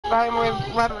I'm with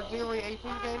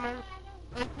lazuli18gamer.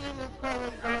 18 is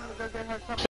currently going to go get her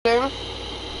something soon.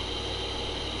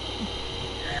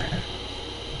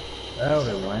 Hello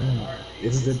everyone,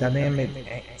 this is the dynamic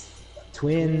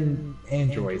twin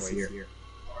androids here.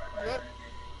 Yep.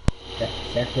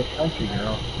 That's the country,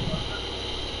 girl.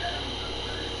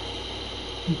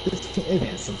 This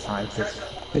event sometimes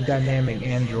the dynamic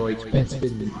androids been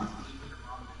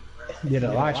did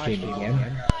a live stream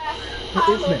again.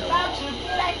 It's been a while.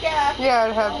 Yeah,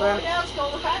 it has been.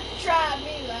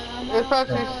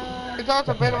 It's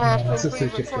also been a while My since we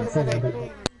sister's just been recorded saying at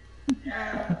 18.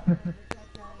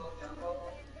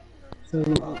 So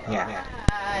yeah.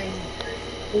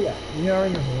 So yeah, you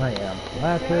already know who I am.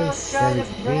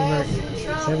 lapis17gamer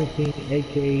 17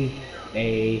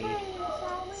 aka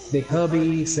Big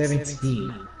Hubby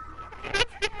 17.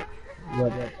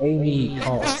 What Amy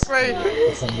calls for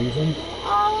some reason.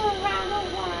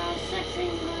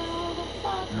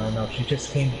 No, she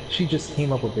just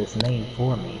came up with this name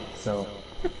for me, so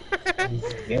I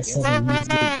guess I'm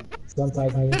using some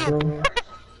type of intro.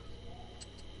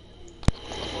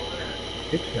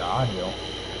 Fix your audio.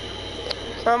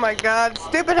 Oh my god,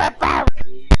 stupid FM!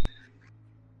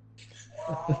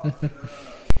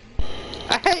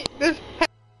 I hate this.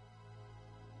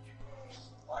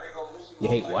 You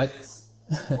hate what?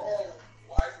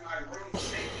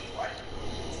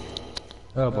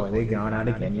 Oh boy, they gone out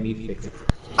again. You need to fix it.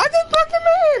 I just put them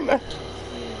in!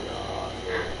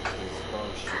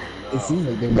 It seems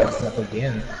like they messed up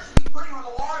again.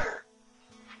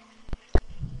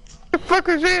 The fuck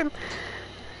is in?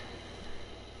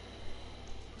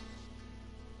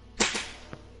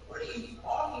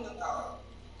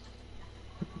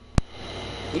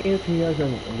 If you guys are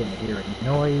gonna hear a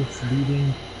noise,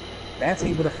 bleeding, that's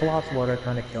able to floss water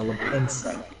trying to kill an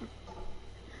insect.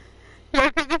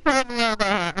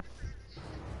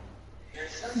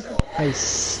 I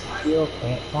still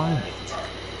can't find it.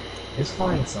 It's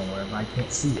flying somewhere, but I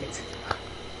can't see it.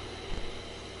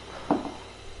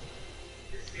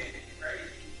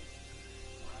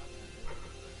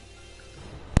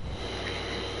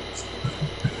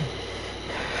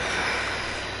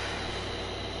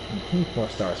 I think 4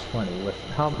 stars funny with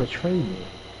how it betrayed me.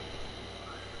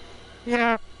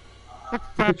 Yeah. It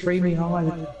betrayed me how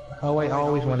I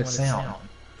always want to sound.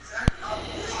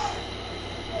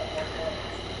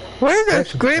 What is that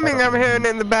screaming I'm hearing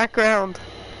in the background?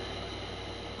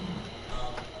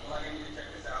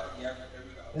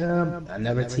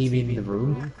 Another TV in the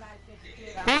room.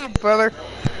 Hey, brother.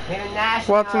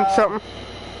 Watching something.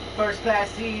 First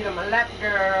class seat on my lap,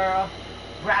 girl.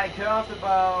 Right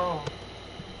comfortable.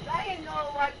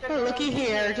 Looky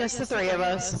here, just the three of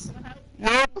us.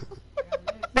 Yep.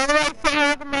 By the way, say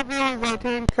hi to my viewers,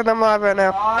 18, because I'm live right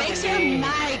now. Fix your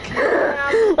mic!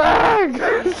 Ah,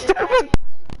 stop it!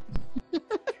 I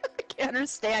can't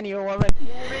understand you, woman. Is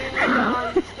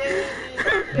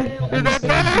that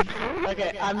better?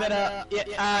 Okay, I'm gonna...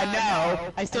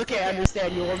 no. I still can't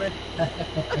understand you, woman.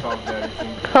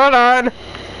 Hold on.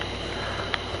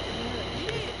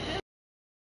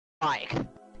 Mike.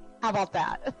 How about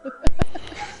that?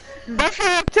 That's what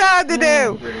I'm trying to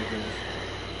do!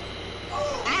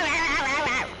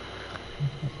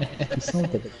 You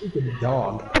sound like a freaking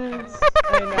dog. I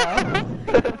know.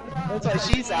 That's what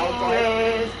she sounds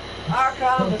like. Our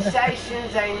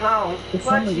conversations ain't long,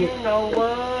 but you know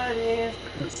what is.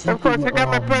 Of course, I got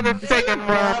my brother singing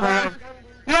while I'm live.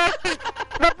 Yes!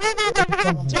 My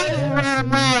brother's singing while I'm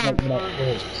live!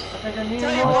 Tell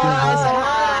you what, I said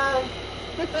hi.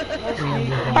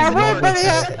 Everybody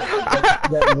has to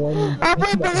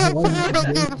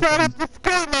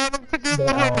scream at him to get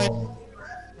the hit.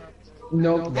 Nope,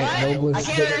 no one I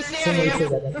can't understand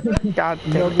you. God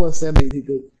no damn. one said that he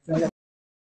did. Don't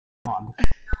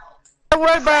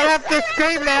worry, but I have to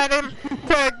scream at him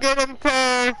to get him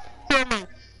to hear me.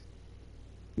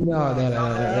 No,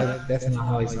 that's not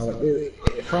how he sounds.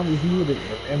 From if you would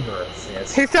remember,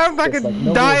 yes. He sounds like a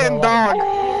dying dog.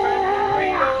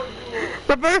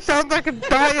 The bird sounds like a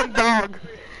dying dog.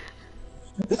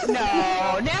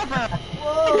 No, never.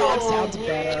 Dog sounds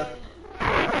better.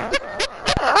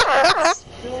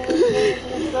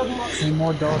 See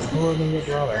more dogs cooler than your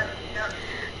brother.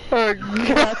 Oh, God.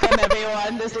 Welcome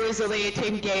everyone, this is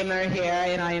lazuli18gamer here,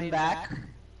 and I am back.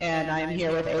 And I am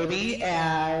here with Amy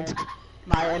and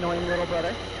my annoying little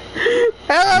brother.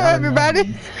 Hello,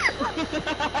 everybody.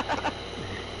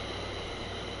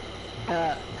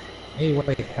 Hey,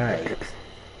 wait, hi.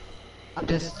 I'm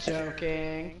just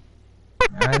joking.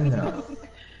 I know.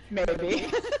 Maybe.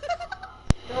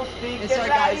 Sorry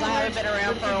guys, I haven't been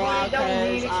around for a while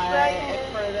because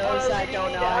for those that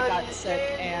don't know, I got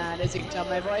sick and and as you can tell,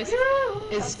 my voice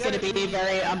is going to be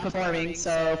very unperforming.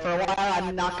 So for a while,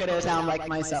 I'm not going to sound like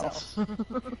myself.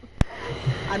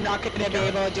 I'm not going to be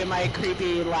able to do my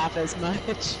creepy laugh as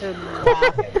much and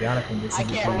laugh. I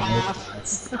can't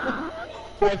laugh.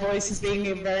 My voice is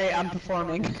being very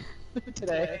unperforming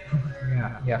today.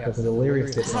 Yeah, because the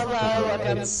lyrics did not. Hello,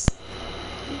 welcome.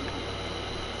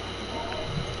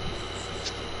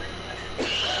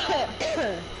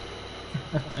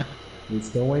 We're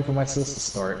still waiting for my sister to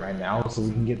start right now, so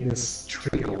we can get this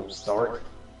trio start.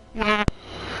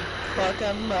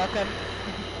 Welcome, welcome.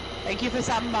 Thank you for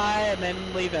stopping by and then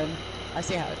leaving. I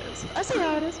see how it is. I see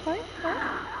how it is. Fine,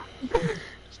 fine.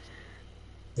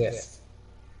 Yes.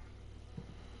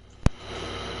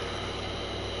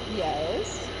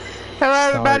 Yes. Hello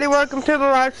everybody, welcome to the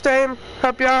live stream.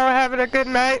 Hope y'all are having a good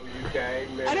night. I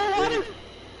don't want to...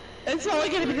 It's only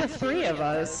going to be the three of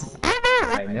us.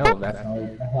 I know, that's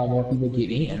how more people get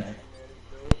in.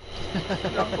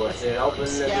 Yeah,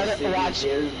 watch.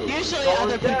 Usually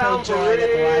other people join at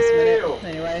the last minute.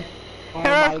 Anyway. Oh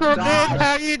Hello, my Cool Dude, God.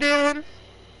 how you doing?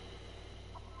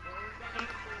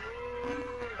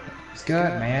 It's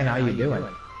good, man. How you doing?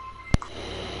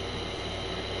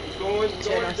 Going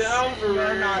down for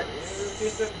You're not...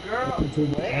 Welcome to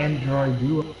the Android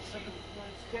Duo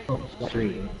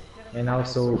stream, and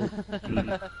also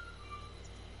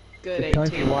Good, the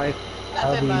country 18. wife.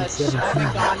 Nothing much. I've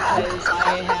been gone because I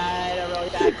had a really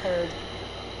bad cold.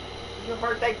 Your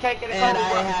birthday cake and And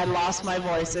I had lost my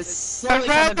voice. It's slowly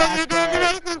coming back,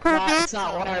 but it's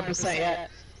not 100% yet.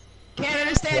 Can't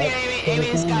understand you, Amy.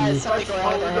 Amy's got something going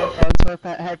on with her headphones.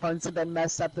 Her headphones have been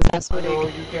messed up this past week.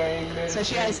 So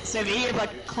she has, so if you hear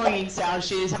like cleaning sound,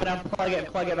 she's having to unplug it and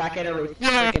plug it back in every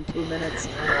freaking 2 minutes.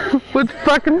 Which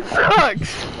fucking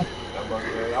sucks.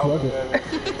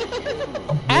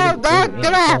 Oh, dog,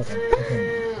 get off!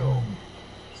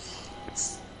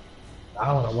 I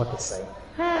don't know what to say.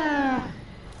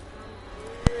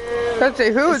 Let's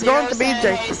see, who is going to be Hey,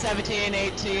 Jason? 17,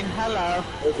 18, hello.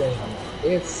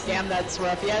 It's Damn, that's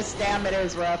rough. Yes, damn, it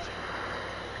is rough.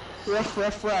 Rough,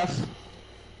 rough, rough.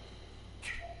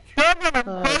 How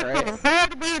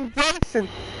to be in Jason?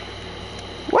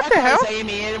 What the hell? That's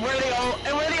Amy, and we're the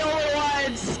only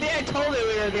ones. See, I told you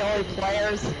we were the only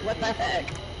players. What the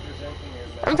heck?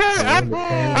 I'm telling you,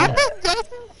 I think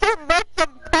Jason should make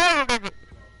some tired of it.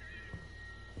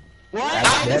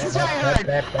 What? This is what I heard.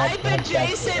 I've been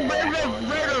Jason Murderer.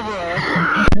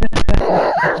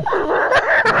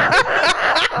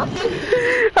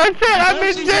 I said I've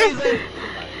been Jason.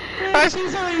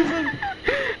 She's amazing.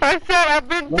 I said I've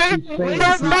been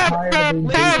Jason. Tired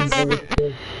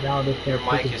of it. Your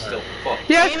mic is still fucked.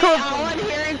 Yes, Amy, cool. all I'm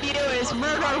hearing you is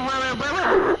murder.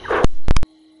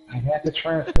 I have to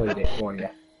translate it for you.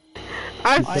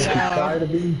 I I'm tired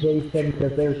of being Jason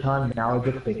because there's time now. I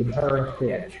just thinking her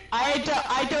instead. I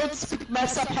don't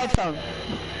mess up headphones.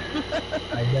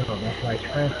 I know, that's why I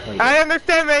translate it. I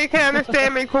understand that you can't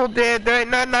understand me, Cool Dude. There ain't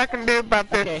nothing I can do about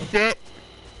this Okay. shit.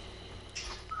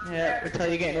 Yeah, until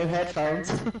you get new headphones.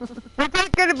 It's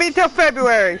not gonna be till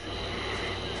February.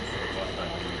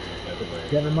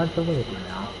 7 months away from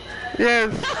now.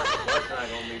 Yes.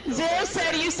 Zero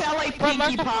said you sound like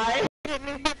Pinkie Pie.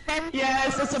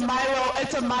 Yes, it's a My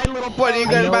Little Pony. What, are you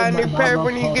I gonna know buy a my new pair mama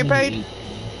when you called get me. paid?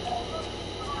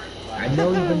 I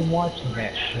know you've been watching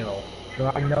that show,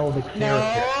 so I know the character.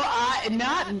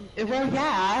 Well,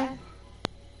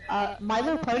 yeah. My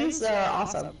Little Pony's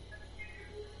awesome.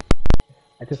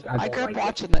 I grew up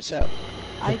watching that show.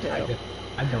 I do.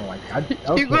 I don't like it.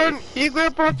 Okay. You grew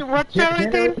up watching what show,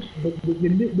 The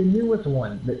 18? newest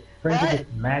one, the Friends What?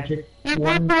 with Magic You grew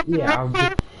one. up watching Yeah, I'll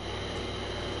what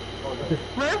just,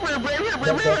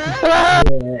 show?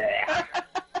 yeah.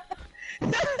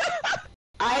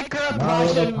 I grew up My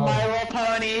Little watching Pony. My Little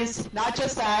Ponies, not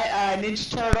just that, Ninja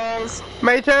Turtles,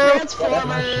 Me too.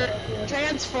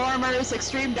 Transformers,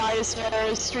 Extreme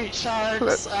Dinosaurs, Street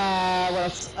Sharks, what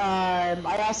else? I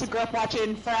also grew up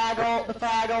watching the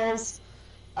Fraggles,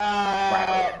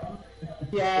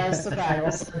 yes, the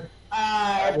Fraggles,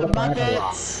 the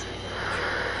Muppets,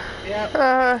 yep.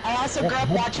 I also grew up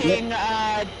watching,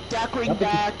 Duckwing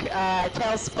Duck,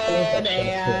 Tailspin,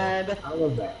 and I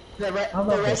love that. the love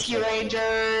that Rescue show.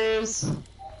 Rangers.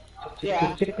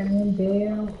 Yeah. Chicken and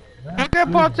Dale. I grew up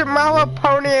watching My Little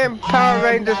Pony and Power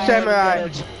Rangers Samurai.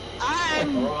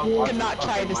 I'm not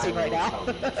trying to sing right now.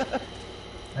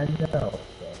 I know.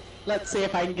 Let's see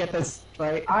if I can get this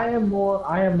right. I am more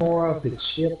of the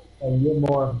Chip, and you're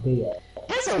more of Dale. It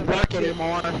doesn't work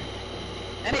anymore.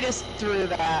 And I just threw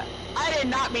that. I did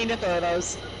not mean to throw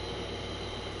those.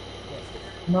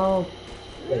 No.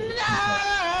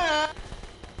 No!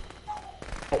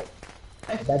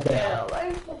 That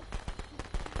day.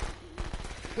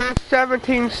 The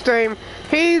 17 stream.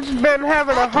 He's been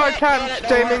having a hard time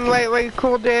streaming lately.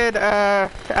 Cool did. I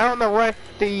don't know what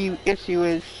the issue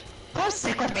is. Don't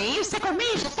stick with me. You stick with me.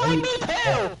 You should find me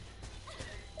too.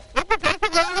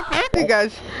 You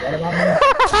guys. What about me?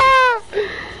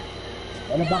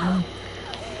 What about me?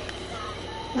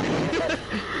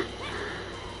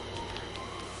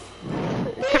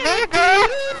 Come here, girl.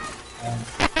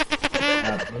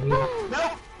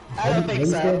 Nope. I don't think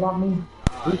so. About me?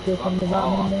 You say something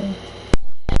about me,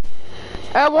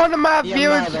 man? One of my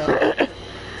viewers,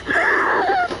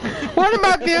 one of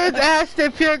my viewers asked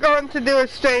if you're going to do a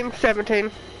stream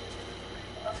 17.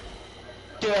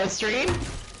 Do a stream?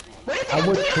 What do you think I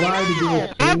would try to do a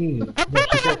stream.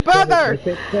 Brother!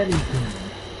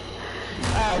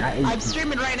 I'm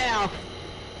streaming right now.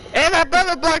 And I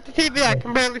better block the TV. I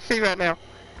can barely see right now.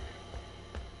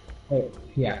 Hey,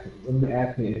 yeah, when you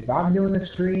ask me if I'm doing a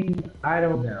stream, I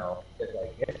don't know. It's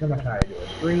like, every time I try to do a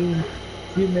stream, a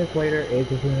few minutes later, it's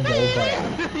just gonna go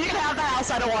bad. You can have the house,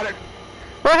 I don't want it.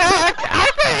 Well, I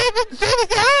can't even see the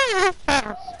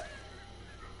game!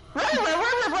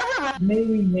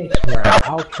 Maybe next round,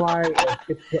 I'll try and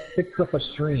fix up a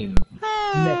stream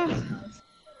next time.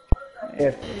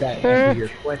 If that answers your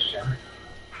question.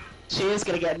 She is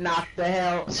gonna get knocked the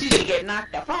hell. She's gonna get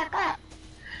knocked the fuck up.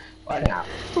 What now?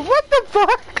 What the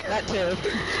fuck? That too.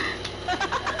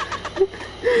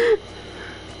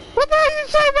 What the hell you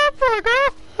say that for, girl?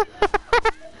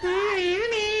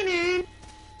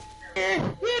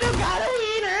 You don't got a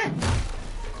wiener.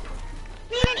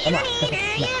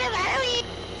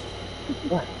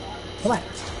 Come on, come on.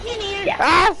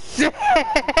 Ah, shit!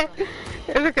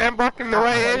 It's okay, I'm blocking the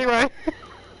way anyway.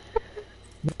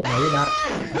 No, you're not.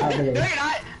 No, you're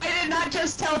not. I did not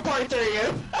just teleport through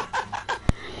you.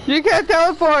 You can't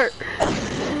teleport!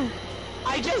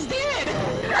 I just did!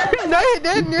 No, you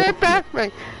didn't, you hit past me.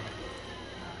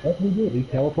 What we did, we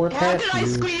teleport How past did I you.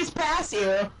 squeeze past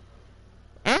you?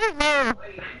 I don't know.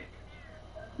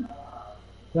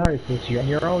 Sorry, sis, you're on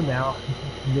your own now.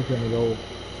 I'm just gonna go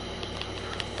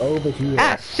over here.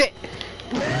 Ah, shit!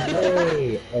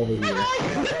 Hey, over here.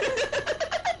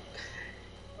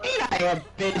 Ain't I a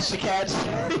bitch to catch?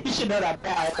 You should know that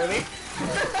bad, baby.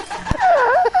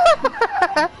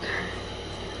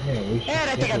 Man, we should And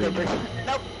I think I'm definitely- injured.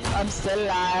 Nope, I'm still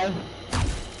alive.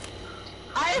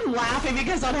 I am laughing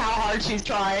because of how hard she's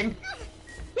trying.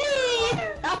 Whee!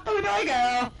 Up the window I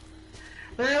go.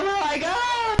 Where will I go?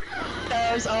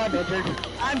 There's, oh, I'm injured.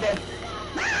 I'm dead.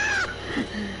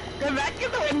 Go back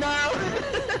in the window.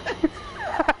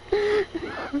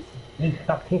 Man,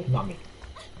 stop kicking on me.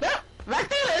 Nope, back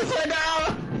through this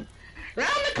window.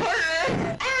 Round the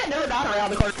corner. Ah, no, not around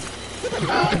the corner.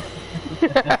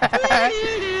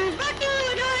 Back to the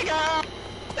window I go.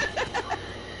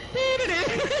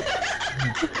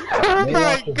 Oh Maybe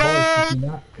my off the god!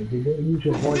 voice, if you don't use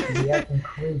your voice to be acting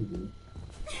crazy.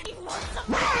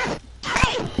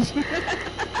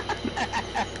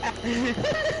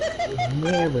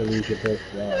 Never leave your voice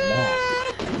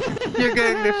that. You're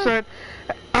getting destroyed.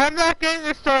 I'm not getting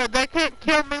destroyed. They can't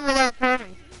kill me without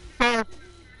hurting. So,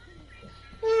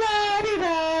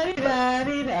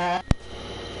 La-di-da-di-da-di-da.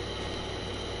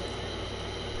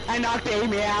 I knocked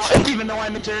Amy out, even though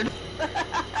I'm injured.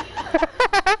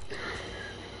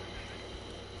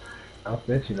 Oh,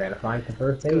 sis, you better find some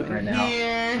first aid right now.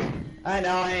 Here. I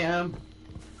know I am.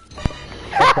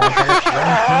 That's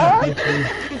all I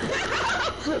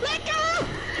Let go!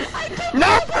 I took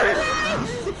no!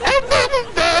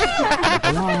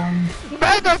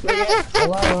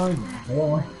 Come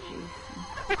on.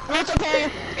 It's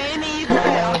okay. Amy, you go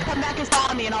ahead. I'll come back as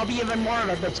Tommy and I'll be even more of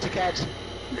a bitch to catch.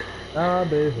 Oh,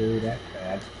 boo-hoo, that's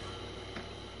bad.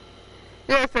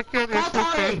 Yes, I killed your Call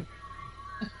sister.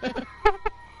 Tommy!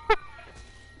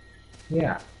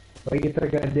 Yeah. What do you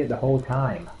think I did the whole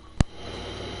time?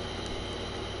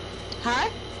 Huh?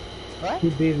 What?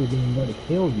 Too busy being going to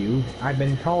kill you. I've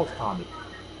been told, Tommy.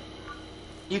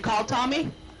 You called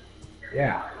Tommy?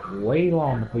 Yeah, way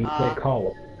long before you said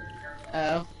call.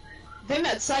 Oh. Then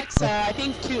that sucks. I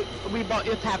think we both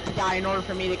have to die in order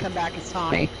for me to come back as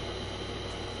Tommy.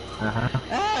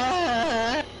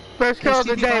 First kill of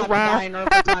the day, wow. Die in order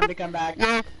for time to come back.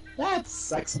 Yeah. That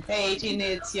sucks. Hey,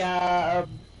 it's ya,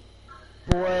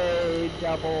 boy,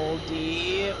 double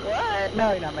D. What?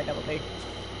 No, you're not my double D.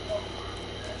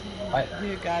 What?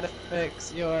 You gotta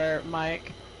fix your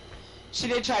mic. She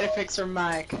did try to fix her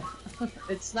mic.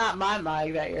 It's not my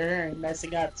mic that you're hearing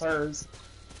messing up, it's hers.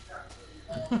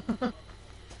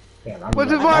 Damn,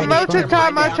 Which is why most of the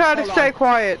time I try to stay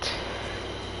quiet.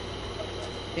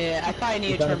 Yeah, I probably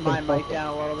need to turn my mic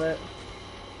down a little bit.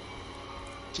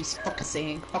 She's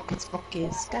focusing. Focus,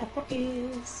 focus. Gotta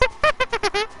focus.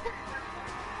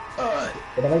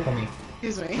 Get away from me.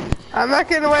 Excuse me. I'm not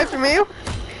getting away from you.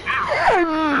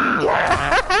 I'll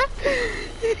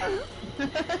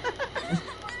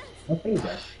see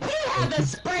that. You had the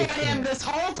spray on him this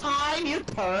whole time, you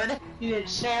turd. You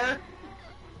didn't share.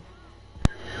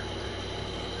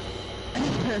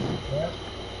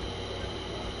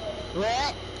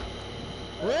 What?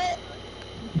 What?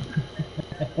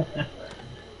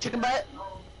 Chicken butt?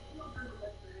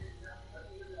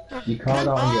 You called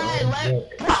on your own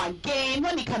dick. Come on, game.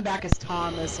 Let me come back as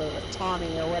Thomas or Tommy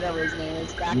or whatever his name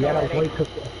is. Back You gotta already. wait till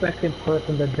the second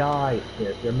person to die,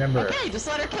 sis. Remember. Okay, just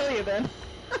let her kill you then.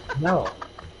 No.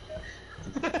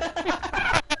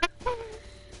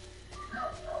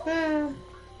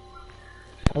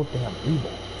 Oh damn,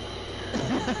 evil.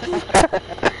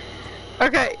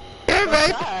 Okay,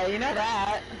 anyway. You know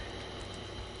that.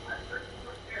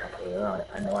 Okay, alright,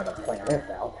 I know how to plan this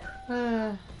out.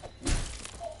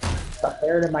 Stop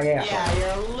staring at my ass. Yeah, you're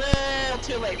a little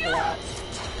too late for that.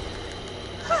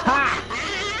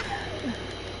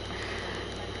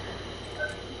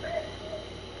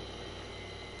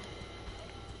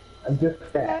 I'm just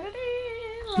fat.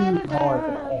 Too hard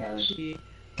to catch.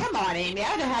 Come on, Amy.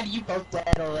 I'd have had you both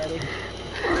dead already.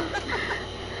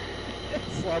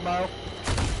 Slow-mo.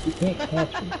 You can't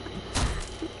catch me.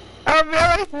 Oh,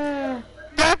 really?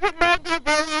 That's what not good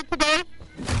earlier today?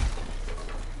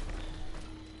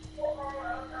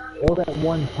 All that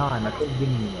one time, I couldn't get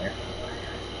anywhere.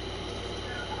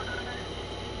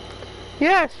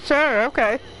 Yeah, sure,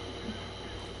 okay.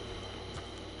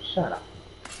 Shut up.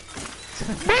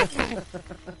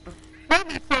 Let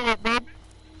me fill it, bub.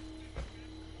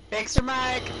 Thanks for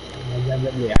Mike.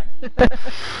 Yeah.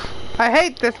 I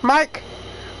hate this mic.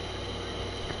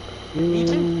 Me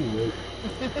too.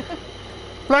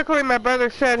 Luckily, my brother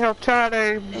said he'll try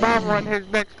to buy one his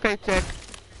next paycheck.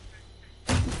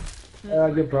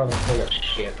 Your brother's full of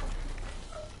shit.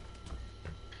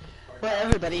 Well,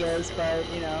 everybody is, but,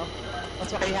 you know,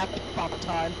 that's why you have to keep on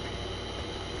time.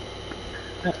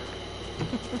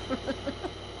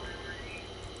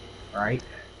 Right?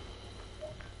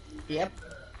 Yep.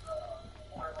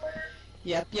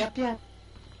 Yep.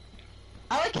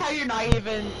 I like how you're not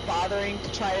even bothering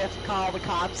to try to call the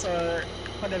cops or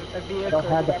put a vehicle I don't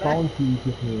have the together. phone keys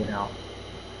with me now.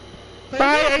 Put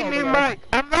Buy vehicle a new together. mic.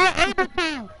 I'm not able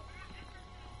to.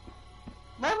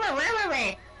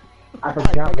 Wait. I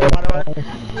forgot I what got phone keys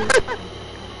were.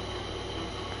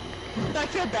 I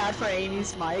feel bad for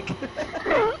Amy's mic.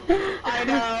 I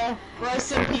know.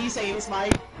 Rest in peace, Amy's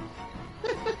mic.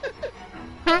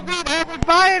 I would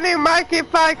buy a new mic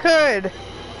if I could.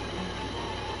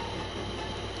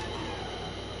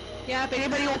 Yeah, if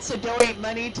anybody wants to donate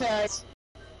money to...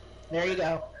 There you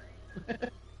go.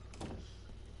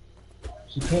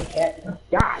 She can't catch me.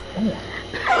 God damn.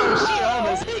 Oh, she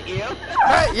almost hit you.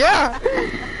 Yeah.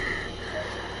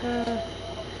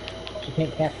 She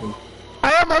can't catch me.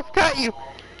 I almost cut you.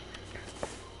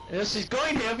 Well, she's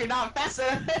going to if you're not fast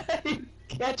enough. You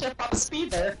catch up on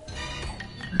speed there.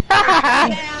 Ah,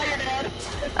 Yeah, you're dead.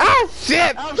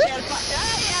 shit. Oh, she had a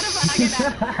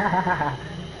fucking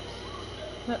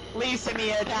Lee sent me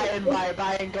a Italian vibe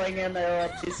by and going in there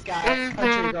like this guy,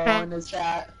 country girl in his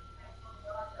chat.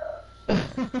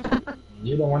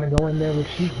 You don't want to go in there when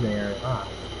she's there, huh?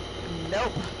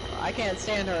 Nope, I can't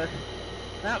stand her.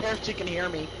 I don't care if she can hear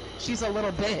me. She's a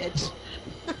little bitch.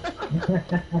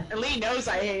 And Lee knows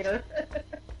I hate her.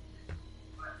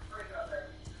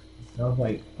 Sounds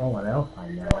like someone else I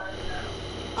know.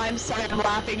 I'm sorry, I'm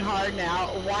laughing hard now.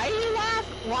 Why are you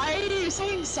Why are you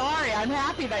saying sorry? I'm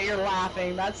happy that you're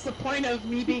laughing. That's the point of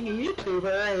me being a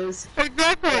YouTuber is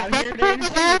Exactly. I'm here to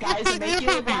entertain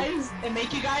you guys and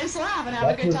make you guys laugh and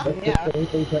have a good time. Yeah. When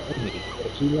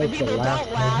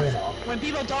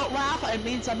people don't laugh, it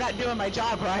means I'm not doing my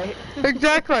job right.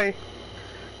 Exactly.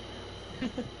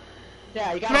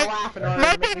 Yeah, you gotta laugh in order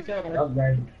to make me feel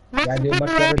better.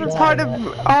 That's part of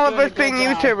all of us being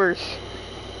YouTubers.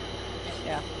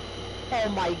 Yeah. Oh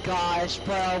my gosh,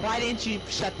 bro, why didn't you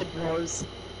shut the doors?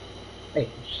 Hey,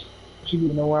 she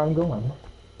didn't know where I'm going.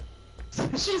 She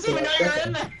doesn't even know you're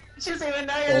in there. She doesn't even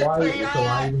know So why where you're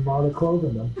at. even bother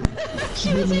closing them? She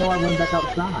didn't even know I went back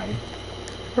outside.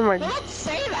 Oh my. Don't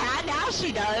say that, now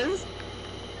she does.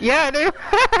 Yeah, I do.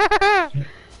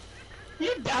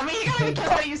 You dummy, you gotta be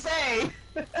careful what you say.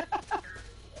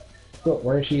 So,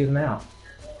 where she is now?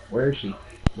 Where is she?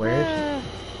 Where is she?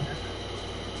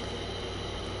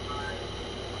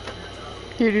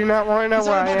 You do not want to know He's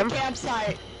where over I by am. the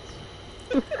campsite.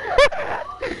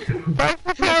 Thanks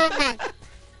for telling me.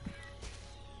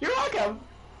 You're welcome.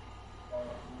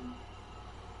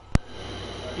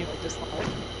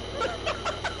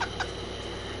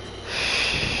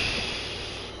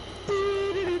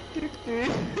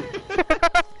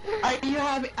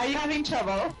 you having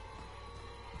trouble?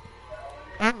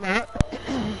 I'm not.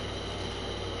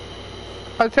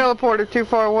 I teleported too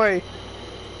far away.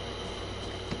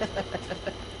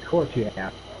 Of course you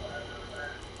have.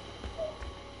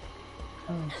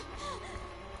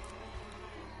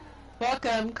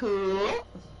 Welcome, cool.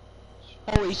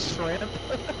 Holy shrimp.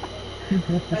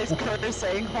 Nice Curtis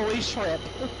saying, holy shrimp.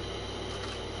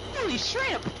 Holy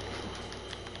shrimp!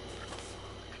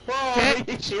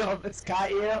 Whoa, she almost got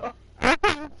you.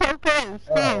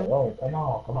 Oh, whoa, come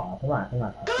on. What you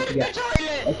got?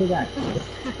 What you got?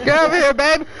 Get over here,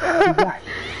 babe! What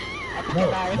you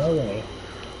got? No way.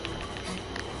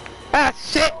 Ah,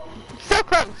 shit! So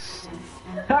close!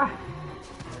 Ha!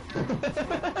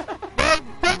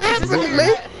 This is me?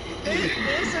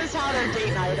 This is how their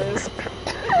date night is.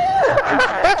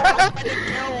 Trying to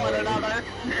kill one another.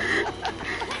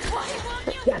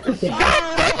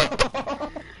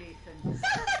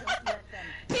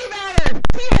 Teabagger!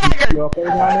 Teabagger! You okay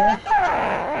down there?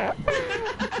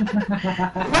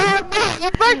 You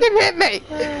fucking hit me!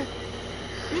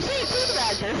 You see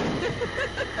Teabagger?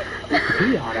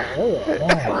 Pee on it. Oh,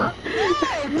 wow. No!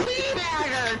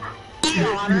 Teabagger! Pee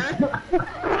on her!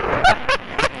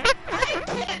 I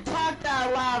can't talk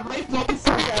that loud. My face is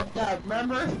up,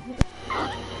 remember?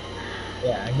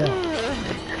 Yeah, I know.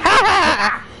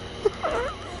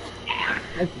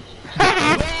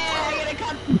 Yeah, I'm gonna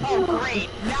come. Oh, great.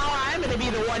 Now I'm gonna be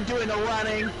the one doing the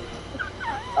running.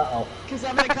 Uh-oh. Because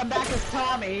I'm gonna come back as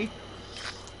Tommy.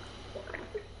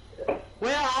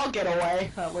 Well, I'll get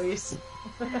away, at least.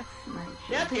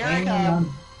 Yep, here I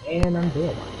come. And I'm doing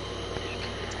it.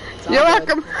 You're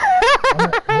welcome!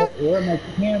 Where my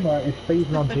camera is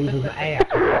facing on Jesus' ass.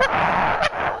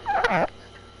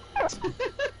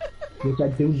 Which I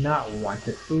do not want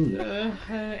to see.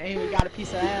 Amy got a piece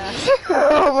of ass.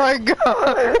 Oh my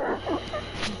god!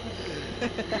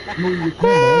 No, you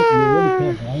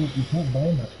can't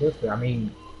blame my sister. I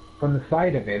mean, from the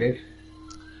sight of it, it's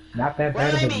not that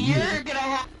bad of a Amy, view. you're gonna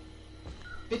have...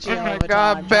 Bitch, you Oh all my the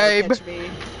God, time trying to babe. catch me.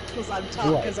 Because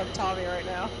I'm Tommy right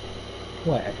now.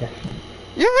 What?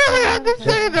 You really have to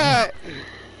say that!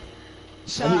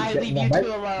 Shall I leave you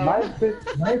two alone? My sister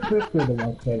the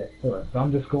one said it first, so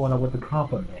I'm just going up with the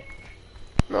compliment.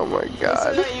 Oh my Just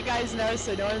so god. that you guys know,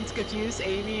 so no one's confused,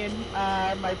 Amy and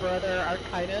my brother are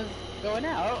kind of going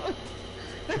out.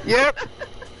 Yep.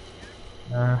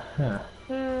 Uh-huh.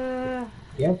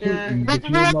 Yes, This is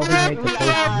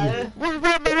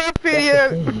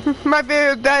my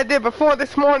video that I did before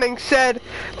this morning said,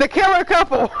 the killer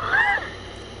couple!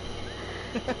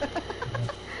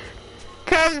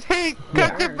 Cause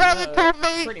your brother told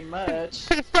me Pretty much.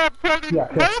 to stop putting Yeah,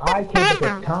 because I came up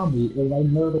with Tommy and I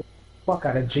murdered the fuck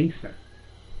out of Jason.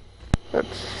 Okay,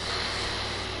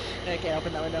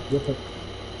 open that window.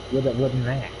 With an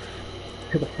axe.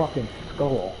 To the fucking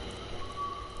skull.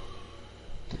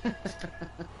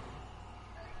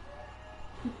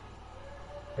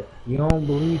 If you don't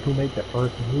believe who made the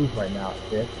first move right now,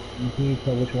 sis, you need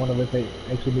to know which one of us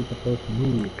actually made the first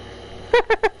move.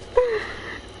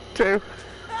 True.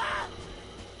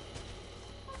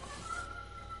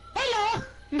 Hello!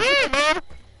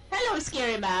 Hello,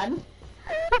 scary man.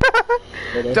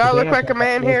 Do I look like a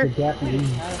man here? Scary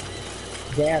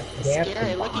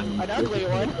looking, an ugly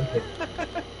one.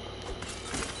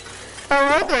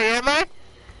 Oh, ugly, am I?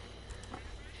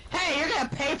 Hey, you're gonna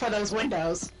pay for those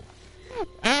windows.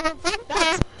 I don't think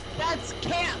so. That's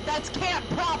camp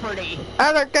property.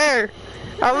 I don't care.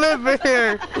 I live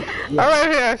here. I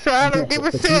live here, so I don't give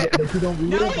a shit. But you don't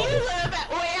No, live you on it. live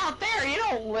way out there. You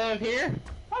don't live here.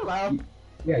 Hello.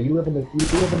 Yeah, you live in the lake. You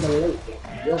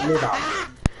don't live out there.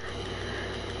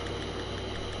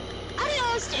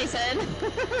 Adios, Jason.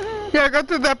 Yeah, go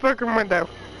through that fucking window.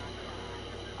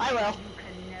 I will.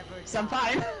 So I'm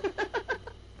fine.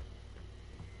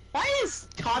 Why is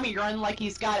Tommy run like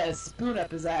he's got a spoon up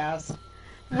his ass?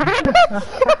 Yeah,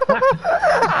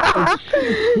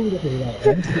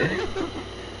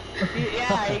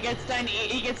 he gets done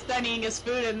eating his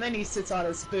food and then he sits on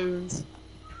his spoons.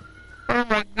 Oh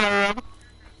my god.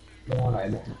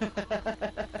 God.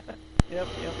 Yep.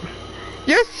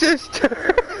 Your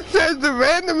sister says the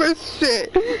randomest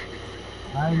shit.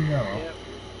 I know. Yep.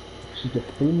 She just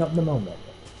spooned up the moment.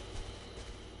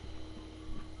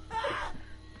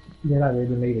 Then I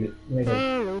really made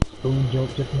a spoon joke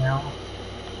just now.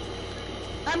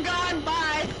 I'm gone,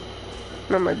 bye!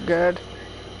 Oh my god.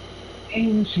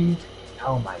 And she,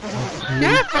 oh my god,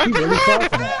 Yeah, she really fell for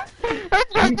that.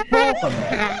 She fell for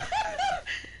that.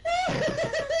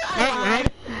 I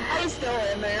lied. I was still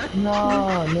in there.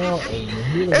 No, Amy,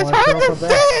 you the It's one hard fell to for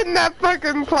that. see in that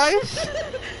fucking place.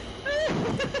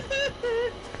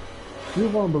 You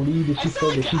won't believe that she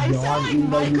said that she yawned even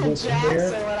though you went in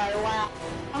there. When I laugh.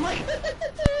 I'm like,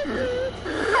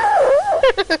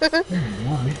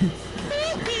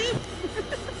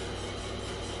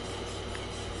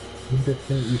 You just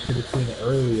think you should have seen it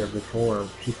earlier before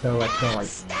she felt like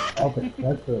Elvis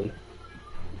Presley.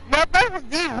 No, that was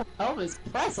you. Elvis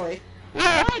Presley?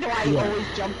 Why do I always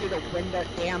jump through the window,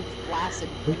 damn blasted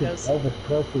windows? This is Elvis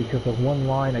Presley because of one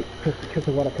line, because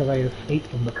I escaped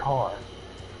from the car.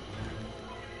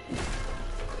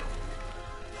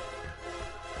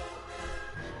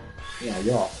 Yeah,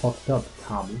 you're all fucked up,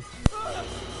 Tommy.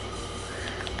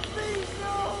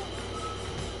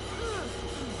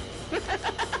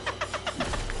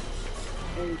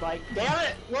 And he's like, damn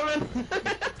it, woman!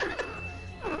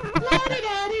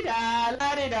 La-di-da-di-da,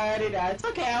 la-di-da-di-da. It's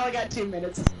okay, I only got 2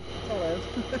 minutes to live.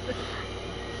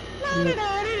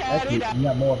 Actually, you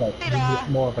got more of a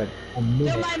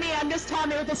minute. Don't mind me, I'm just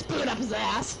Tommy with a spoon up his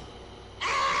ass.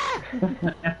 Ah!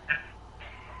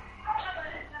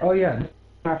 Oh yeah,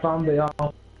 I found the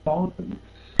phone.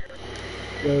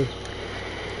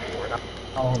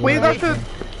 We got to.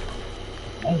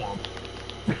 Hang on.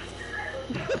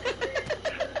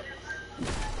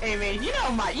 Hey man, you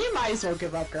might as well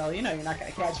give up, girl. You know you're not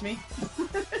gonna catch me.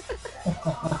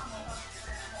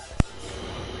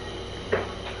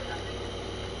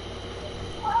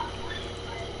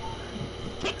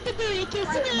 Kick the booty, kiss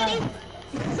the booty.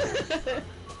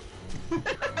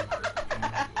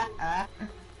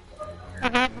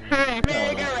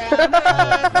 Make around.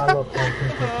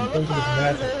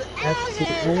 That's the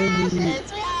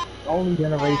only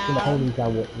generation of ponies I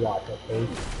would watch, okay?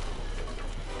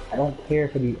 I don't care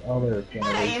for the other generations.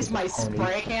 I used my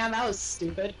spray can, that was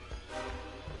stupid.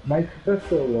 My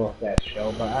sister loves that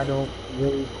show, but I don't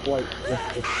really quite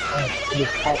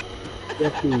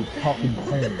get the talking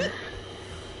ponies.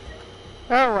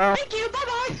 Oh well. Thank you,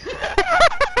 bye-bye!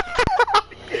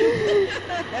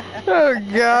 Oh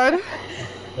god.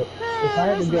 If I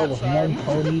had to go with one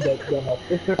pony that my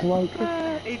sister likes,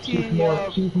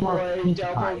 she's more pink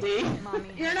double pie. D.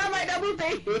 You're not my double D!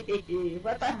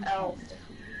 What the hell?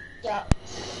 Yeah.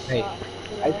 Hey,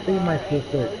 I see my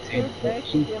sister, and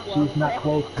she's not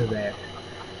close to that.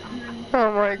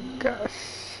 Oh my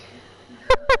gosh.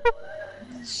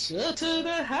 Shut to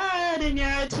the hide and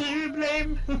you're to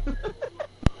blame.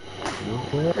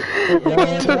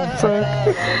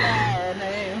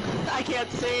 I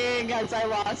can't sing as I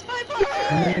lost my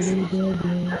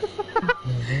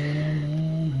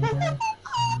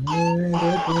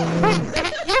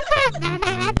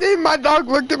Dude, my dog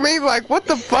looked at me like, what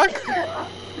the fuck?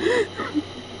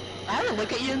 I would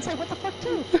look at you and say, what the fuck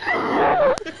too?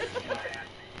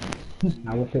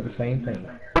 I would say the same thing.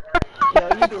 Yo,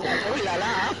 you do like, oh la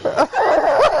la.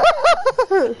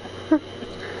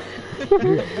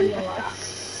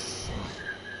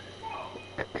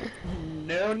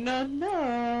 No, no,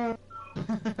 no.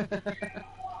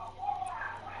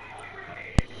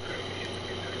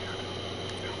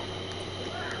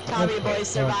 Tommy Boy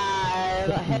survive.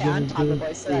 Hey, I'm Tommy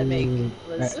Boy, so I make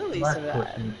Lazuli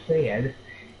survive. Said,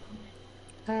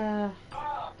 I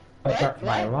start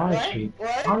my live stream.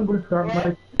 I'm gonna start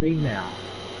my stream now.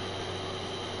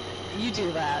 You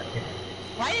do that.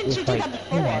 Why didn't you do that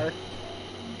before?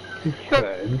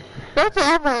 Because That's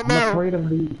all right I'm now. afraid of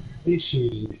these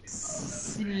issues.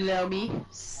 Slow me.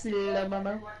 Slow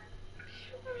momo.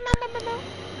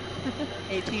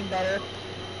 18 better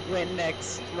win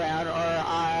next round, or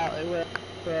I will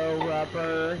throw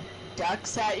rubber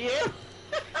ducks at you.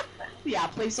 Yeah,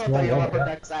 please don't throw your rubber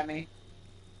ducks at me.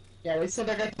 Yeah, we said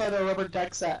they're gonna throw the rubber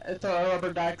ducks at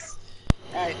rubber ducks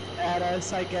at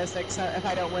us. I guess next time if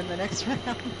I don't win the next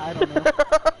round. I don't know.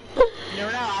 You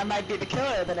never know. I might be the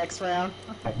killer the next round.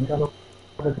 You got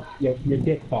your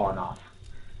dick falling off.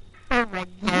 Oh my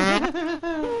god.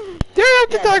 Do you have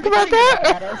to talk about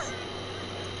that?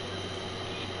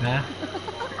 Huh?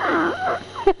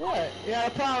 What? You got a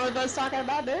problem with us talking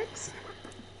about dicks?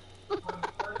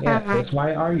 Yeah, that's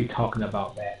why are you talking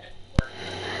about that?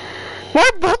 Why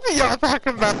both of y'all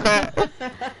talking about that?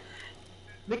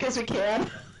 Because we can.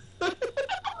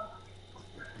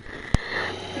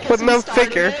 With no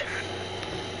figure.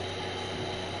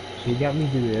 She got me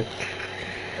do this.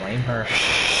 Blame her. It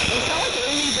sounds like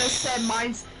Amy just said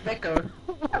mine's thicker.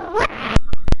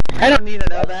 I don't need to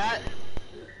know that.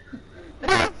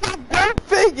 No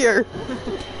figure.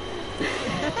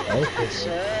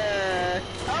 Sure.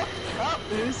 Oh,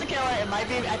 who's the killer? It might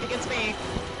be, I think it's me.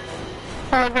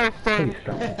 Please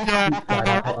stop.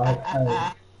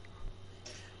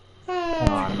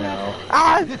 Oh no.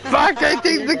 Ah, fuck, I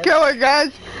think the killer,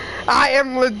 guys. I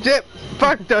am legit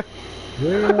fucked up.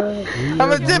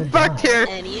 I'm a zip fucked here.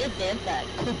 And you've been fucked.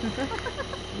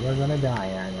 You're gonna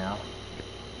die right now.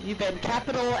 You've been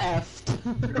capital F'd.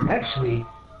 Actually,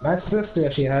 my sister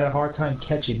actually had a hard time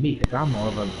catching me because I'm more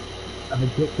of an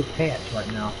addicted catch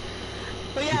right now.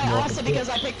 But yeah, also because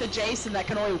I picked the Jason that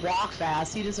can only walk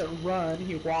fast. He doesn't run,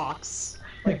 he walks.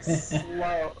 Like,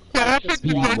 slow.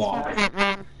 Speed walk.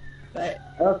 But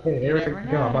okay, here we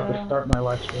go. I'm about to start my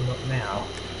live stream up now.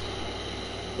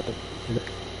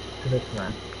 To this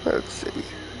one. Let's see.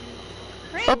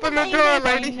 Open the door,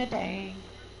 lady.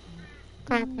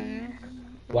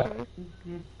 What? Are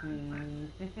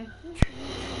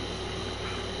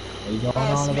you going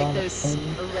let's on make about this a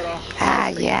little Ah,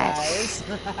 yes.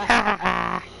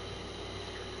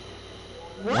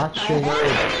 Watch your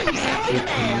words.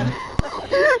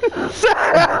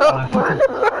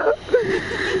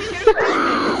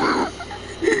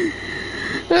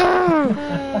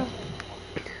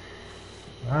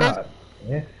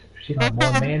 Yes, she's not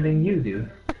more man than you do.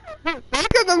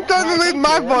 Because I'm starting to lose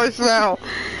my voice now.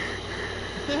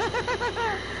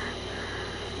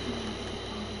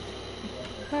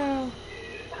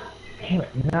 Damn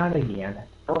it, not again.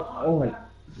 Only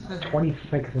 20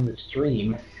 seconds in the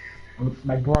stream.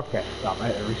 My broadcast stopped. I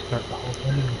had to restart the whole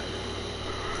thing.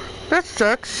 That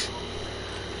sucks.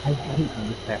 I hate when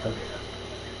this happens.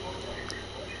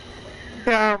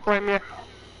 Yeah, I don't blame you.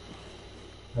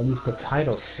 At least the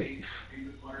title's safe.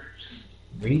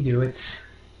 Redo it.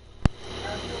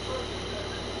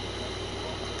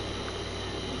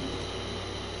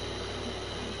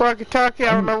 Walkie-talkie,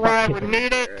 I don't know why I would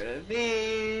need it. Get rid of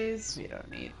these. We don't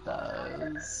need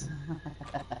those.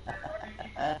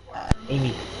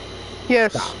 Amy.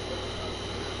 Yes. Stop.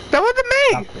 That wasn't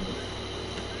me!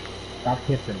 Stop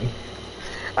kissing me.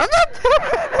 I'm not doing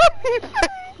anything!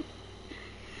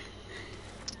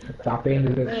 Stop being the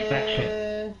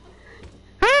distraction.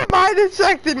 How am I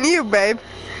distracting you, babe?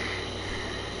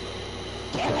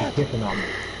 Stop kissing on me.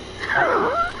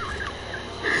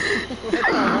 What the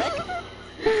heck?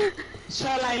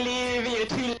 Shall I leave you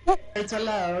two lords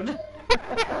alone?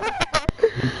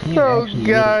 Oh,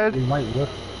 God. It might work.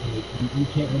 You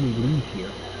can't really leave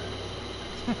here.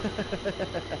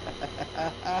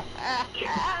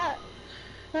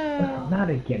 Not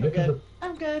again.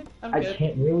 I'm good. I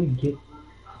can't really get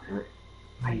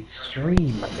my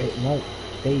stream. It won't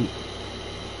stay.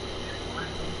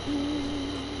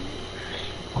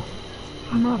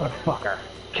 Motherfucker.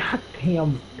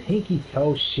 Goddamn pinky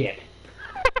toe shit.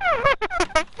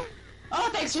 Oh,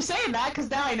 thanks for saying that, because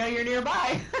now I know you're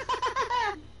nearby.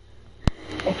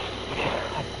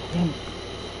 Goddamn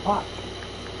fuck.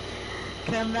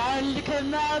 Come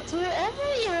out,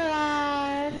 wherever you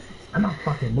are. I'm not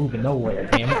fucking moving nowhere,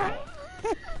 damn it.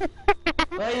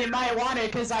 Well, you might want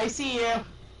it, because I see you.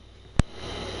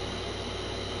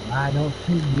 I don't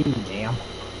see you, damn.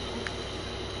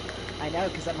 I know,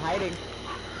 because I'm hiding.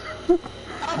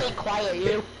 I'll be quiet,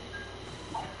 you.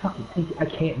 I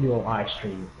can't do a live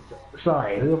stream.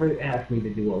 Sorry, whoever asked me to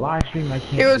do a live stream, I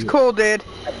can't. It was do cool, dude.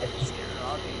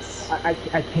 I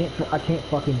can't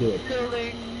fucking do it.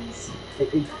 Buildings.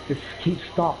 It just keeps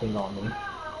stopping on me.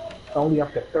 Only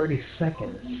after 30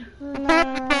 seconds. My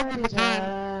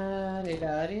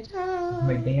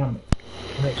damn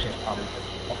connection probably just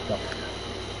fucked up.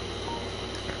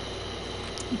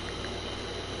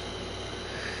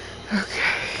 Okay.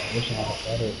 I wish I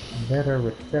had a better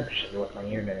reception with my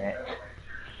internet.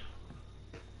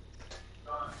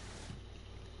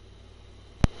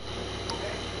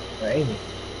 Amy,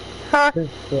 Huh?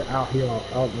 since we're out here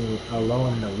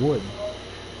alone in the woods,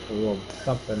 well,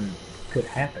 something could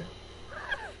happen.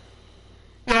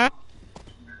 Yeah?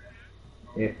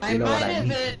 If I you know might what I mean.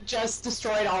 have just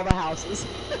destroyed all the houses.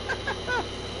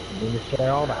 You destroy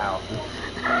all the houses.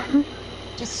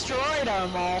 Destroyed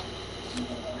them all.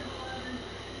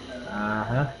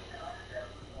 Uh-huh.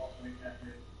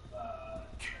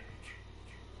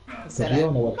 Because Said you I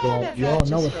don't know what's going might you don't have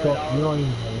know destroyed all you don't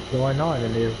even know what's going on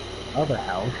in this other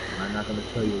house. I'm not gonna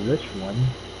tell you which one.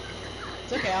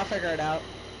 It's okay, I'll figure it out.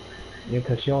 Yeah,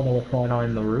 because you don't know what's going on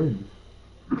in the room.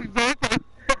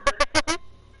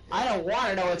 I don't want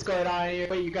to know what's going on here,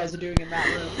 what you guys are doing in that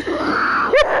room.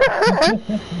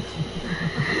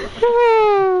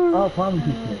 Oh, probably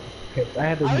just because I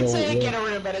had to I would go. say get a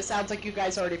room, but it sounds like you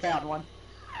guys already found one.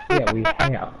 Yeah, we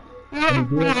have.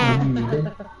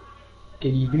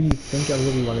 Can you really think I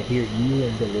really want to hear you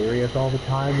and Delirious all the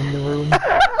time in the room?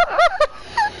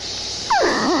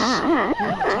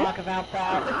 Talk about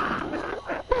that.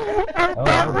 Oh,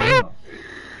 I will.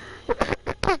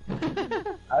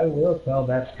 I will tell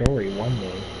that story one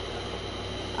day.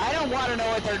 I don't want to know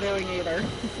what they're doing either.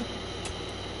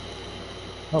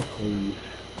 Oh please.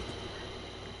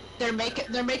 They're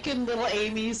making little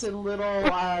Amy's and little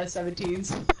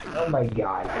 17s. Oh my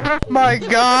god. Oh my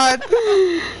god!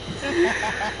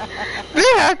 We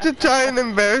have to try and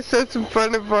embarrass us in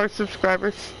front of our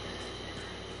subscribers.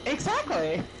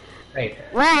 Exactly. Hey.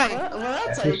 Right! Well,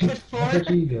 that's That's a good what for.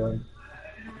 she's doing.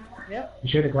 Yep. You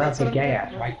should have grabbed That's the what I'm gas,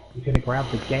 doing. right? You should have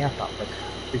grabbed the gas off the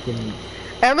freaking...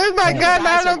 And with my Yeah. gun, I You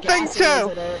guys are don't think gassy, so!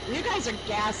 isn't it? You guys are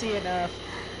gassy enough.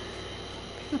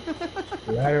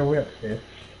 Let her whip, sis.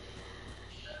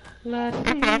 Let's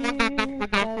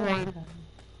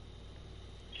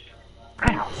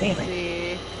Ow, damn it.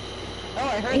 see. Oh,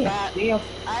 I heard Damn, that. damn.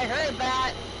 I heard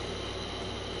that.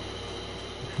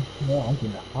 Well, I'm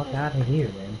getting the fuck out of here,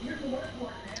 man.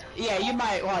 Yeah, you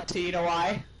might want to. You know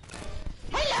why?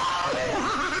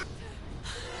 Hello!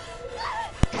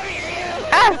 Come here, you!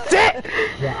 Ah, shit!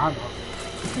 Yeah, I'm...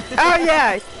 Oh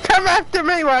yeah! Come after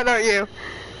me, why don't you?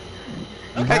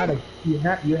 You gotta... You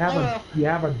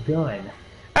have a gun.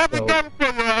 Have a So- gun for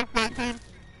you, F-19.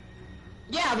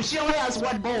 Yeah, but she only has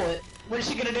one bullet. What is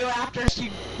she gonna do after she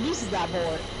loses that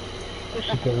bullet?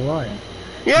 She can run.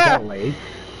 She Yeah! got legs.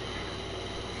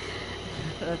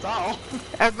 That's all.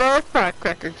 And those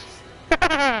firecrackers.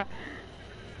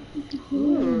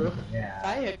 Ooh. Yeah.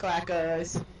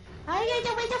 Firecrackers. I get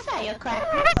to with the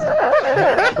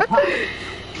firecrackers.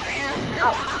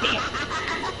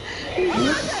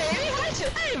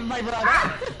 Hey, my brother.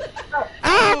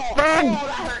 Ah, that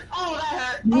hurt. Oh,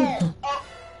 that hurt. Oh.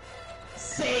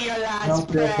 Say your last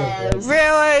Don't feel so prayers. good.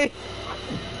 really?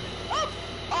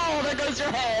 Oh, there goes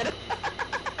your head.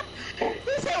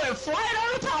 This head went flying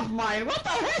over the top of mine. What the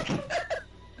heck?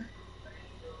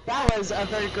 That was a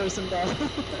very gruesome death.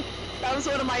 That was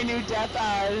one of my new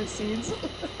death scenes.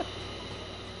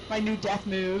 My new death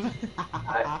move.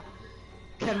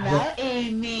 Come out,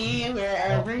 Amy,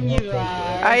 wherever you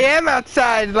are. I am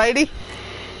outside, lady.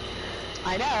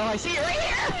 I know, I see you right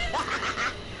here.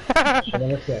 I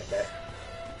never said that.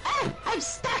 Ah, I'm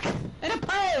stuck in a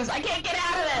pose. I can't get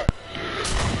out of it.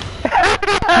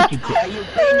 Oh, you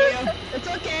bring you. It's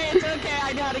okay.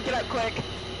 I know how to get up quick.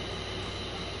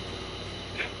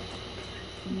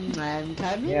 I'm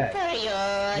coming Yeah. for you,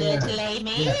 little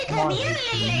lady. Yeah, come Come on, here,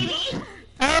 little lady.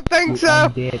 I don't think You so.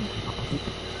 undead.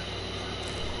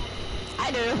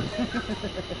 I do.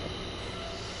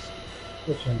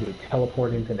 Which one do you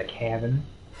teleport into the cabin?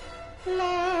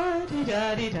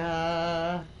 La-di-da-di-da.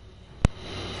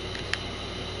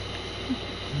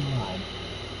 Come on.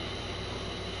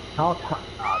 Call Tom.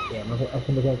 Oh, damn. I was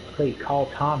going to say call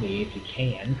Tommy if you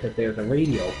can, because there's a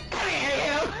radio. Come here,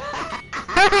 you.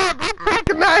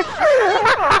 Fucking knife.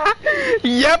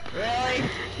 Yep. Really?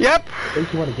 Yep. At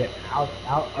least you want to get out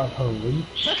of her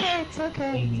reach. It's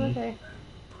okay. Amy.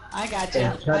 I got you.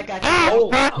 And I got you. Oh,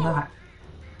 God.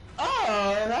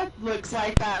 Oh, that looks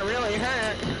like that really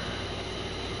hurt.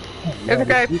 It's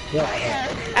okay.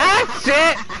 Ah,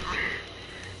 shit.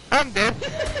 I'm dead.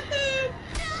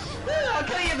 I'll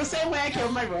kill you the same way I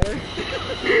killed my brother.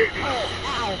 Oh,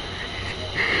 ow.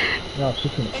 No,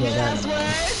 she's going to kill Any that. last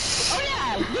words? Oh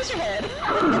yeah, lose your head.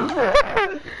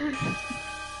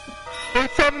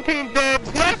 There's 17 dead.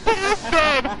 Yes, he is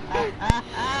dead.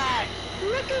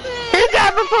 Look at this. He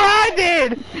died before I did.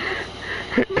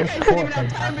 You guys didn't even have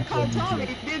time to call Tommy,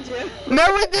 did you? No,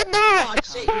 we did Oh not.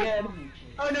 shit, you did.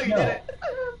 Oh no, you didn't.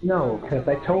 No, because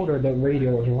I told her the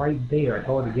radio was right there. I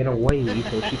told her to get away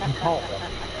so she can call them.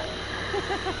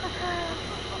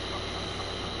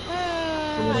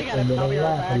 I gotta And then call me they right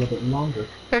laugh a back. little bit longer.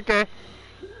 Okay.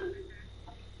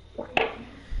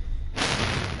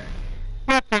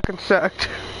 That fucking sucked.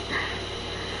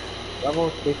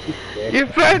 Level 66. Your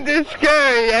friend is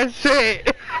scary as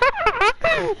shit.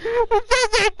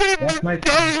 That's my-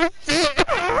 scary as shit.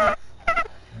 And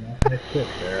that's my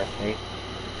sister, okay?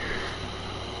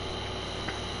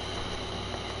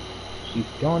 She's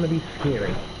gonna be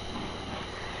scary.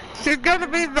 She's gonna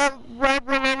be the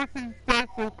revelation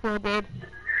special, cool dude.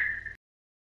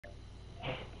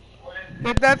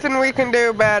 There's nothing we can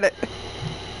do about it.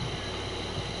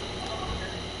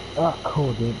 Oh,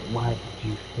 cool, dude. Why did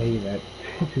you say that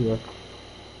to us?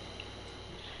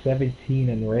 17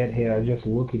 and Redhead are just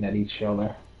looking at each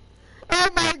other. Oh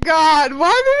my god,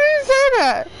 why did you say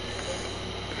that?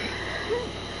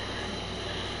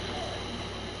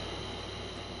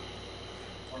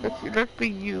 Let's be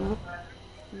you.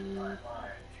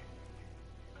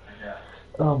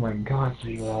 Oh my god,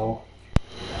 Zero.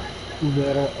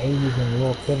 Little Amy's and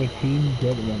Little 17,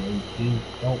 dead one 18.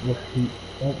 Don't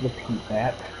repeat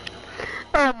that.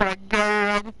 Oh my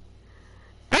god.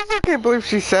 I still can't believe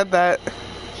she said that.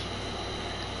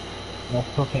 I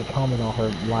still can't comment on her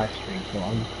live stream, so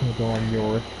I'm just gonna go on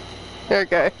yours.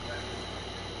 Okay.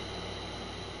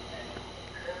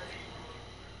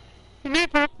 You need to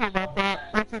talk to me about that.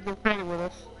 I should be playing with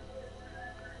us.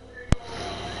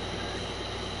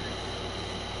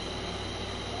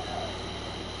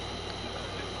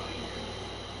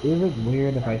 Is it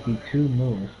weird if I see two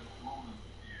moons?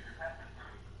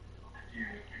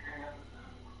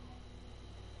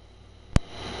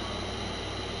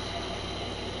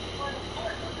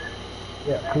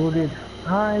 Yeah, cool dude.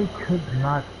 I could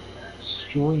not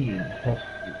stream because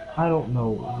I don't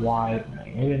know why my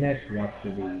internet wants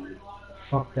to be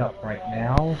fucked up right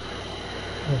now.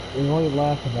 It only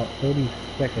lasts about 30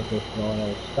 seconds or so and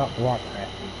it'll stop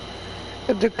broadcasting.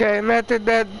 It's okay, Matt did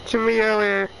that to me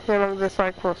earlier, and I'm just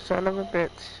like, well, son of a bitch.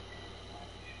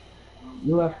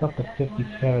 You left up to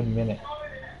 57 minutes.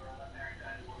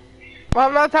 Well,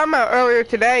 I'm not talking about earlier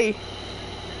today.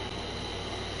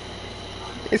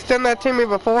 It's done that to me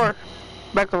before,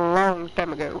 back a long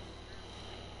time ago.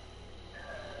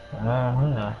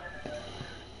 Uh-huh.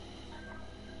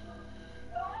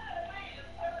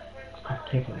 Stop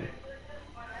kicking me.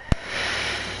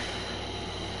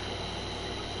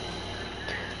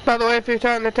 By the way, if you're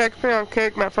trying to text me on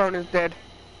Kick, my phone is dead.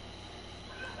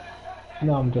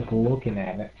 No, I'm just looking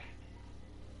at it.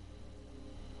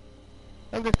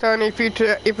 I'm just telling you,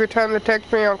 if you're trying to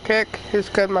text me on Kick, it's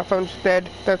because my phone's dead.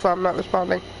 That's why I'm not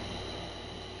responding.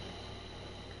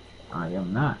 I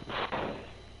am not.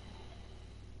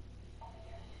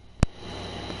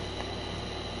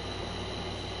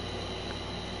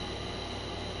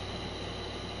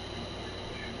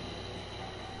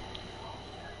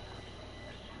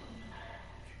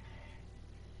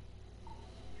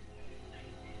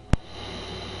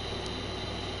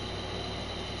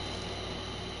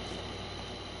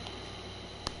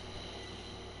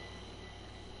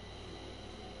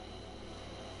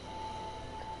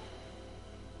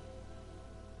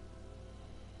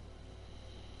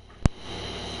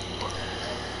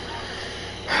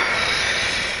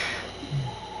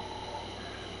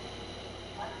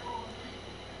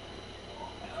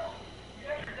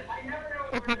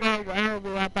 I'll be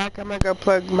right back. I'm gonna go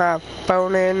plug my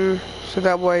phone in so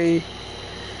that way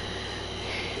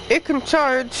it can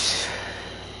charge.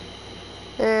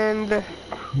 And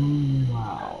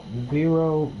Wow.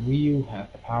 Zero, Ryu has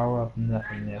the power of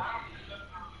nothingness.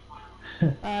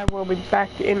 I will be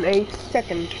back in a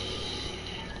second.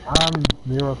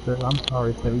 Zero says, I'm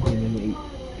sorry, 17 and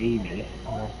 80.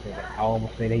 I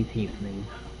almost said 18th name.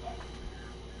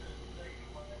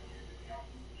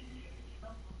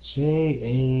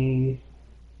 J.A.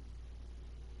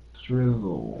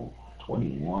 Drizzle,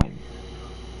 21.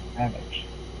 Savage.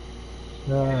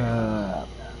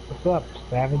 What's up,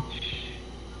 Savage?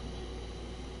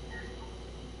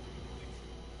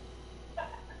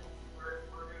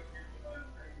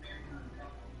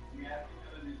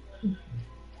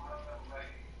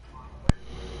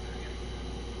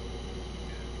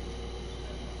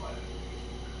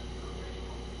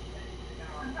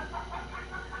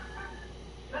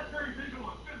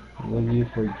 Will you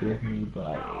forgive me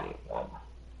by...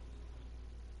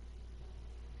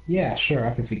 Yeah, sure,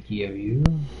 I can forgive you.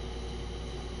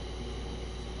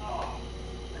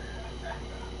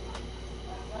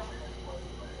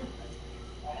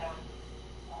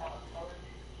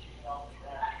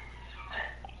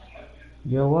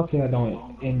 You're lucky I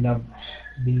don't end up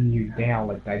beating you down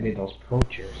like I did those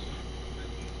poachers.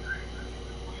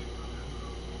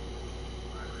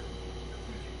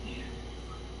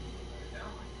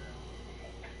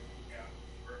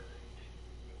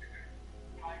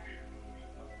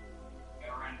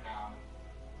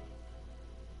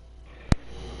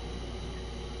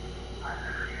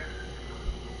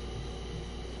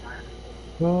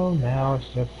 So now it's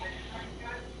just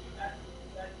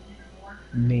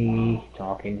me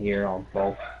talking here on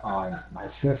both on my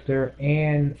sister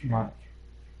and my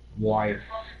wife's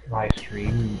live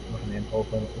stream, and then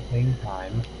both at the same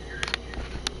time.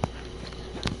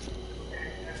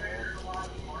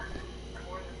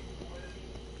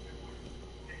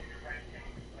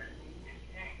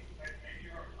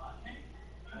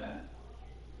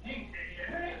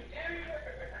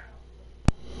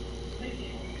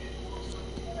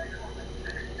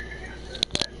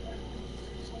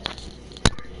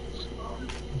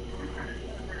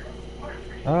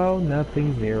 Oh,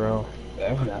 nothing, zero.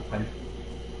 There's nothing.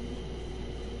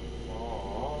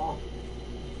 Aww.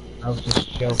 I was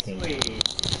just joking.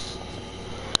 Sweet.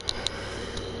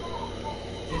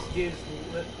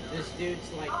 This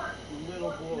dude's like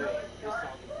little boy is talking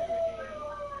to a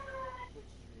Twitch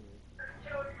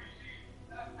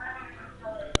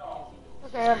streamer.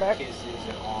 Okay, I'm back. Kisses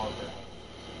and all of it.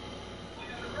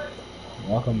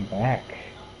 Welcome back.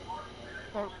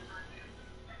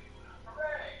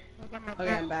 Okay,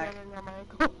 I'm back.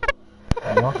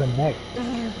 Welcome back.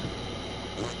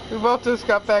 We both just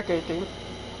got back, 18.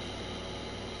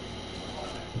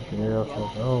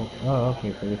 Oh,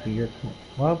 okay, so this is your...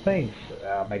 Well, thanks,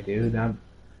 my dude. I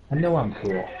know I'm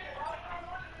cool.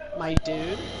 My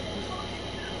dude?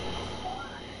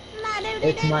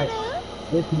 It's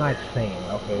my saying,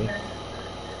 okay?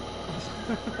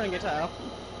 I can tell.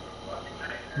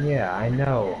 Yeah, I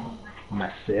know, my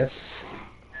sissy.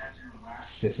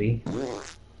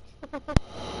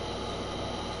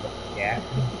 Yeah.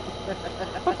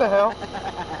 What the hell?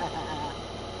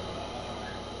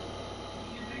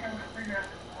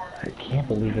 I can't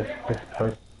believe this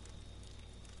person.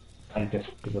 I just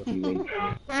give up you 18.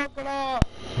 Knock it off!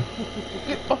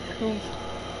 Get off me!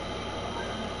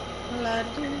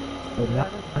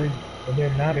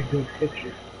 They're not a good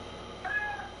picture.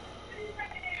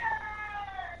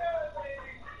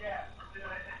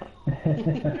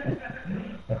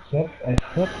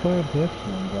 except for this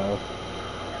one though.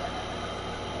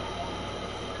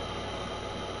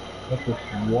 That's this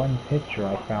one picture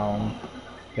I found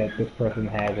that this person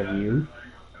has of you.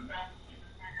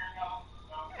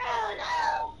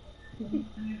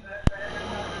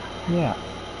 Yeah,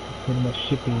 pretty much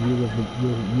shipping you with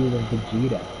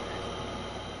Vegeta.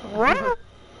 What?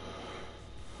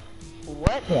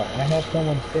 What? Yeah, I had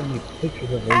someone send me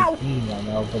pictures of 18, I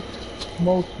know, but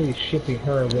mostly shipping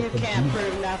her with You can't Vegeta.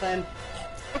 prove nothing.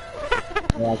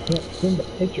 Yeah, I can't send the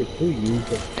picture to you,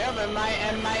 but... Yeah, but it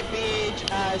might be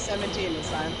 17 this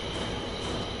time.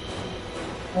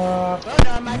 Oh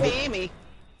no, it might be Amy.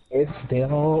 It's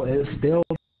still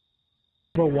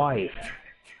the wife.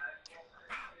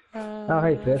 Oh,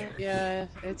 hey, sis. Yeah,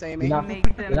 it's Amy. You're not, Make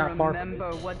them you're not far from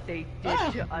remember me. what they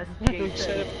did to us,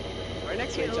 Jason. Right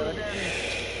next to each Kill other. them.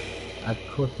 Of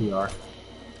course we are.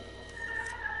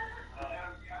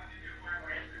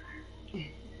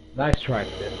 Nice try,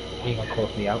 sis. You gonna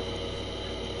close me out?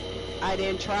 I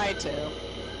didn't try to.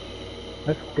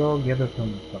 Let's go give her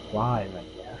some supplies, I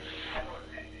guess.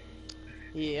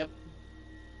 Yep.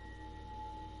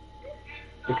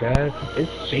 Because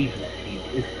it's Jason season.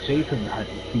 It's Jason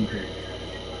hunting season.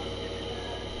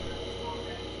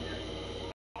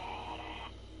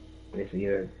 It's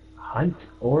either hunt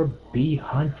or be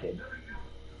hunted.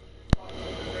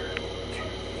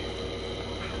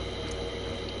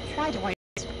 Why do I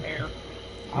swear?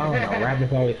 I don't know,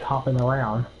 rabbits always hopping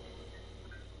around.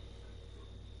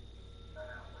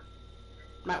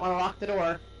 Might want to lock the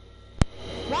door.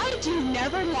 Why do you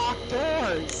never lock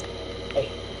doors? Hey,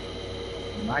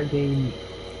 my game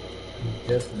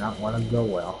does not want to go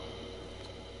well.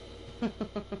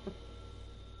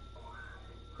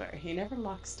 Where he never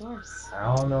locks doors.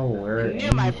 I don't know where. I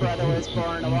knew my brother was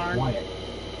born alarmed.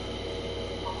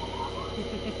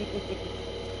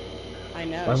 I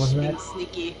know, What was she's that? being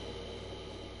sneaky.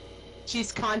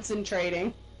 She's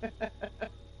concentrating.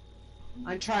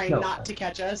 I'm trying not to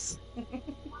catch us.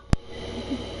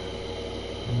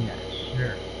 Yeah,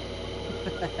 sure.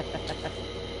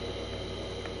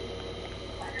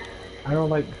 I don't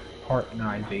like part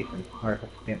 9, Jason.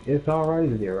 It's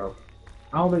already 0.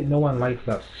 I don't think no one likes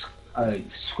a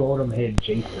scrotum head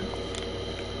Jason.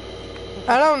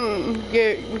 I don't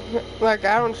get, like,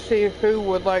 I don't see who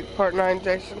would like part 9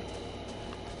 Jason.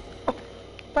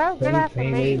 Well, get off of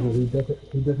me. Who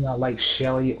does not like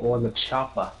Shelly or the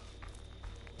Chopper.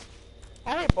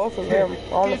 I like both of them,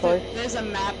 honestly. There's a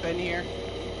map in here.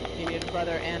 You need a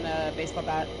brother and a baseball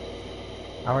bat.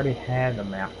 I already had the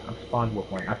map. I'm spawned with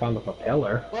one. I found the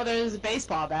propeller. Well, there's a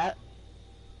baseball bat.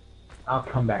 I'll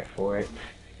come back for it.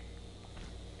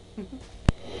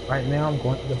 Right now, I'm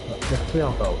going to the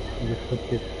sailboat. Just put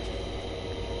this.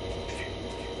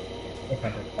 If I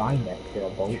can find that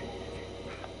sailboat.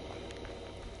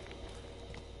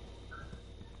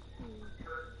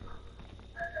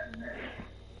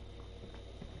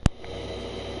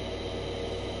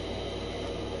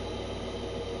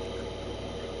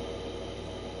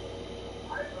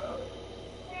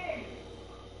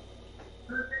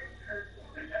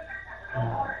 Oh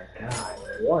my god,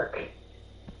 work.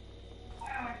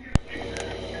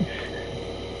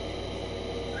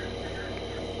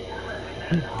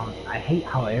 I hate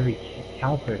how every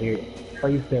counter here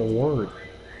plays their words.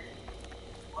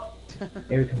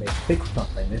 Every time they fix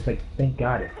something, it's like, thank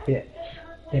God it fits.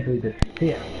 Can't believe it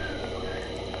fits.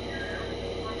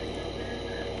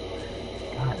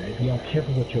 God, if you aren't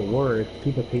careful with your words,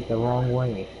 people take the wrong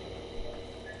way.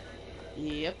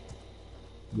 Yep.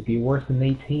 You'd be worse than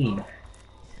 18.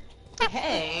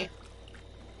 Hey.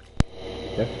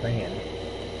 Just saying.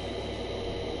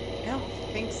 I don't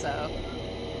think so.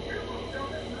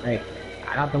 Hey,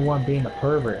 I'm not the one being a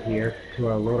pervert here to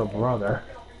our little brother.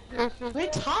 What are you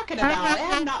talking about? I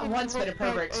have not once been a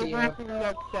pervert to you.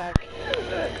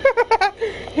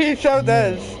 He so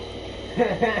does.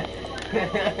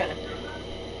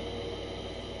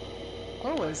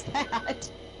 What was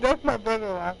that? That's my brother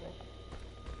laughing.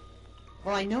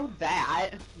 Well, I know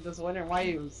that. I'm just wondering why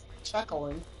he was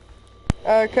chuckling.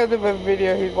 Because of a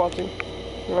video he's watching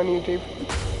on YouTube.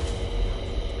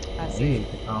 I You see.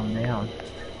 need to calm down.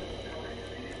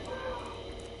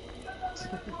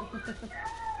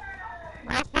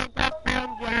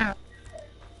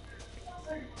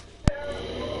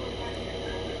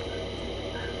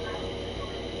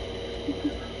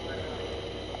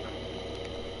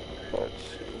 Let's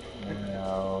see.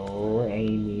 No,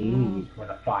 Amy, you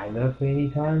wanna find us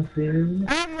anytime soon?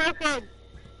 I'm looking!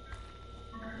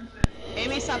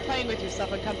 Amy, stop playing with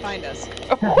yourself and come find us.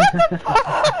 What the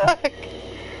fuck?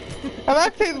 I'm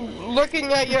actually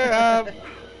looking at your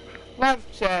live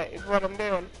chat is what I'm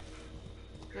doing.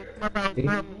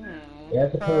 Yeah,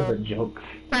 it's a pervert joke.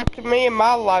 Talk to me in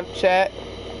my live chat.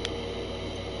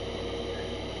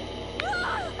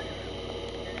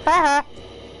 Haha.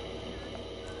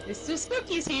 Mr.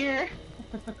 Spooky's here.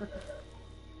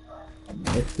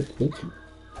 It's the spooky.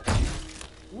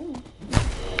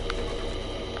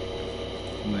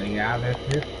 Anybody out of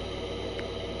here?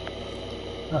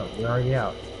 Oh, we're already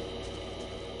out.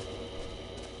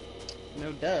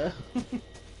 No duh.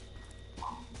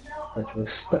 But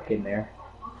we're stuck in there.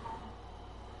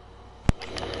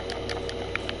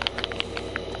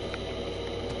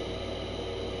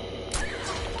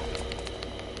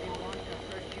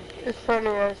 It's funny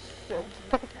as shit.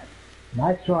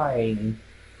 Nice try, Amy.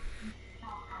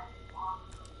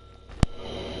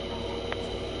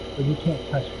 But you can't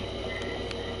touch me.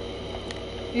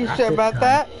 You Not sure this about time.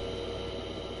 that?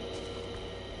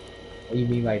 What do you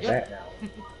mean like that now?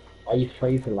 Why you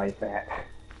phrase it like that?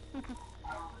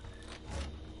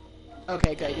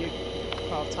 Okay, good. You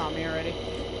called Tommy already.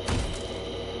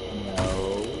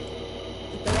 No.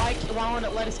 Then why won't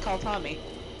it let us call Tommy?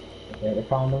 Okay,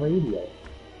 it's on the radio.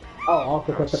 Oh,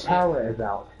 also because the power is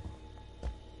out.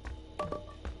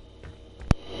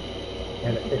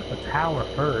 And it's the power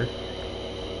first.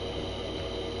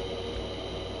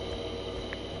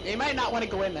 You might not want to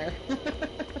go in there.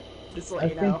 Just to let I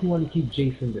you think know. you want to keep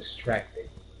Jason distracted.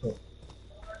 So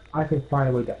I can find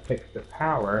a way to fix the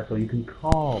power so you can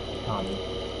call Tommy.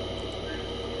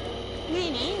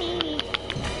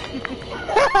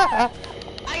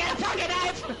 I got a pocket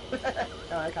knife!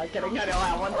 Oh, I'm kidding. I know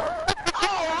that one.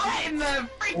 Oh, right in the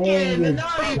freaking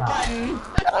naughty button!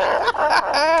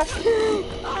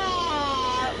 Oh,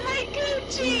 my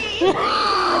Gucci!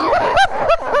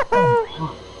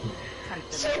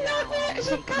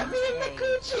 She got me in the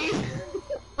Gucci!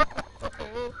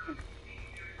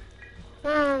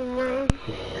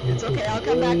 It's okay, I'll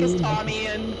come back as Tommy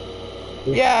and...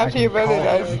 Yeah, after your brother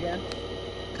call- does.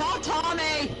 Call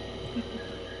Tommy!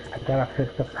 I gotta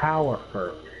fix the power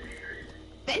first.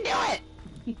 Then do it!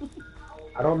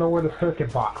 I don't know where the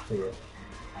circuit box is.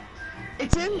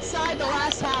 It's inside the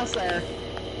last house there.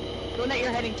 The one that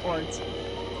you're heading towards.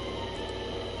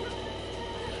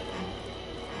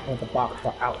 Or the box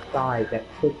outside that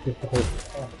fixes the whole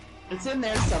thing. It's in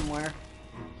there somewhere.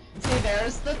 See,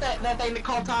 there's that thing to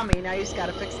call Tommy. Now you just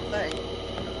gotta fix the thing.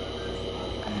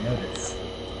 I noticed.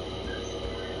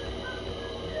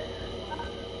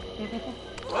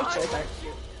 What's right there?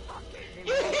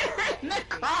 You're in the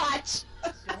crotch!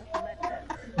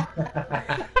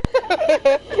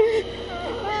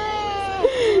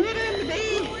 Get in me!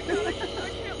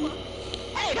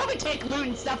 Hey, don't be taking loot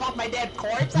and stuff off my dead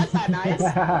corpse. That's not nice. You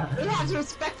have some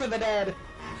respect for the dead.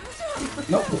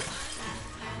 Nope.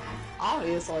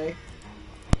 Obviously.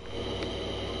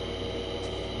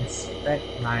 Respect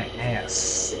my ass,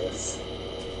 sis.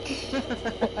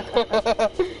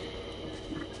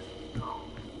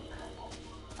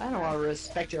 I don't want to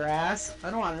respect your ass. I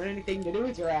don't want anything to do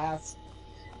with your ass.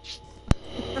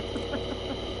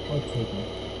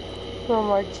 Oh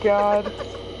my god.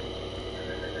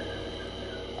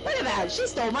 Look at that! She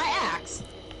stole my axe!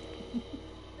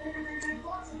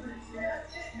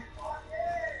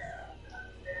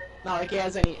 Not like he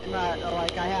has any, not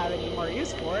like I have any more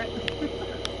use for it.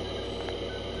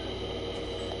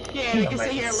 Yeah, you can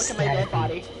sit here and look at my dead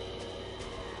body.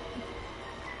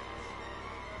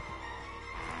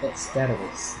 That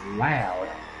was loud.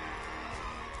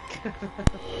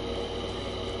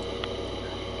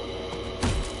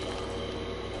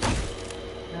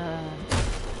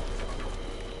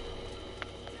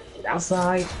 Get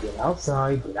outside, get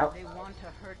outside, get out. They want to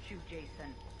hurt you,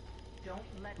 Jason. Don't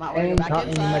let Not them. when you And go back caught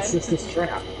in my inside. sister's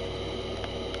trap.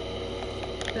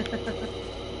 I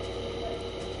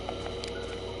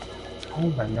don't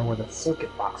even know where the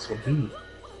circuit box would be.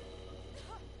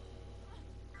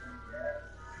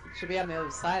 Should be on the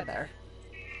other side there.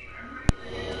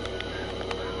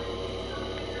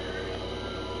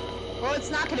 Well, it's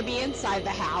not gonna be inside the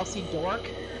house, you dork.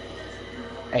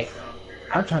 Hey,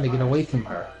 I'm trying to get away from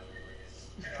her.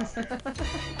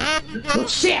 Oh,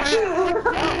 shit!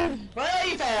 Well,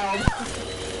 you failed.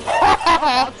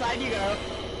 Outside you go.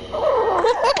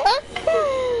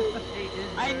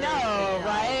 I know,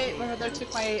 right? Well, they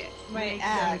took my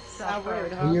axe. How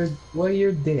rude, huh? Well,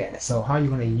 you're dead, so how are you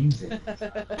gonna use it?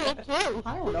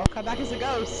 I don't know. Come back as a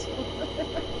ghost.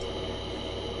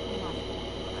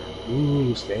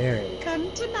 Ooh, scary.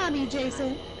 Come to mommy,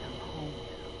 Jason.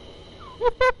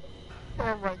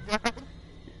 Oh my god.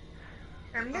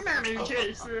 I'm the mommy,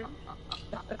 Jason.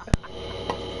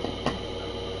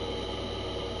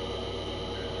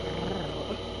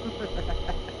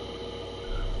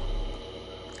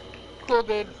 Cool,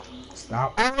 dude.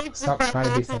 Stop trying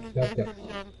to be subjective.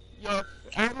 Yes,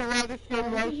 I'm allowed to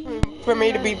stream live stream for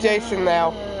me to be Jason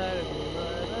now.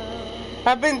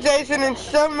 I've been Jason in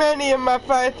so many of my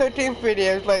Friday 13th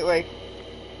videos lately.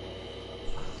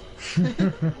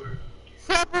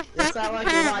 It's not like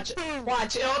you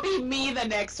watch, it'll be me the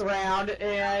next round,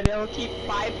 and it'll keep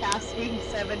bypassing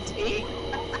 17.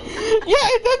 Yeah,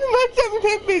 it doesn't let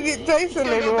 17 be Jason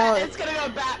anymore. It's gonna go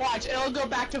back, watch, it'll go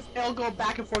back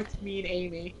and forth to me and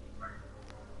Amy.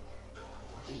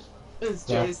 It's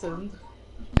Jason.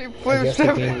 He flew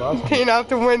 17 out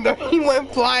the window, he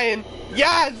went flying.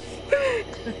 Yes!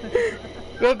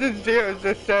 That's what Zeros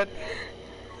just said.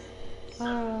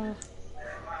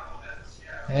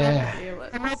 Yeah.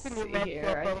 I'm opening the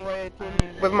laptop on the way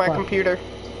with my computer.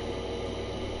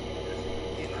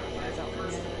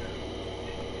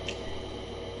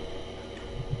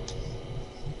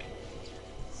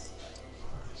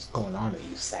 What's going on with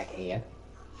you, sackhead?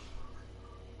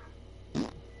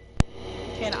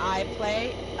 Can I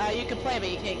play? You can play, but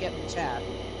you can't get in the chat.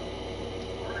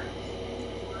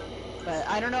 But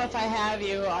I don't know if I have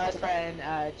you, our friend,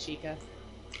 Chica.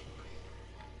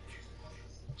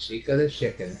 Chica the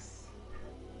chicken.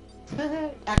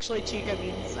 Actually, Chica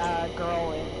means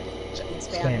girl in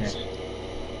Spanish.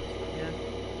 Yeah.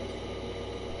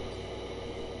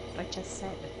 I just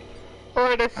said it.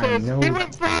 Alright, it says, he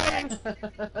went flying!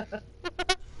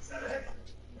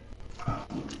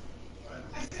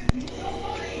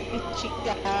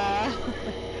 Chica.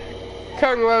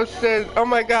 Kungwo says, oh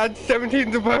my god,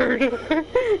 17's a bird.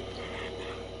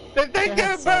 Did they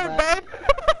get a bird, babe?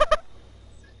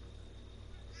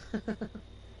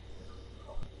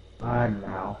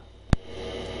 Now.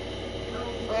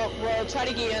 Well, we'll try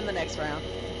to get you in the next round.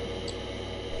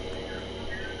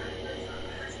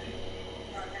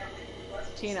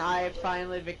 Teen I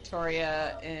finally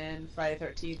Victoria in Friday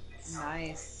 13th.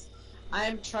 Nice.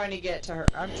 I'm trying to get to her.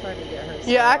 I'm trying to get her.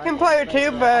 Yeah, I can play her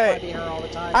too, but her all the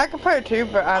time. I can play her too,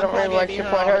 but I don't really like to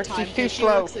play her. She's too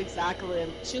slow.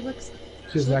 She looks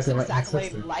She's exactly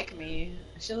like me.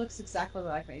 She looks exactly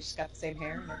like me. She's got the same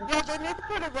hair and everything. Yeah, they need to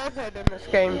put a redhead in this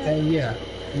game. Yeah,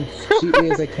 she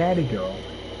is a catty girl.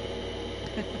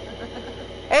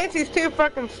 And she's too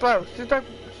fucking slow. She's like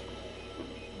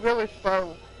really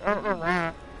slow. I don't know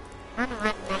why. I don't know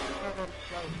why she's really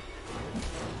slow.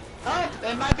 Oh,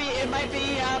 it might be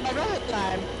my brother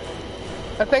time.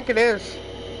 I think it is.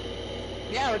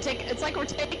 Yeah, it's like we're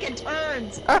taking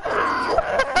turns.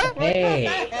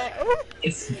 Hey,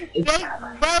 it's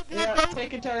yeah,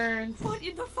 taking turns. What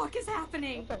in the fuck is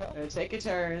happening? We're taking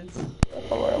turns.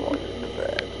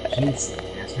 Jason,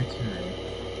 that's her turn.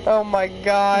 Oh my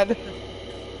god.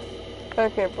 I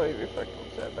can't believe you fucking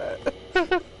said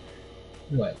that.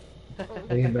 What?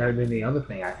 Anything better than the other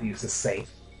thing I used to say.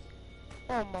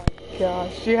 Oh my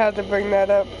gosh, you had to bring that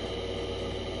up.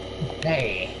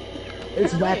 Hey,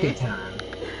 it's wacky time.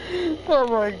 Oh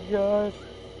my gosh.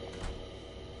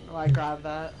 Oh, I grabbed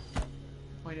that.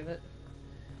 Point of it.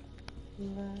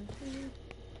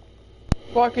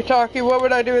 Walkie-talkie, what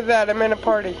would I do with that? I'm in a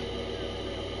party.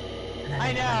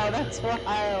 I know, that's what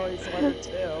I always wanted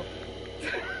too.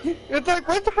 It's like,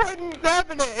 what's the point in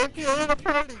grabbing it if you're in a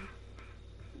party?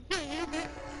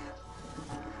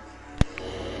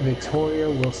 Victoria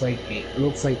looks like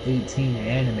 18 in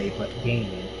anime, but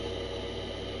gaming.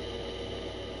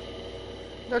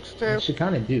 That's true. She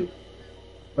kind of do.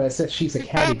 But it says she's a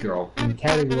catty girl, and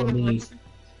catty girl means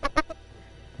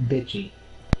bitchy.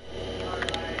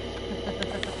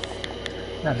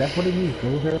 No, that's what it means.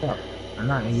 Look her up. I'm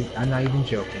not even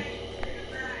joking.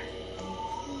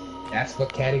 That's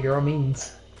what catty girl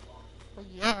means.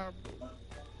 Yeah.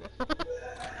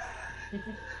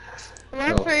 So,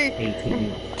 Actually,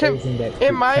 18. Closing that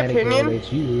in my category opinion,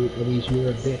 that you, at least you're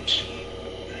a bitch.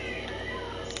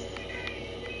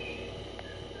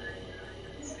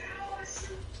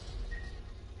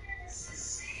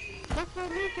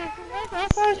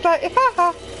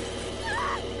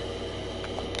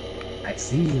 I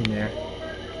see you in there.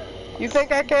 you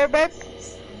think I care, babe?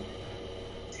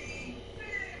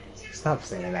 Stop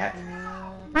saying that.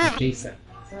 Jason.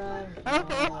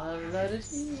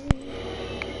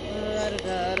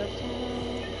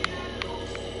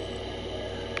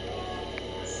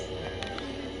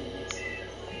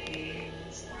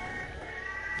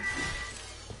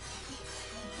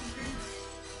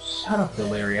 Shut up,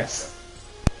 Delirious.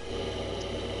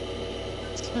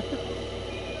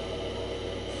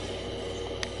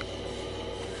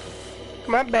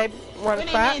 Come on, babe. Want What to do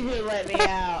you fight? mean who let me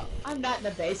out? I'm not in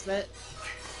the basement.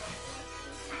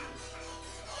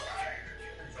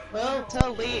 Well,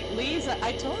 tell Lee's,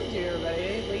 I told you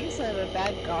already, Lee's a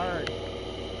bad guard.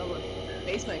 A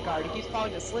basement guard, he keeps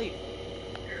falling asleep.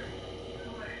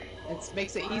 It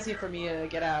makes it easy for me to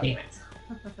get out. Damn it.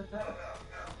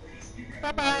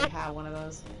 Bye-bye. I have one of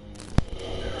those.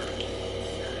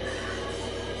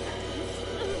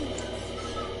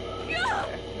 Where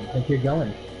do you think you're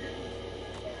going?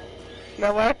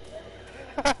 Nowhere.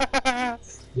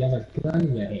 You have a gun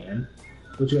in your hand.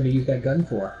 What you gonna use that gun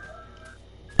for?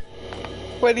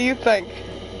 What do you think?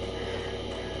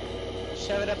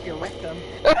 Shove it up your rectum.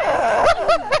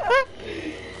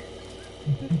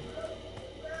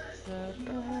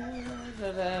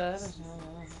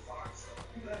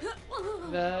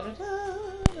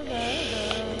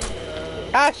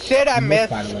 Ah, shit, I You missed.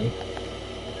 by the way.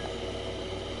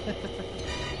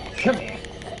 Come here.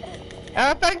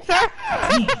 I don't think so.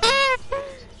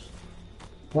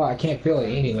 Well, I can't feel it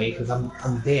anyway because I'm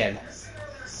dead.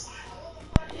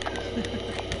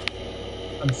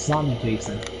 I'm zombie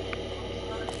Jason.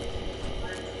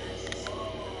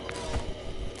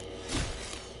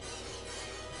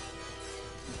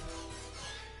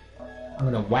 I'm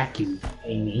gonna whack you,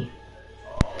 Amy.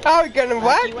 Oh, you're gonna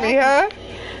whack me, huh?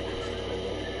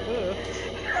 Ooh.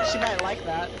 She might like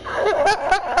that.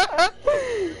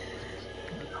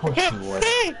 Of course you would.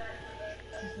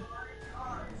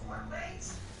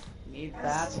 Need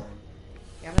that.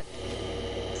 Damn it.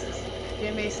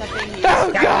 Give me something you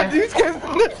Oh god, you scared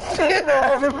the shit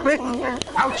out of me!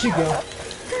 Out you go!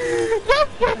 You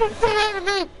scared the shit out of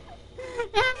me!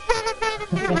 You scared the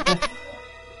shit out of me!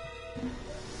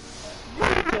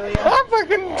 I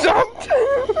fucking jumped!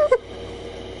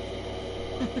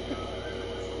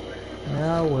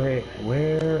 Now where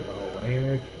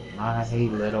my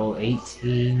little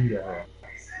 18 go?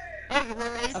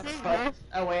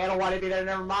 Oh wait, I don't want to be there,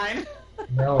 never mind.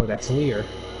 No, that's weird.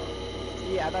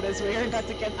 Yeah, that is weird. That's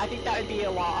against, I think that would be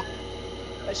a law.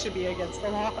 That should be against the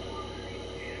law.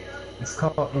 It's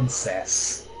called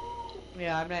incest.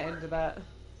 Yeah, I'm not into that.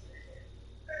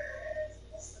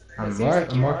 I'm seems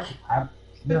like you are.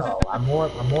 I'm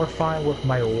more fine with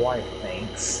my wife,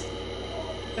 thanks.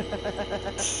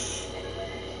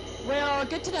 Well,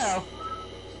 good to know.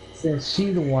 Since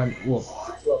she's the one,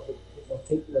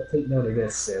 take note of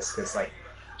this, sis, because like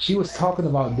she was talking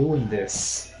about doing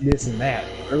this and that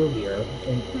earlier,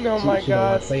 and Oh my she don't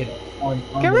god. want to say it on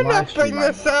Can the we live not bring stream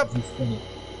this right now, up? 'cause he's funny.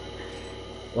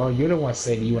 Well, you're the one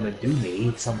saying you want to do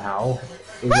me somehow.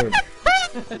 Is there...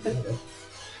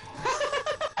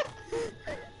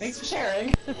 Thanks for sharing.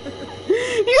 You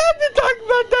have to talk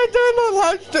about that during the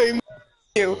live stream.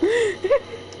 You.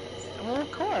 Well,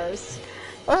 of course.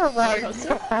 Oh my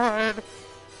god.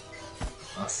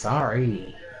 Oh,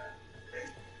 sorry.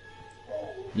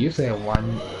 You said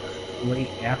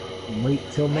wait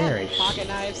till marriage. Pocket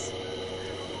knives.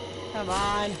 Come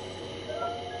on.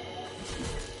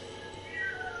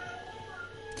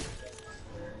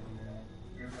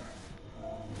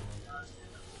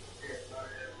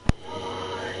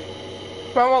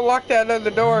 Mama locked that other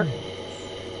door.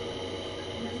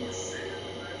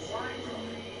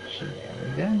 Should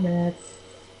have done that.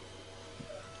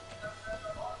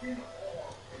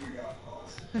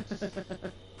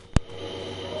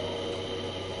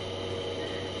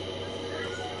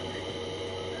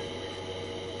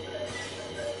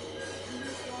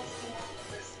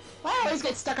 Why I always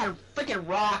get stuck on freaking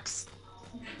rocks?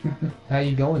 How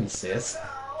you going, sis?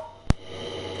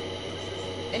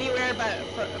 Anywhere but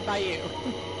by you.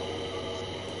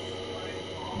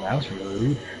 That was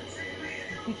rude.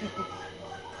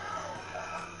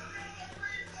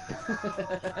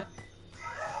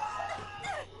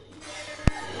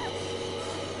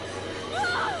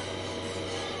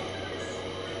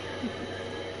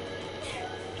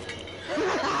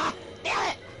 Damn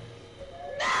it!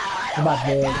 No, I I'm about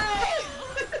to...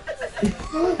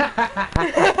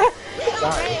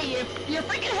 Sorry. Hey, you're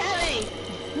freaking heavy!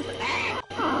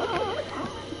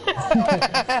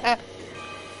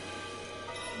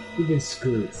 You've been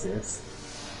screwed, sis.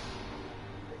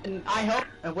 And I hope.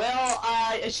 Well,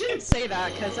 I shouldn't say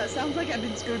that because that sounds like I've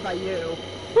been screwed by you.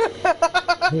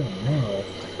 No.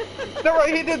 Don't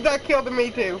worry, he did that kill to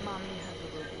me too.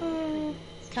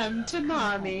 Come to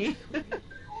mommy.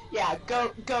 Yeah,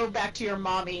 go back to your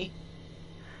mommy.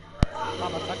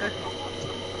 Motherfucker.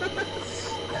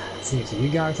 See, so you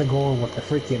guys are going with the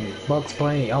freaking Bugs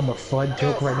Bunny Elmer Fudd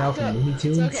joke right now from Looney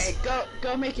Tunes? It's okay,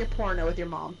 go make your porno with your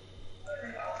mom.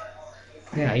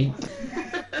 Yeah, he...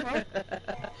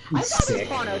 I saw sick. those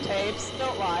porno tapes,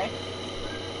 don't lie.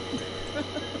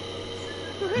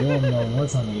 You don't know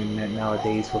what's on the internet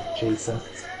nowadays with Jason.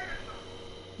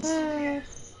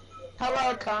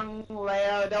 Hello, Kung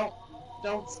Leo.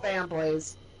 Don't spam,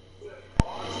 please.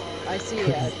 I see you,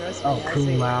 trust me. Oh, I Kung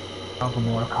see. Lao from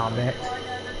Mortal Kombat.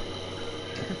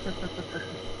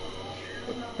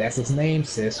 That's his name,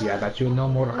 sis. Yeah, I thought you would know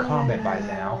Mortal Kombat by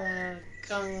now.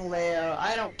 Kung Leo.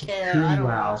 I don't care. Kung I don't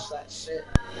Lao. watch that shit.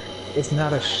 It's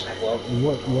not a well,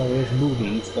 it's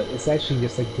movies, but it's actually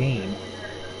just a game.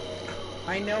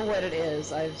 I know what it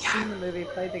is. I've seen the movie,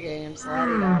 played the games.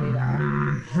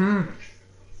 La-di-da-di-da.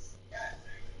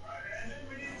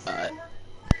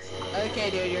 Okay,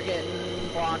 dude, you're getting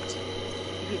blocked.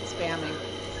 You keep spamming.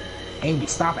 Amy,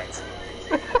 stop it!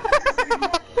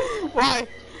 Why?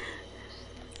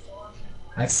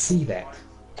 I see that.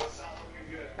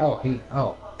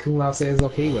 Oh, Kung Lao says he's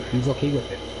okay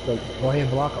with it. So go ahead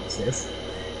and block him, sis.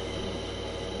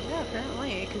 Yeah,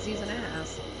 apparently, because he's an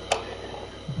ass.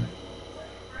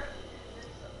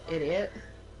 Idiot.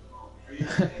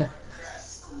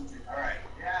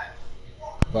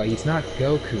 But he's not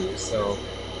Goku, so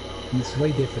he's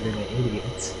way different than an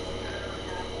idiot.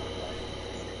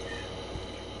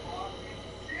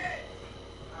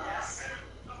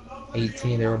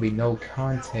 $18, there will be no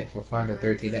content for Final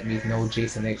 13. That means no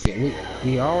Jason X yet.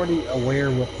 We already aware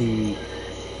with the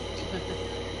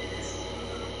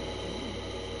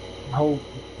whole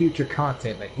future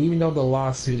content. Like, even though the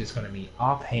lawsuit is going to be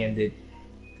offhanded,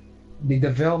 the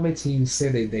development team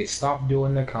said they stopped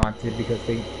doing the content because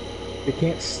they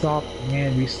can't stop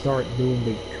and restart doing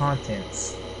the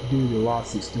contents due to the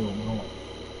lawsuits still going.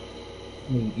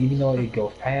 I mean, even though it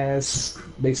goes past,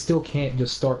 they still can't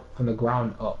just start from the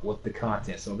ground up with the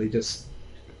content, so they just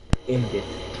end it.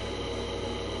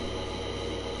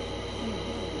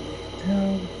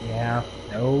 Yeah,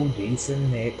 no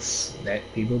Jason X that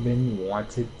people have been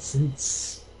wanted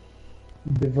since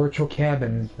the virtual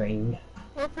cabin thing.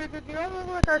 Well, Peter, do you look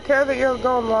like I care that you're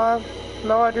going live?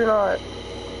 No, I do not.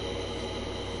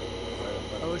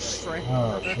 Oh, shit.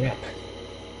 Oh, shit.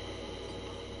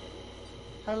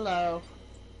 Hello.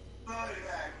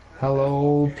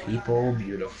 Hello, people,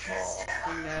 beautiful.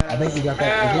 No. I think you got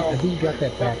that. I think you got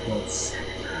that backwards.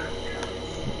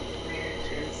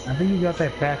 I think you got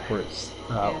that backwards,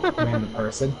 random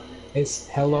person. It's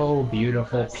hello,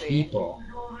 beautiful people.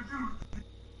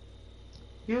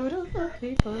 Beautiful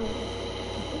people.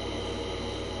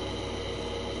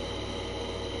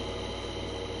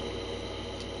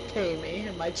 Amy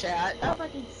in my chat. That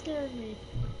fucking scared me.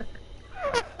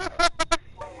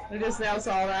 I just now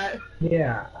saw that.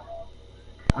 Yeah.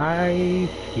 I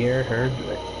hear her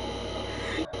good.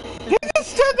 He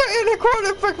just stood there in the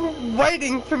corner fucking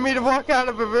waiting for me to walk out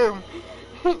of a room.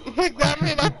 He got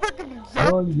me and I fucking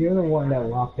jumped. Well, you're the one that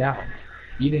walked out.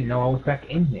 You didn't know I was back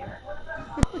in there.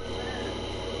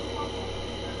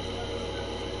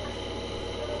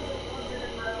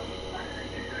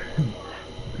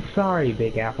 Sorry,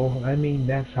 Big Apple. I mean,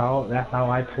 that's how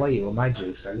I play with my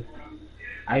Jason.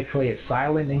 I play it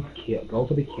silent and kill. Go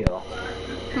for the kill.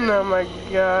 Oh my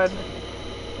god.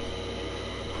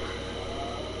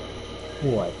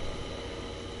 What?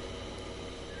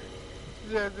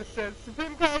 Yeah, this says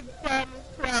Supreme Court Thomas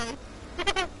Christ.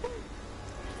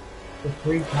 The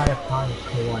free kind of Thomas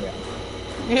Kawaii.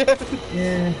 Yeah.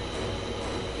 Yeah.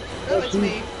 Oh, it's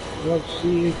me. Well,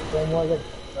 she's somewhat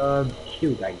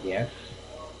cute, I guess.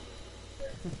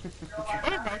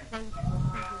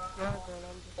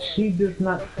 She does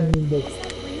not seem like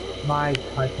my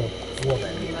type of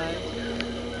woman.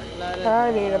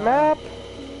 I need a map.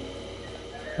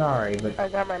 Sorry, but I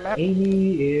got my map.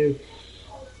 Amy is...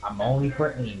 I'm only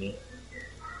for Amy.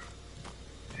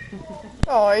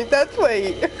 Oh, ain't that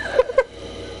sweet?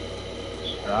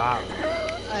 Stop.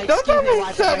 Don't tell me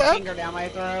wipe shut my up. finger down my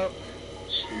throat.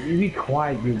 You be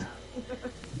quiet, you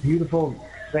beautiful,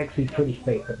 sexy, pretty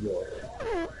face of yours.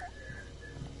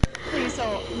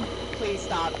 Please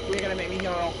stop. You're gonna make me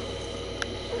heal.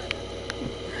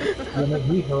 You'll make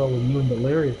me hurl with you and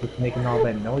Delirious just making all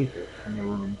that noises in the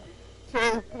room.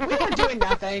 We were doing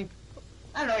nothing.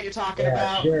 I don't know what you're talking Yeah,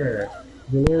 about. sure.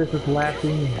 Delirious is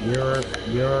laughing, you're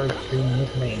screaming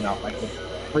his name out like a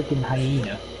freaking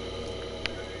hyena.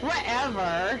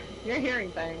 Whatever. You're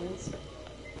hearing things.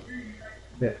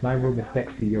 Yes, my room is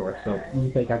next to yours, so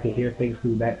you think I can hear things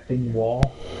through that thin wall?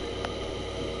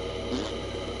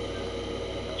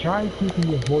 Try keeping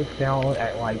your voice down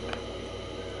at, like,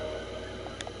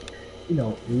 you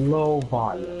know, low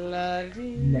volume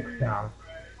next time.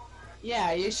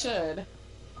 Yeah, you should.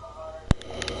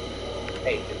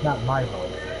 Hey, it's not my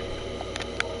voice.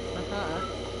 Uh-huh.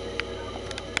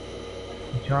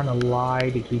 You trying to lie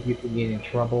to keep you from getting in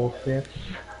trouble, sis?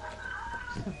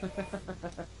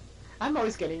 I'm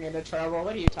always getting into trouble.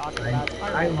 What are you talking about? It's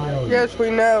part I of my know. life. Yes, we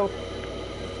know.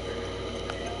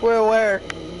 We're aware.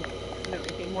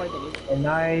 Nothing more than you. And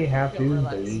I have to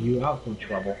Relax. bail you out from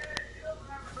trouble.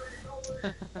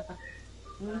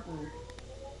 Mm-mm.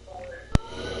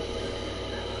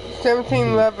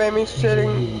 17 love Amy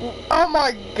sitting. Oh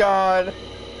my god.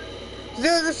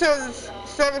 Zero says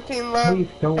 17 love Please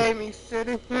don't. Amy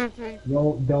sitting.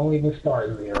 Don't even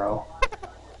start, Zero.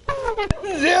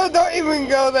 Zero, don't even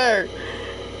go there.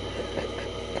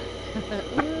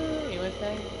 You were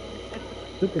saying?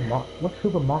 What's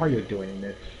Super Mario doing in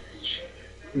this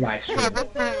live stream?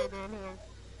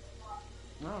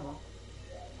 Oh.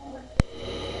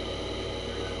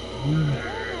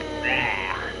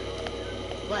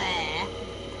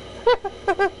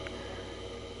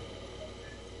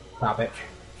 Stop it.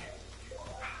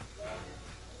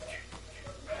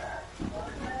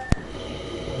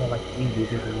 I like Easy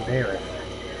is embarrassed.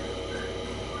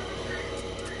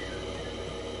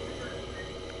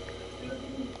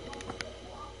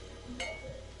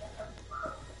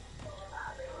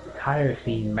 Tired of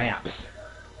seeing maps.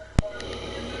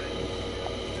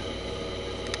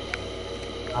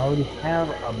 I already have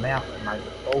a map at my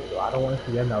disposal. I don't want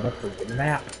to see another freaking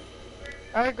map.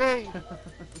 I agree.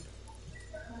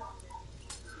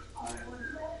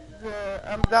 Yeah,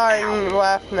 I'm dying to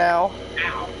laugh now.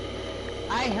 Ow!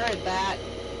 I heard that.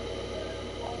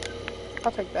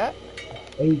 I'll take that.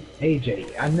 Hey,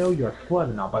 AJ, I know you're a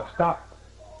slut now, but stop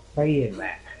saying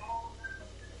that.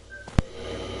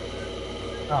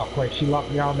 Oh, great, she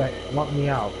locked me out. Locked me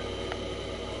out.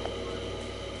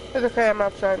 It's okay, I'm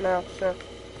outside now, so.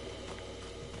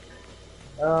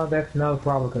 That's no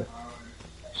problem, because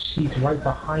she's right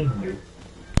behind you.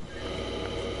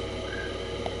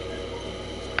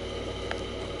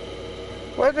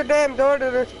 Where's the damn door to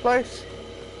this place?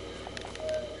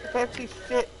 I can't see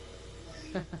shit.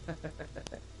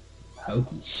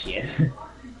 Hokey shit.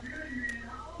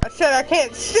 I said I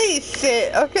can't see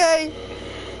shit, okay?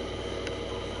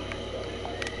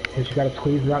 Because you gotta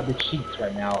squeeze out the cheeks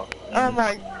right now. Oh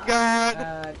my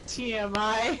god.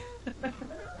 TMI.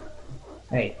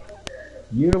 Hey,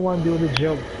 you're the one doing the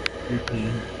jokes,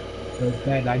 routine. So it's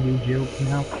bad I do jokes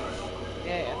now.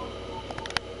 Yeah.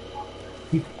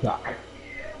 You suck.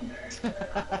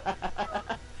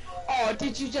 Oh,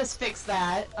 did you just fix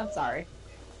that? I'm sorry.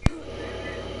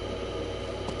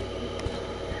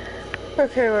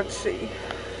 Okay, let's see.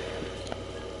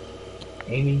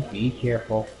 Amy, be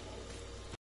careful.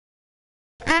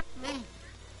 Yeah,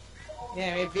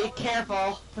 I mean, be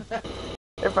careful.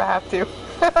 If I have to.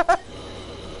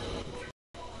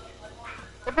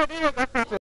 If I do,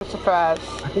 that's a surprise.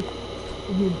 I think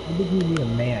you need a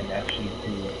man actually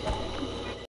to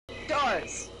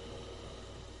Doors.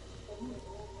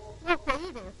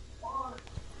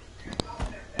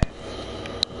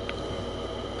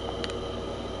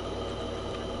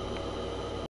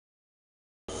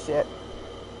 Shit.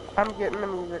 I'm getting the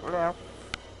music now.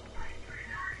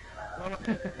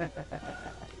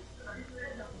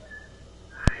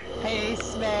 Hey,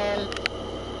 smell.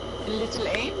 Little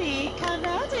Amy. Come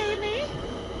out, Amy.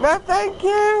 No, thank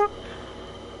you.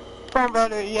 How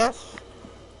about it? Yes.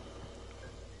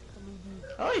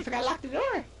 Oh, you forgot to lock the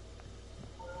door.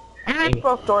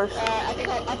 Both doors. I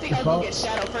think I'll go get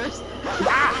Shadow first.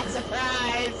 Ah,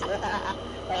 surprise!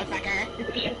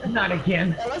 Motherfucker. Not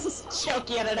again. Let's just choke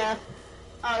you to death.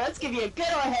 Oh, let's give you a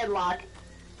good old headlock.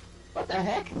 What the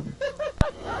heck?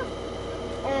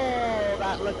 Oh,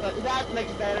 that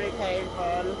looks very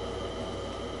painful.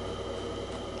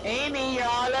 Amy, you're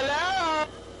all alone.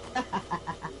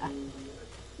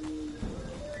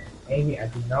 Amy, I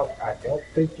don't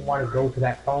think you want to go to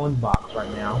that phone box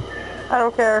right now. I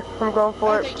don't care. I'm going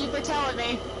for it. Thank you for telling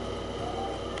me.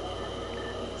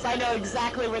 So I know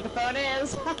exactly where the phone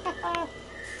is.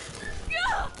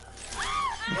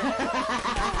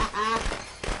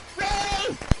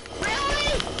 Really?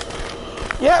 Really?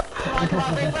 Yep. Come come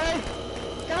on, big boy.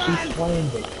 Come on. She's playing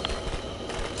it.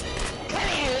 Come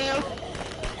here, you.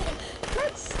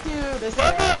 Let's do this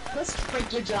here. Let's break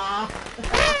your jaw.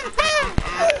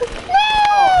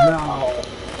 No.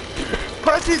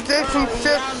 Pussy Jason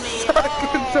just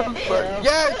sucking some Ew. fun.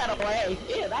 Yes! Put that away.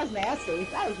 Ew, that was nasty.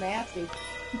 That was nasty.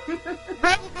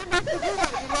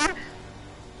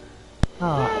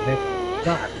 Ah, this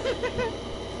sucks.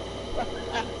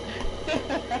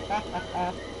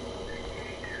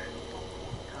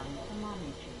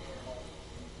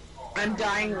 I'm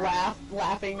dying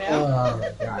laughing now. Oh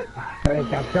my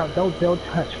god. Don't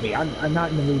touch me. I'm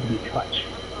not in the mood to be touched.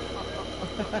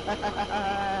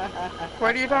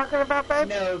 What are you talking about, babe?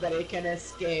 Nobody can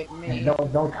escape me.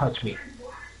 Don't touch me.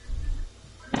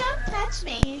 Don't touch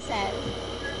me, he said.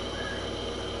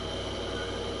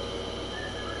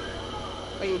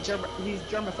 Wait, he's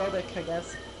germophobic, I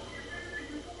guess.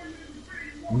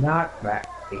 Not that.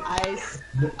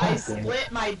 I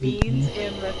split my beans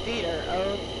in the theater.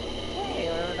 Okay,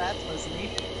 well, that was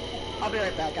neat. I'll be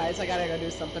right back, guys. I gotta go do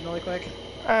something really quick.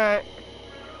 Alright.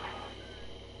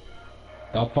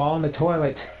 Don't fall in the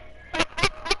toilet.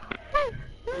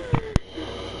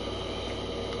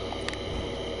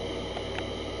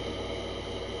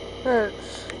 Let's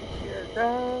see here,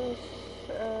 guys.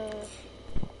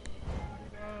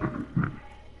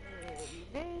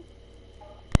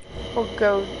 We'll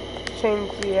go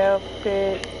change the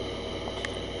outfit.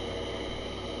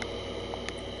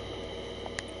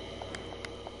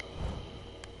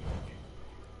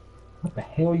 What the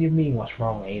hell you mean what's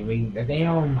wrong, Amy? The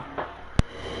damn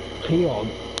killed.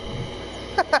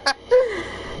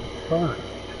 Fuck.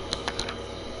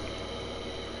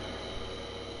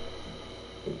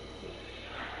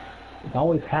 It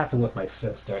always happens with my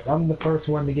sister. I'm the first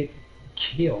one to get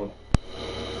killed.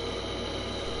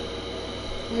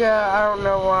 Yeah, I don't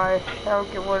know why. I don't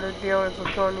get what her deal is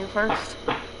with going you first.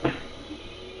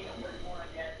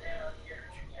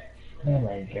 Oh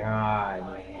my god,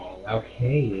 man.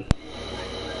 Okay.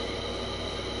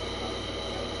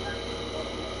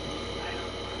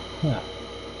 Huh.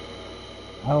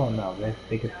 I don't know.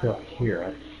 They can still hear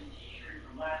us.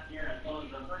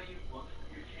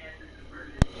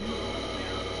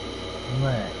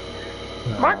 Man.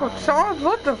 Michael Charles,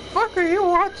 what the fuck are you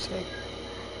watching?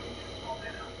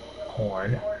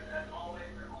 Porn.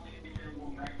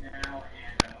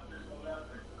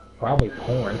 Probably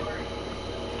porn.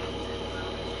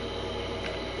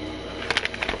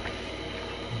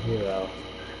 Zero.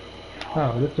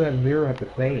 Oh, this has zero at the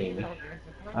same.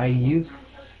 I used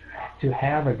to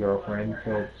have a girlfriend,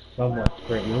 so someone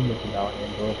spread rumors about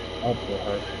him broke up with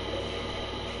her.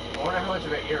 I wonder how much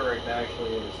of an earache that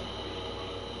actually is.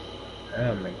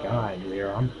 Oh my god,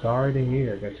 Zero, I'm sorry to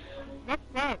hear this.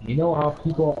 You know how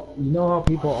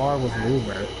people are with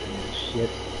rumors and shit.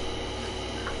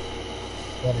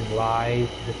 One lies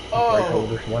just to break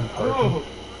over this one person.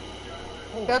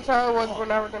 That's how it was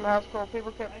when I was in high school.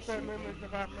 People kept saying rumors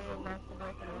about me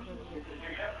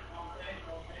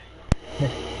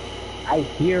and I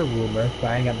hear rumors, but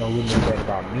I ain't got no rumors said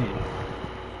about me.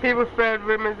 people spread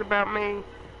rumors about me.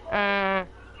 And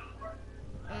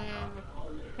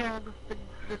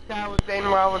this guy was dating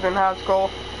while I was in high school.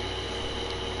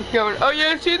 He's going, oh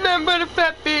yeah, she's nothing but a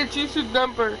fat bitch. You should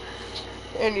dump her.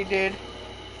 And he did.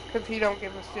 Because he don't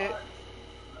give a shit.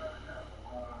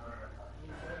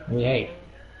 I mean, hey,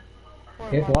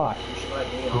 it's a lot.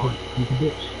 You can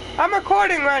bitch. I'm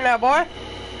recording right now, boy.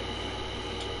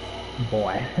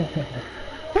 Boy.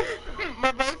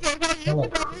 My brother said, hey, you should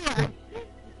let me out.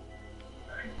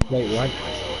 Wait, what?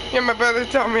 Yeah, my brother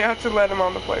told me I should let him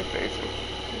on the PlayStation.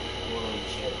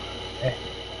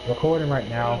 Recording right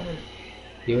now.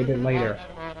 Deal with it later.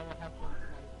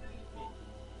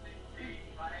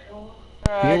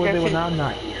 Deal with it when I'm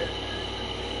not here.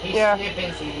 He's Yeah.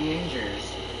 sniffing some ninjas.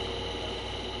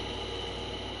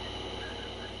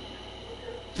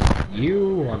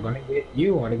 You are gonna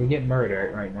get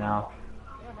murdered right now.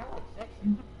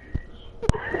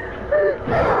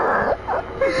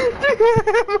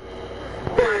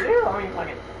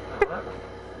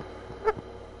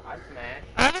 I smashed.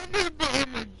 I don't need the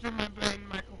image in my brain,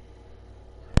 Michael.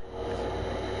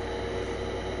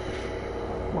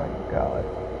 Oh my god.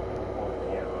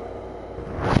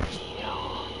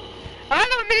 I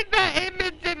don't need that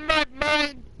image in my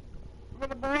mind,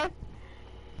 little boy.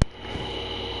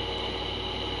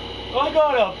 I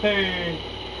gotta pee.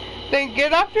 Then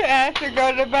get off your ass and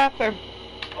go to the bathroom.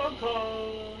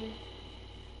 Okay.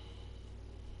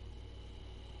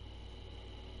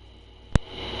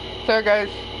 So guys,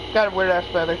 got a weird ass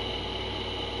brother.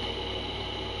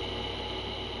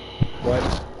 What?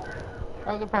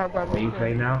 I was a power brother. What do you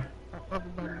say now? I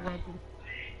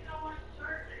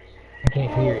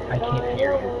can't hear it. I can't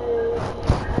hear you.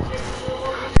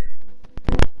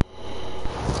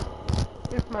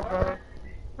 It's my brother.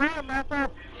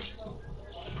 What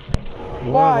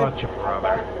Why? about your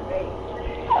brother?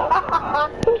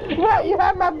 What, you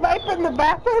have my vape in the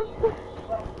bathroom?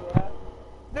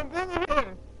 Then bring it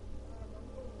here.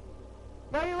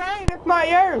 No, you ain't. It's not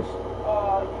yours.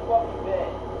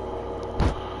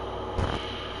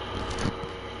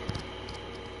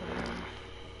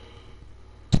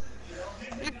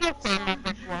 You just say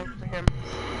nothing close to him.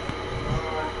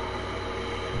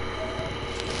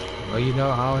 Well, you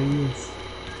know how he is.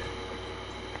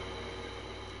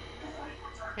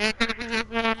 Ain't gonna be here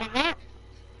for long enough.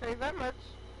 Say that much.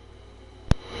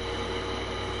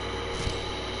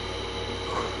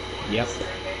 Yep.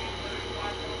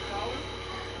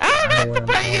 I don't know have to what I'm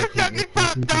pay you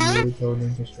 $75. told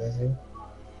Ninja Striker.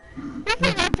 You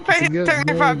don't have to pay It's a him good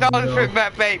 $75 game, you for know.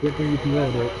 that vape. Good thing you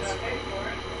promote it.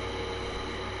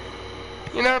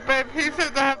 You know, babe, he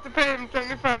says I have to pay him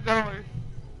 $75.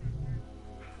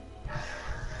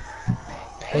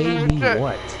 Pay me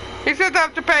what? He says I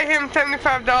have to pay him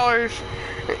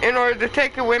 $75 in order to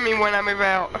take it with me when I move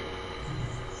out.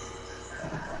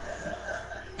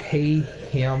 Pay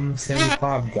him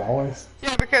 $75?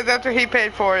 Yeah, because that's what he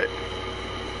paid for it.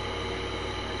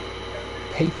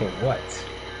 Pay for what?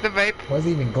 The vape. What's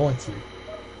he even going to?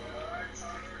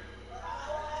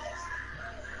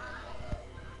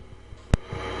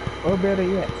 Or better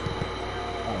yet,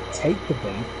 I'll take the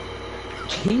bank,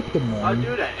 keep the money, I'll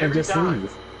do that and every just time.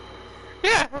 leave.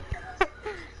 Yeah.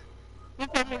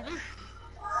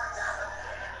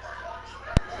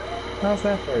 How's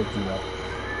that for a deal?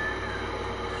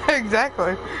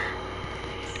 Exactly.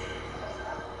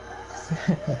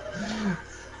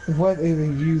 What is the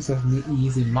use of me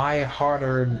using my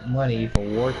hard-earned money for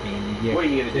working? Yet What are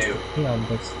you gonna do? Him,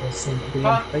 that's simply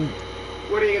Huh? unfair.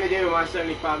 What are you gonna do with my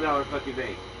 $75 fucking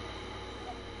vape?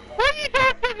 What are you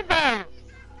talking about?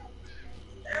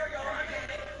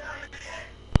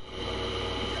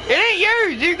 It ain't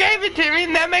yours. You gave it to me,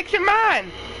 and that makes it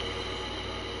mine.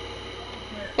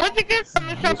 What'd you get from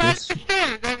the somebody This is-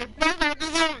 upstairs? And it's not like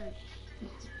it's yours.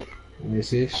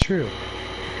 This is true.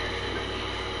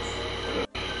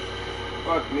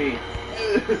 Fuck me.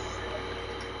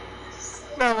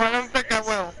 No, I don't think I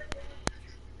will.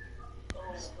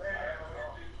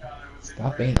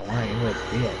 Stop being a lying little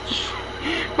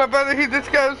bitch. My brother, he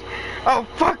just goes, oh,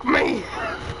 fuck me.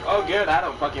 Oh good, I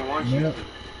don't fucking want you. Yep.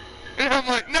 And I'm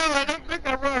like, no, I don't think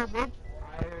I will, bitch.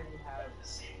 I already have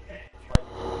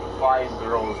like 5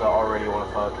 girls that already want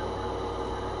to fuck.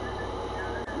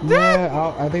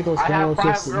 Yeah, I think those I have girls 5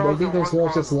 just. I girls think and those 1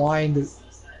 girls just condom. lying to.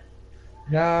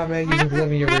 Nah, man, you just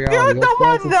living your You're reality. the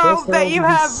one, Those though, girls that you are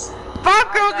have just-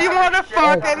 5 girls you want to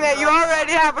fuck and that you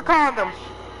already have a condom.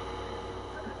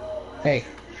 Hey,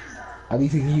 at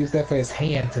least he can use that for his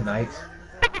hand tonight.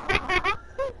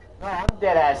 No, I'm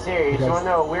dead ass serious. You wanna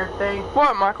know a weird thing?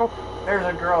 What, Michael? There's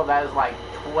a girl that is like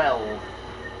 12,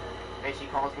 and she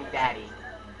calls me daddy.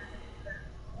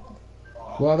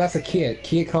 Well, that's a kid.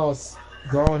 Kid calls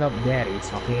growing up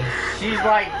daddies, okay? She's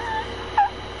like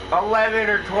 11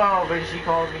 or 12, and she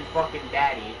calls me fucking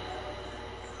daddy.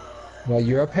 Well,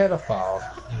 you're a pedophile,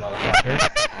 motherfucker.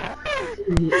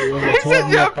 He said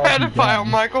you're a pedophile,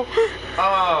 Michael.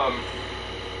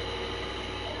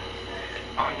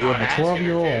 If a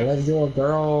 12-year-old or 11-year-old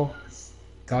girl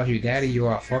calls you daddy,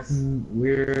 you're a fucking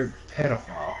weird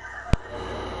pedophile.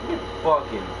 You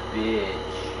fucking bitch.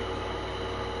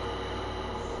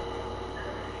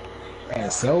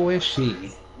 And so is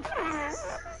she.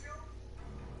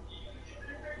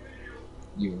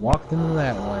 You walked into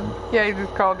that one. Yeah, he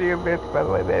just called you a bitch, by the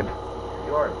way, babe.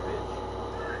 You are a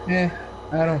bitch. Eh,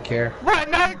 I don't care. What?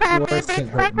 Now you call me a Words can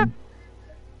bitch, hurt Michael? me.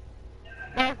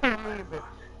 Now you call me a bitch.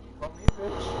 Call me a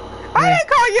bitch. I didn't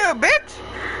call you a bitch!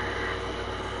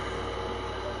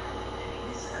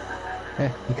 Eh,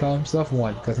 he called himself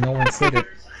one, because no one said it.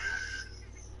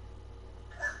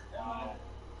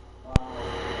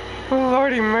 Oh,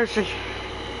 Lordy mercy.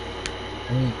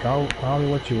 I mean, call me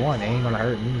what you want, it ain't gonna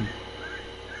hurt me.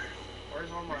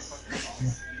 Where's all my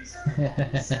fucking...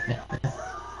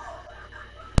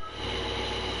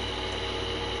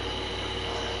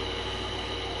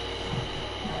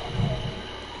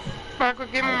 Michael,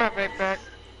 give me my vape back.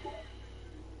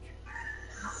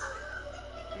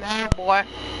 Now, boy.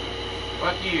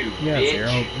 Fuck you, Yeah, bitch.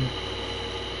 Zero.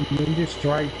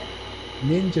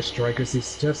 Ninja Strikers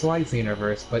is just like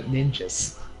Xenoverse, but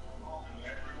ninjas.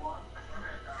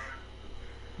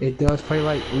 It does play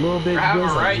like a little bit. I have a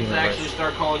does like right to Xenoverse. actually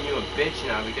start calling you a bitch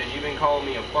now because you've been calling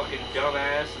me a fucking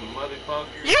dumbass and motherfucker.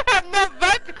 You have no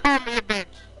right to call me a bitch.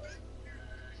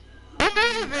 I'm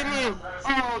older than you.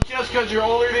 Oh, just because you're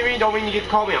older than me don't mean you get to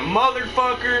call me a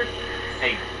motherfucker,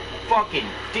 a fucking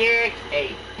dick,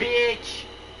 a bitch.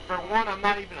 For one, I'm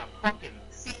not even a fucking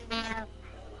female.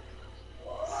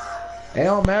 It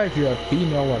don't matter if you're a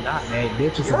female or not, man.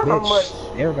 Bitch is a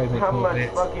bitch. Everybody's How called much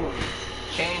bitch. fucking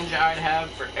change I'd have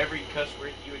for every cuss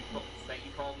word that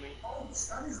you called me?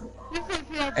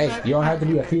 Hey, you don't have to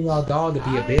be a female dog to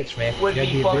be a bitch, man. You Would gotta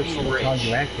be be a bitch fucking that's how rich.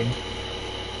 you're acting.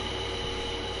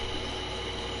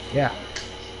 Yeah.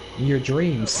 In your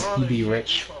dreams, you be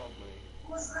rich.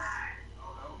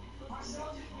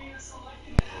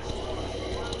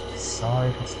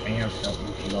 Sorry for spam. Don't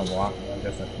you don't block me.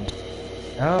 That's a thing.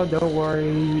 Oh, don't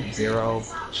worry, Zero.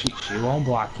 She won't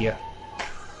block you.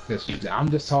 I'm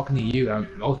just talking to you.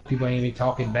 Most people ain't even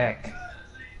talking back.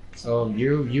 So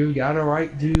you got a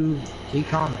right to keep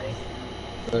commenting.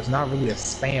 So it's not really a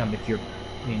spam if you're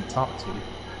being talked to.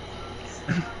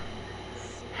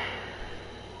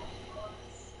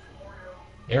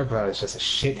 Everybody's just a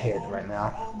shithead right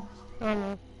now.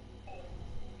 And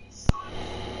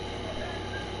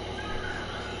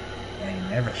he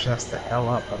never shuts the hell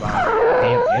up about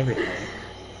damn everything.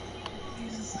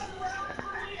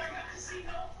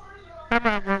 I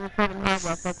might as well just let him have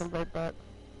my fucking vape back.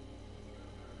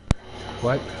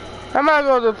 What? I might as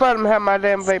well just let him have my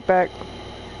damn vape back.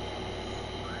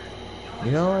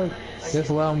 You know what? Just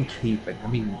let them keep it. I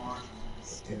mean,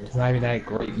 it's not even that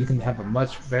great. You can have a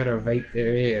much better vape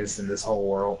there is in this whole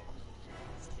world.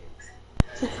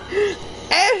 And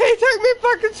he took me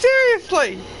fucking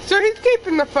seriously! So he's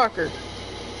keeping the fucker.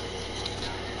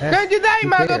 Don't do that, you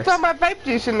might as well throw my vape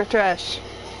juice in the trash.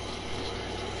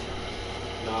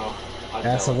 No.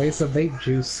 That's a waste of vape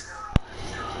juice.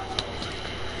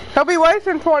 He'll be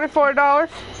wasting $24.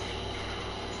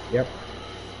 Yep.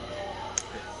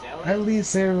 At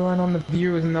least everyone on the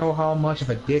viewers know how much of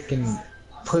a dick and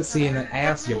pussy and an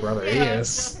ass your brother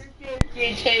is.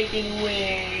 You're taking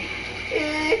away.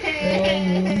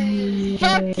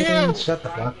 Fuck you! Shut the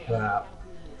fuck up.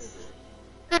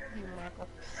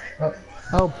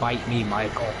 Oh, bite me,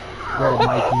 Michael. Little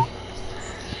Mikey.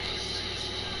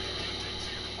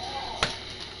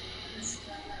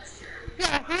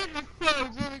 Yeah, here's the show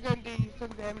is really gonna do you some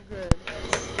damn good.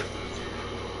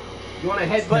 You want a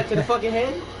headbutt to the fucking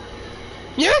head?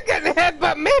 You ain't getting a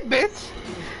headbutt me, bitch!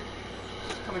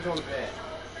 Come and go to bed.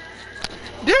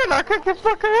 Dude, I kicked his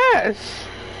fucking ass!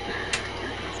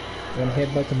 You want a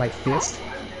headbutt to my fist?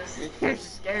 You're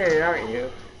scared, aren't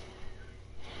you?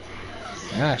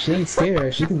 Nah, she ain't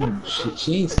scared. She can.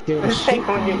 She ain't scared of shit.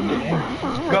 Go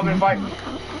up and fight.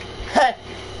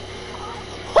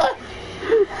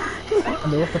 I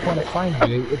mean, what's the point of fighting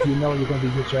you if you know you're gonna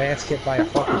get your ass kicked by a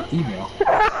fucking female?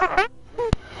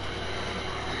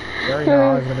 You already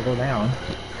know how it's gonna go down.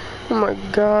 Oh my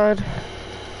god.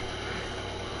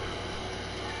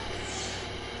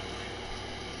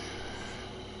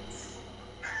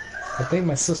 I think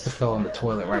my sister fell in the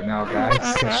toilet right now,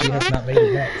 guys, so she has not made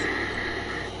it back.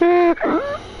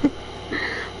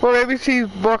 Well, maybe she's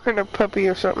walking a puppy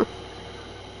or something.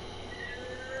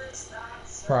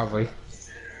 Probably.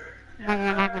 I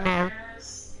never know.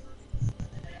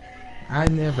 I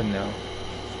never know.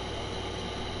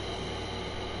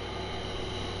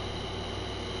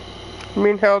 I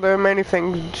mean, hell, there are many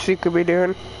things she could be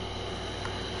doing.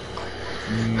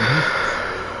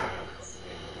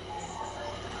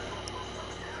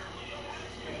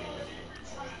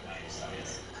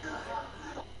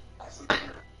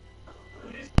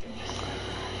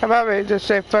 How about we just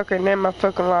say fucking name my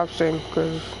fucking live stream,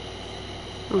 because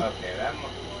Okay, that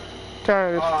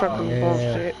tired of this fucking yeah.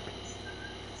 bullshit.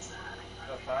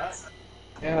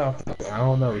 Yeah, I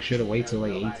don't know. We should have waited till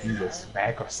like 18 was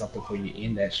back or something before you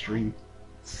end that stream.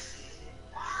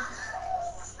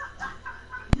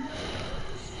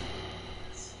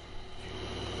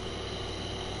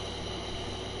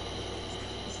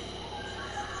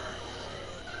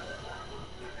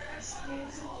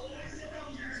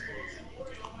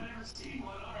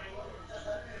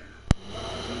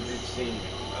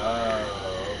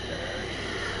 Oh, okay.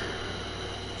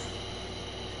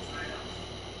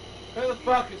 Who the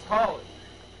fuck is calling?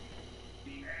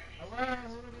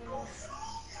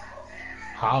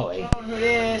 Holly. Phone who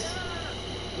this?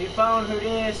 New phone who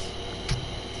this?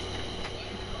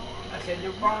 I said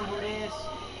new phone who this?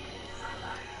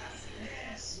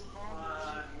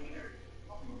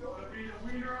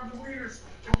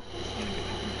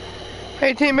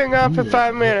 Hey, team, been gone for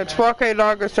 5 minutes. Walk a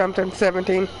dog or something,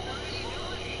 17.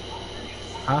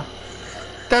 Huh?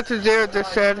 That's what Zero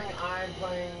just said. I'm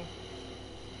playing.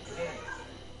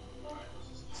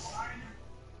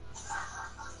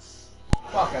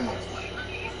 Fuck, I'm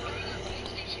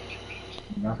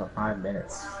Not for 5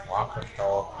 minutes. Walk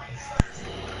control.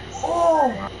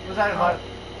 Oh! Was that about?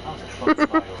 I was a fucking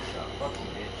Bible shot. Fucking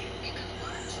bitch.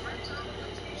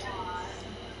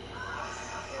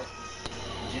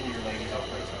 Ginger lady, I'll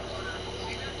play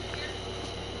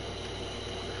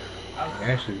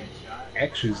some.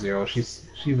 Actually, Zero. She's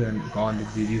been gone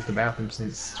to use the bathroom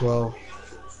since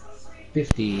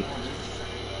 12:50.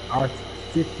 Our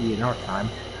 50 in our time.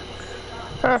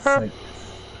 Like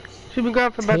She's been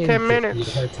gone for about 10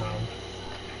 minutes. Her time.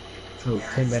 So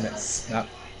 10 minutes, not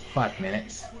 5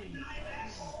 minutes.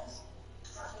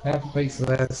 Half a face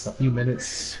less, a few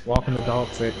minutes. Walking the dog,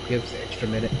 so it gives an extra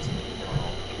minute.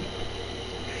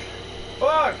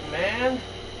 Fuck, man.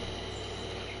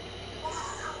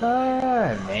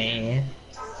 Ah, man.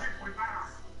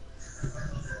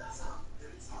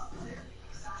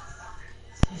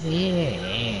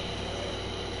 Yeah.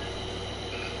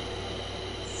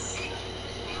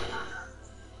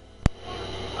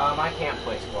 I can't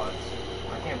play squads.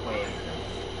 I can't play anything.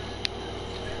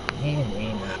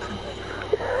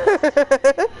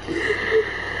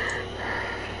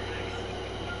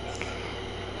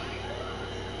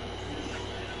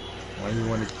 What do you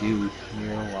want to do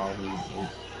here while we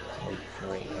wait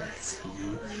for it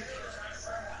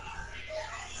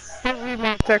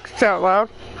to... Text out loud.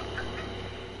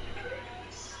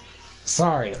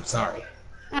 Sorry, I'm sorry.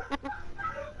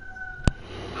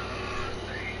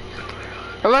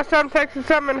 Unless I'm texting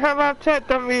something in her live chat,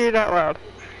 don't read it out loud.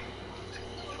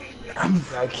 I'm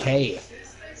okay.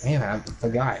 Man, I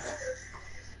forgot.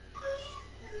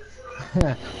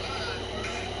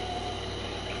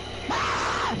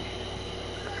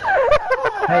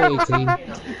 Hey, team.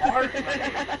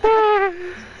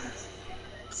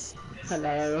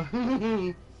 Hello.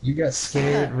 You got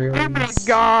scared, really? Oh my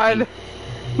god.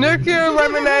 Nuclear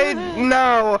lemonade,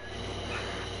 no.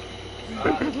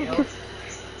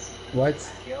 What?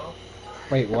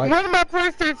 Wait, what? One of my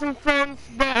PlayStation friends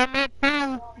that I met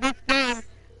through this game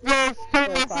was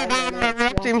on my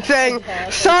rap team saying,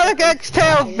 Sonic X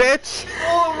Tails, bitch!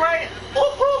 Oh, right!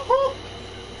 Oh,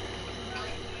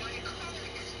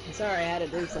 I'm sorry, I had to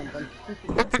do something.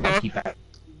 Keep that.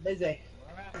 Busy.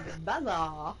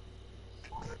 Buzzer.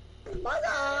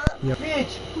 Buzzer. Yep.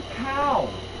 bitch! How?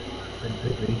 Been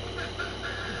busy.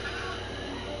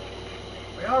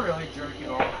 We are really jerking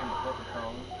off in the fucking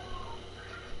phone.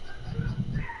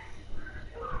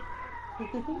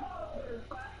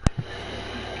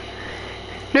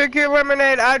 Nuclear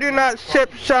lemonade, I do not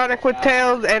sip Sonic with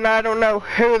Tails, and I don't know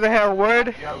who the hell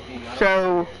would.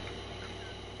 So.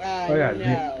 Oh yeah,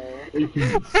 No.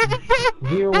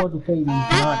 Zero was the thing.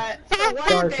 Not. For one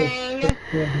Sorry thing,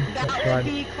 that would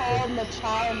be called the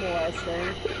child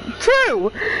molesting.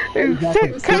 True!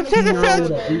 Come to the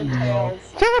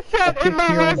front in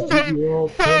my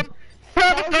restaurant.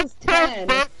 Charles is 10,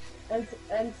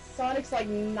 and Sonic's like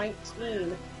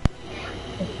 19.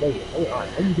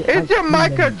 Is your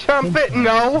mic a trumpet?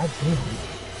 No.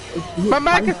 My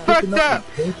mic is fucked up.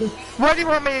 What do you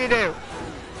want me to do?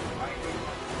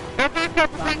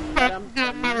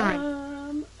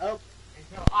 Oh,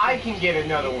 I can get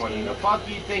another one. The fuck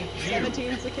you think you?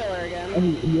 17's the killer again. I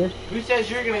mean, yes, Who says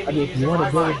you're gonna I be mean, if using you want my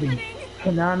to go mic? with the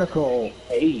canonical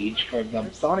age for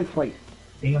them, Sonic's like,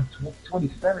 damn,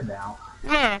 27 now.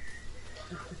 Yeah.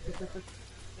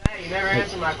 Hey, you never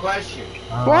answered my question.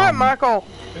 What, Michael?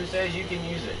 Who says you can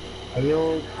use it?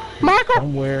 I'll Michael!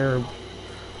 somewhere.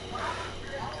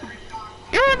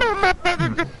 You know my brother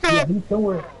just Yeah, said. he's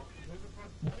somewhere.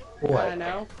 I What?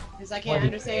 know, because I can't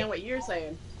understand what you're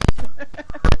saying.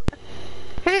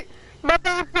 My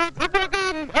brother said, if I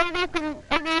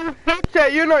got a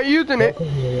headset, you're not using it.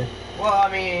 Well, I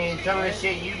mean, some of the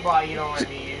shit you buy, you don't let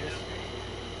me use.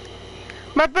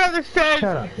 My brother said.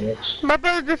 Shut up, bitch. My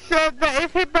brother just said that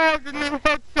if he buys a new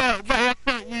headset, that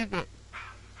I can't use it.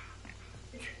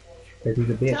 Because he's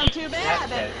a Tell him bitch. too bad,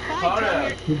 but Hold fine, tell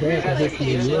up. him Too bad because he's a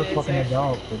PlayStation real is fucking it.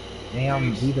 adult. But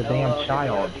damn, he's a damn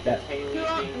child. That Who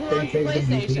owns they say he's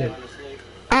PlayStation?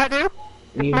 I do.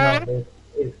 even though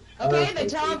it's Okay, then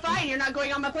tell him fine, you're not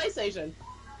going on my PlayStation.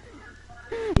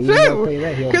 True.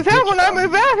 Because hell, when I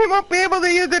move out, he won't be able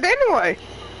to use it anyway.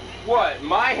 What,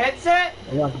 my headset?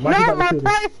 No, my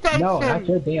PlayStation. No, not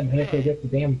your damn headset, just the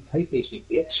damn PlayStation,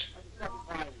 bitch.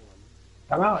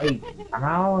 Come on, hey, come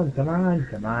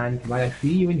on, I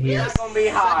see you in here. It's gonna be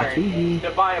hard TV. to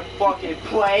buy a fucking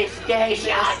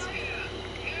PlayStation.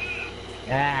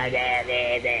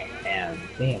 Damn,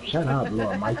 shut up,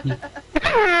 little Mikey. Mikey?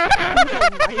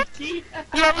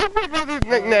 Yeah, what's my brother's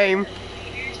nickname?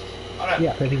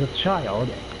 Yeah, because he's a child.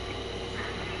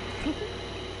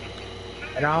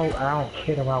 And I don't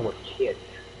kid around with kids.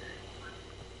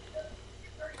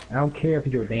 I don't care if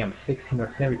you're damn 16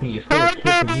 or 17, you're still a kid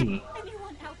to me.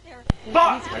 Anyone out there?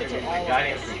 Fuck! He's a kid to all of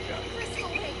Goddamn us. free shot. Crystal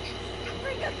Lake.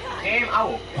 Bring a gun. Damn, I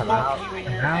will Come fuck out, you in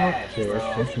and your out ass, there,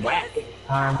 bro. just whacking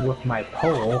time with my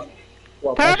pole.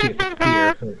 Well, actually it's a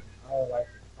spear, so I don't like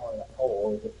calling it a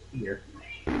pole, it's a spear.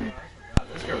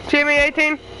 This girl's Jimmy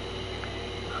 18?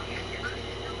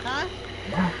 Huh?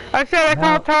 I said I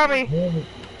called Tommy.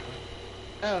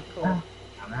 Oh, cool.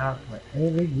 I'm out for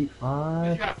every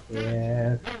 5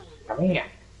 yes. Come here.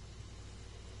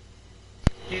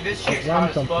 Dude, this shit's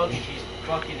hot as fuck. She's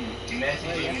fucking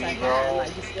messaging me, I bro.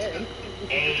 just did.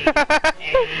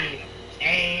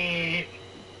 Hey.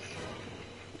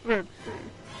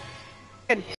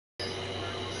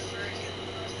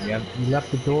 Yep, you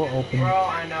left the door open. Bro,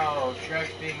 I know.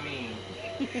 Shrek's being mean.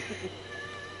 Hey,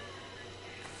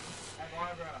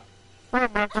 Barbara.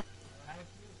 What? Can I ask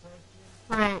you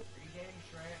a question? Are you dating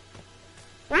Shrek?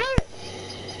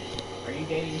 Are you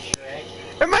dating Shrek?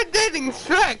 Am I dating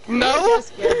Shrek? No?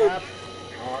 Just give up.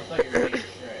 Oh, I thought you were dating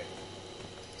Shrek.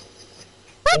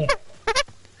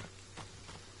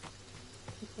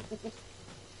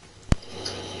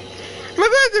 My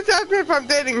brother just asked me if I'm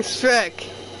dating Shrek.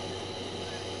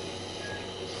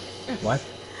 What?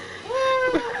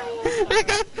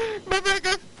 My brother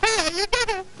goes, hey, are you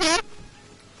dating Shrek?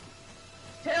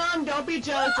 Tell him don't be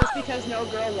jealous just because no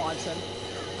girl wants him.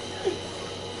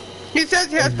 He says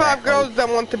he has 5 girls that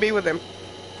want to be with him.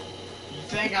 You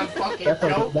think I'm fucking That's a-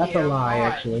 joking? that's a I'm lie,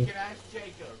 not. actually. You can ask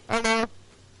Jacob. I know.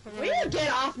 Will you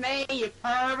get off me, you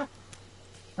perv?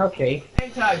 Okay.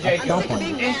 Ain't that Jacob? I'm sick of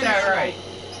being Ain't that mad. right?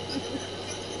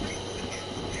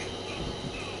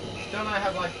 Don't I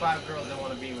have like 5 girls that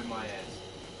want to be with my ass?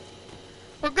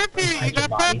 Well, good for you. You Hide your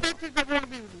got 5 body. bitches that want to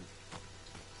be with you.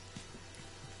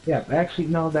 Yeah, actually,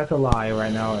 no, that's a lie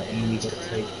right now. Amy just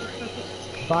say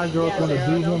 5 girls Yeah, want to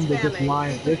Sarah, do don't them, they're spam just me.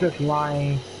 lying. They're just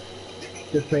lying.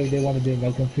 Just say they want to do them,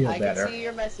 make them feel I better. can see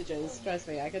your messages. Trust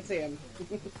me, I can see them.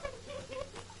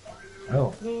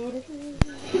 Oh. I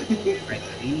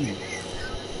see.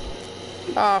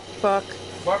 Oh, fuck.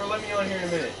 Barbara, let me on here in a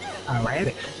minute. Alright.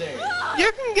 I'm serious.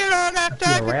 You can get on after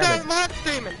I You're get rabbit. done live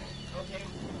streaming. Okay.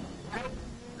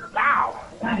 Wow!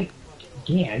 Not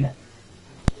again.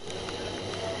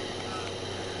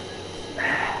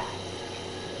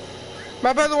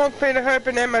 My brother wants me to help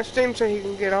and end my stream so he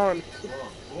can get on.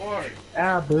 Boy.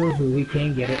 Ah, boo-hoo, he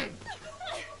can't get it.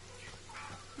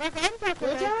 My brother's talking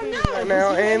Well, tell him no, right now,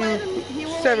 'cause he and won't let him- he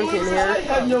won't 17 use here. I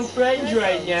have no friends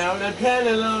right now, and I'm kind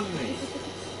of lonely.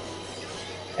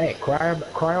 Hey, cry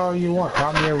all you want.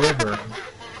 Cry me a river.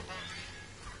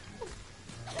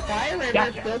 Buy a river,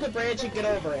 Gotcha. build a bridge, and get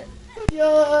over it.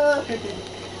 Yeah.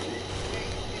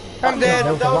 I'm dead.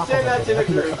 There was a Don't rock say over that there. to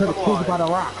the I group, could've come killed on. by the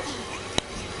rock.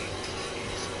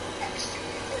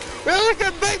 Really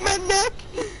gonna break my neck?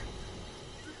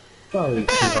 Sorry,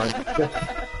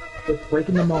 sweetheart. Just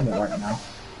breaking the moment right now.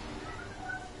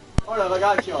 Hold up, I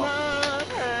got y'all.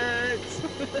 Love hurts.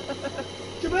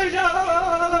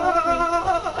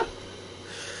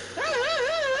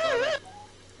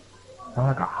 I'm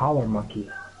like a holler monkey.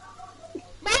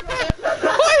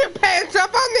 Pull your pants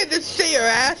up. I need to see your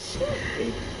ass.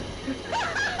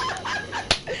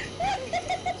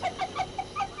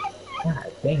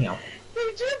 God damn.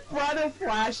 Did your brother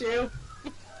flash you?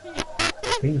 I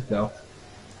think so.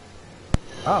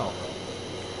 Oh.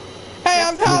 Hey,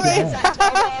 I'm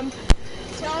Tommy.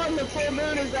 Tell him the full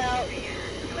moon is out.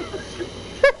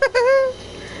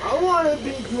 I want a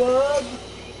big club.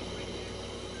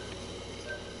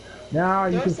 Now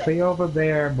you can stay over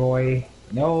there, boy.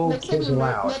 No kids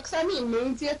allowed. Next time he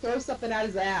moons you, throw something out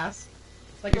his ass.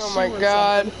 Like a Oh shoe my or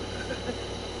god.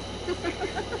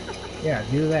 Yeah,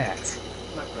 do that.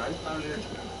 My grandfather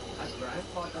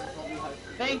probably has.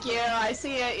 Thank you, I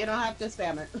see it. You don't have to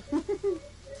spam it.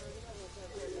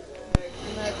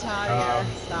 Natalia,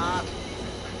 stop.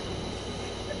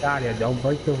 Nadia, don't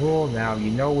break the rule now.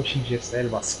 You know what she just said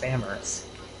about spammers.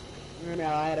 No,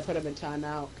 I had to put him in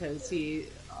timeout because he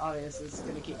obviously is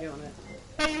going to keep doing it.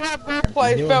 Hey, you have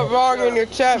replay spelled wrong in your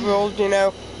chat rules, you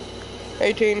know.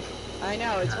 18. I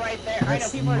know, it's right there. I know,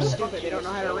 people are stupid. They don't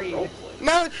know how to read.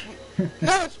 No,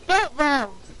 it's spelled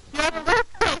wrong. You have a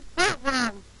replay spelled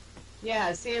wrong.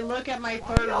 Yeah, see, look at my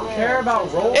third rule. I care about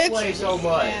roleplay so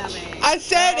much. Spamming. I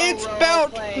said No it's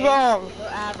spelled roleplay, wrong. no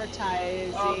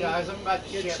advertising Oh, guys, I'm about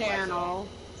to your shit channel.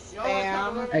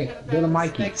 Spam. Hey, little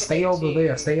Mikey, stay over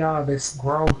there. Stay out of this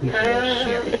grown people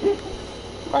shit.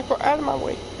 Michael, out of my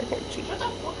way. I can't cheat.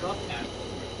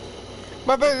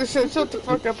 My brother said, shut the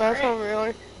fuck up, asshole,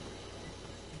 really.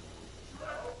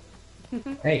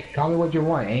 Hey, call me what you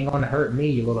want. Ain't gonna hurt me,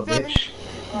 you little bitch.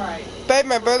 Alright. Babe,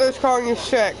 my brother's calling you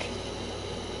Shrek.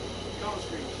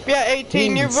 Yeah,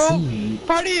 18 years old.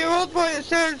 Part of your old boy that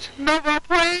says, no more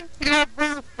playing, you have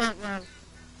birth right.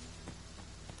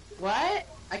 What?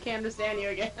 I can't understand you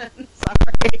again.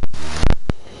 Sorry.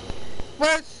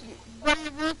 When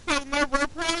you will say no more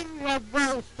playing, you have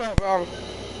birth right wrong.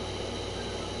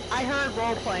 I heard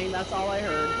role playing, that's all I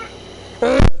heard.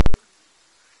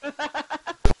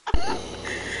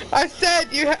 I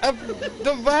said you have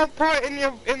the role part in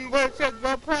where it says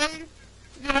role playing,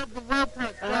 you have the role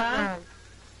part right wrong.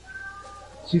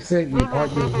 She said you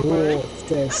part your rule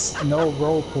says no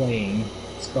role playing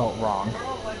spelled wrong.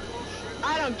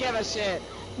 I don't give a shit.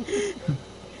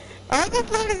 I'm just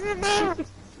letting you know.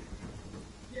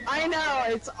 I know,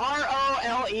 it's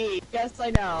R-O-L-E. Yes,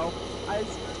 I know. I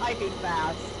was typing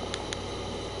fast.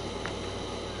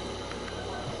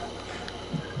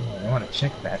 I want to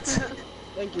check that.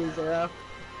 Thank you, Zero.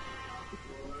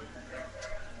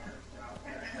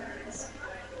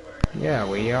 Yeah,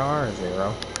 we are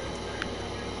Zero.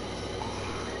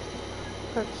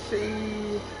 Let's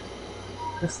see.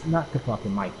 That's not the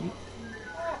fucking Mikey.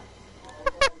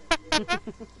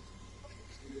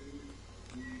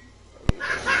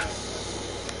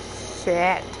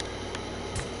 Shit.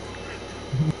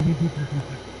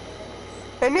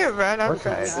 I knew it right, I'm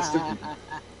sorry.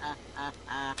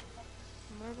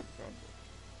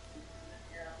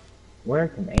 Where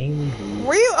can Amy be?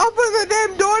 Will you open the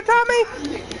damn door, Tommy?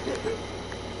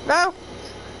 No?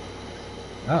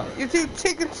 Oh. You see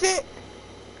chicken shit?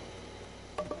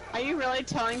 Are you really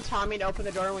telling Tommy to open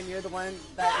the door when you're the one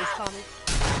that is Tommy?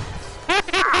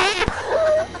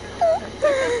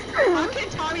 How can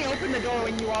Tommy open the door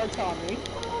when you are Tommy?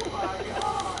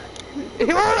 He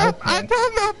won't up. I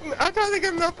told him to open. I tried to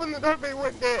get him to open the door, but he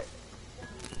wouldn't do it.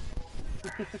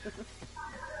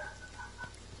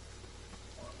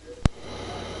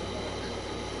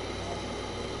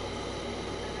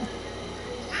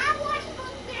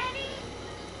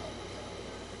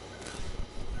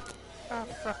 Oh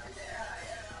fuck.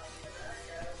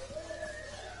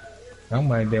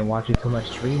 Somebody been watching too much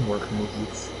DreamWorks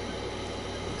movies.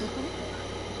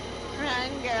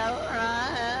 Run, girl,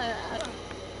 run.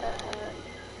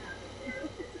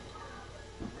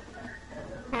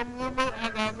 I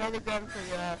got another gun for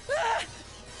you.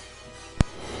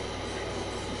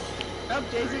 Oh,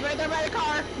 Jason's right there by the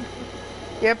car.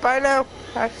 Yep, I know.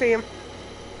 I see him.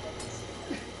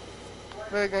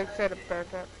 Really gonna set up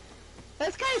back up.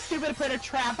 That's kind of stupid to put a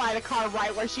trap by the car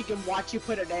right where she can watch you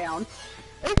put it down.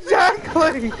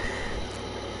 Exactly!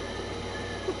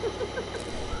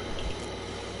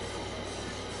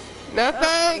 No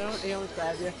thanks! No, he almost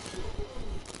grabbed you.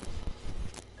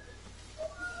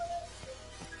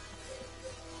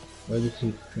 Where did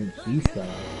she think she's going?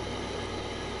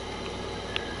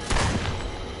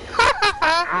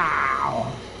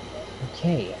 Ow!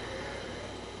 Okay.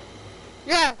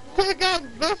 Yeah, take a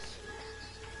gun, bitch!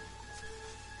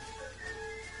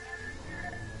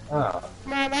 Oh.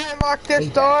 Man, I unlocked this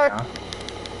Hey, door. now.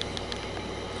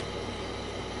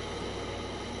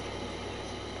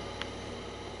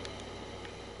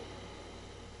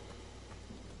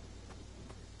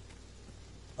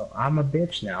 Oh, I'm a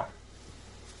bitch now.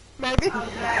 Maybe. Oh,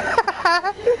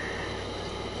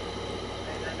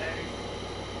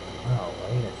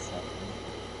 wait a second.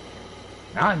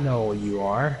 I know what you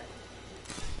are.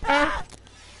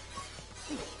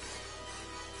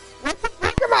 What the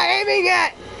fuck am I aiming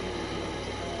at?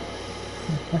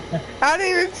 I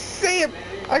didn't even see him.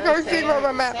 I can only see him on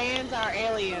my map. Saiyans are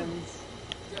aliens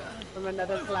from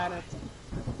another planet.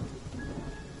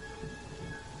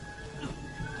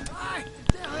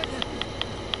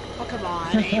 Oh, come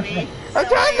on, Amy. I'm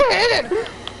trying to hit him.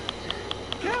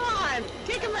 Come on,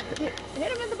 kick him,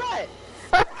 hit him in the butt.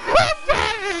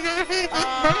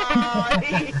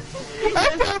 He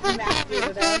just smacked you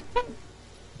to death.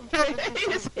 He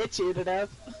just hit you to death.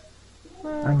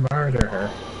 I murder her.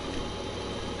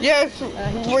 Yes,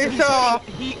 we saw.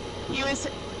 He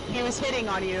was hitting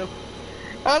on you.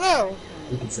 I know.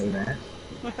 You can say that.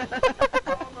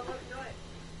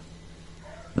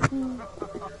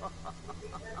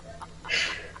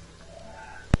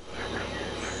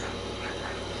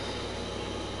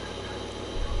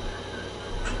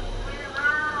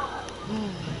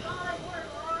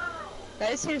 Did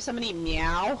I just hear somebody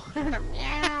meow?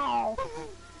 Meow.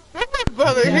 That's my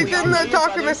brother. He's in there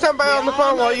talking to somebody on the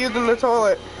phone while using the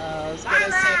toilet. Oh, I was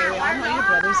gonna say, all my your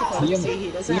brother's supposed to see.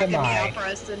 He doesn't have to TMI. out for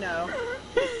us to know.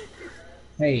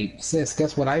 Hey, sis,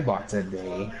 guess what I bought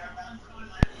today?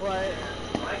 What?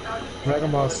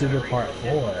 Dragon Ball Super Part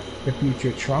 4, the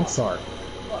Future Trunks arc.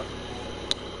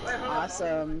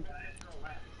 Awesome.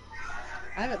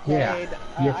 I haven't Yeah, played.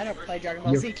 your- I don't play Dragon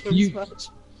Ball your Z games fu- much.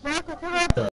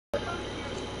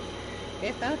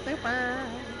 It's a super.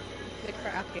 The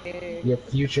cracking. Your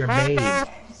future maid,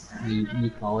 you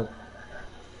call it.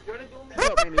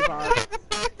 What mini bar?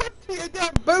 You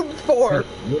got boobs for.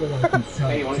 You're the one who's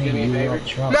Hey, you wanna do saying me a you favor? love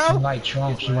Trunks. No. You like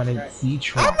Trunks, you want to see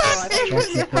Trunks. Oh, I thought you were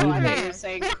Trunks your saying, I thought you favorite. were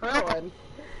saying Krillin.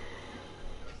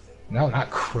 No, not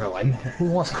Krillin. Who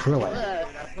wants Krillin?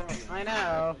 I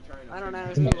know. I don't know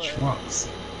Too who much would. Trunks.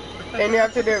 And you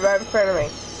have to do it right in front of me.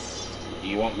 Do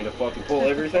you want me to fucking pull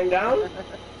everything down?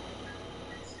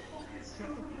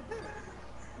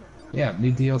 Yeah,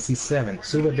 new DLC 7.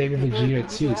 Super Baby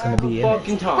Vegeta 2 is gonna be in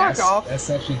Fucking it. talk. Fuck off. That's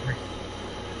actually great.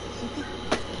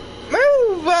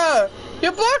 Move!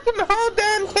 You're blocking the whole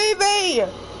damn TV!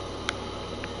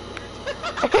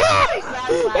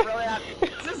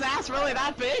 Is his ass really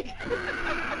that big?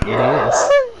 It is.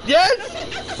 Yes!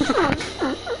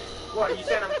 What, you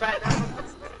said I'm fat now?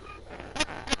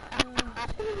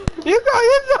 You call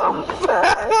yourself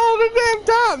fat all the damn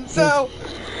time, so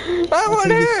I want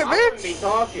to hear it, I wouldn't be bitch.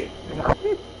 talking.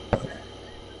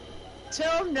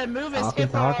 Tell him to move his Talking,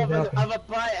 hip talking, of talking. a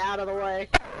butt out of the way.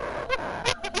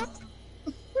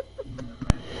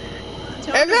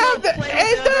 Tell him And to now, go play with the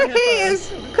and other now he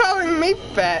hippos. is calling me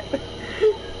fat.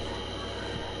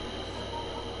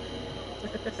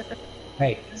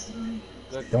 Hey,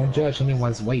 don't judge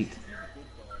anyone's weight.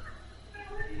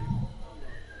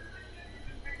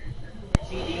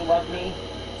 Do you love me?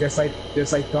 Just like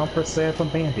Thumper said from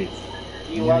Bandits.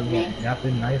 Do you love me?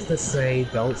 Nothing nice to say,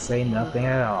 don't say nothing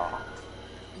at all.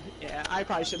 Yeah, I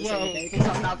probably shouldn't say anything because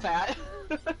I'm not fat.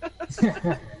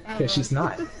 Because she's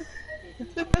not.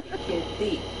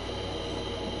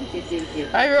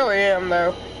 I really am,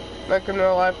 though. Like in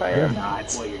real life, I You're am.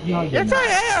 not. Well, you're No, gay. you're Yes, not.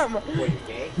 I am! What, you're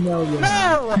gay? No, you're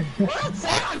not. No! Well,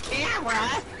 say on camera.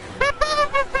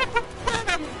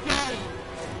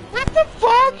 What the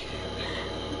fuck?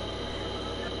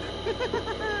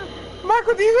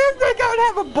 Michael, do you think I would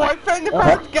have a boyfriend if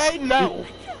I was gay? No.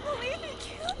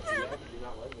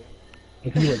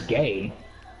 If you were gay,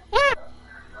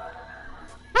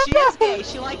 She is gay.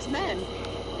 She likes men.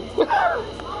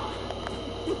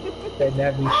 then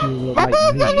that means she would My like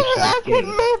me boyfriend if is she was asking gay.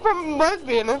 me if I'm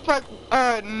lesbian. It's like,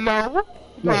 no.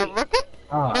 Do I Wait. look it?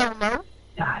 No.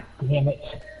 God damn it.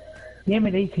 Damn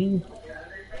it, 18.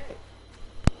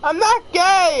 I'm not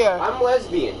gay! I'm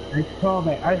lesbian. I saw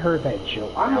that. I heard that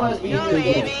joke. I'm lesbian. No, too.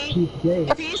 baby. She's gay.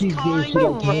 If he's She's calling gay. She you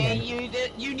don't gay, care.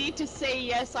 you need to say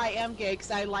yes, I am gay because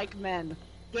I like men.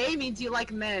 Gay means you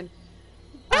like men.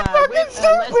 fucking Lesbian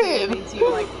stupid. means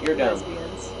you like You're dumb.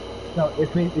 lesbians. No,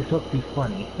 it's supposed to be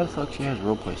funny. How the fuck she has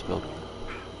roleplay spelled?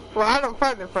 Well, I don't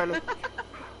find it funny.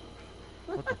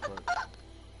 What the fuck?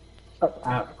 Oh,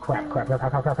 crap. What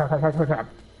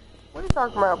are you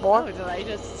talking about, boy? Oh,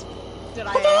 did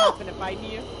I happen to find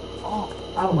you?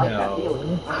 I don't like that No.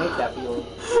 feeling. I hate that feeling.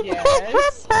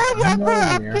 Yes.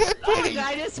 Nowhere. Oh, did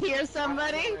I just hear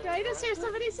somebody? Did I just hear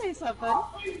somebody say something?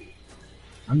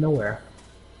 I'm nowhere.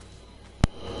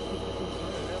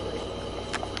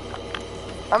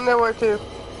 I'm nowhere too.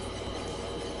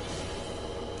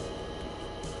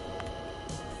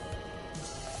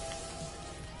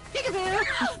 Peekaboo!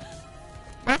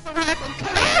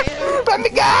 Let me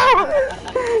go!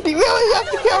 You really have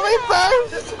to kill me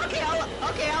first?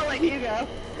 Okay, I'll let you go.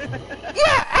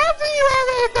 Yeah, after you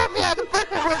already got me out the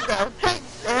fucking window. Thanks,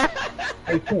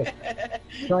 Hey,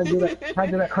 sis. Try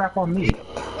to do that crap on me.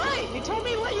 What? You told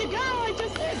me to let you go. I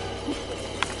just did.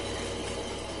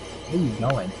 Where you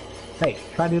going? Hey,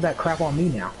 try to do that crap on me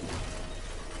now.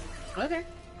 Okay.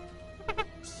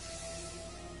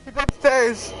 He's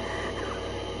upstairs.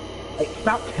 Hey,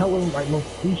 stop telling my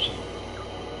location.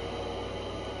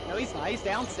 No, he's not. He's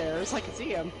downstairs. I can see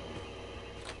him.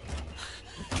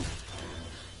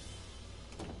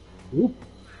 Oop.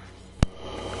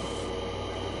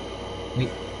 Wait,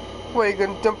 What, you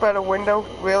gonna jump out a window?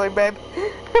 Really, babe?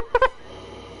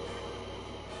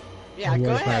 Yeah, What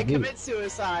go if I ahead. do? Commit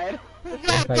suicide. what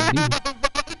if I do?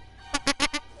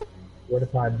 What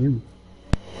if I do?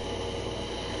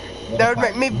 What That if would I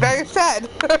make me do? very sad.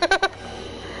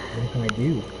 What can I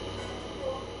do?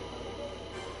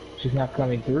 She's not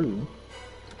coming through.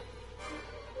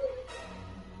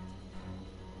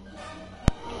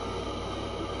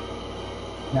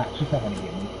 Nah, she's not gonna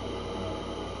get me.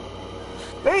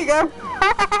 There you go.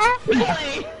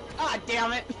 Really? God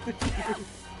damn it.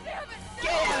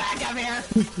 come here.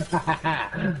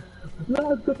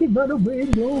 No, cookie butter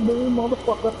wing, no man,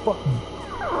 motherfucker, fuck me.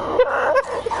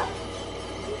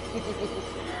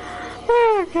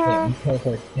 Oh Yeah, god. you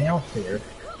teleport downstairs.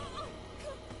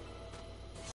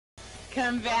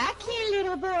 Come back here,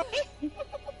 little boy.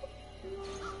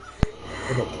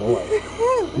 Little boy.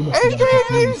 Adrian,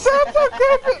 you sound so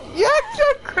creepy. You're so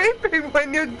creepy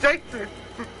when you're Jason.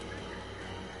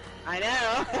 I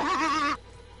know.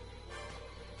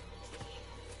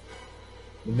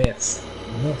 You miss.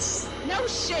 You miss. No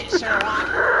shit, Sherlock.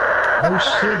 Oh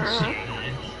shit, shit.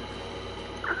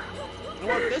 It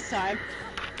worked this time.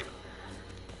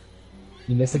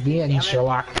 You miss again, Damn it.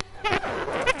 Sherlock.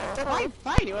 Fine,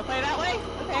 fine. You wanna play that way?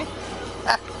 Okay.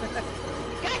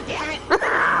 God damn it!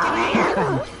 Come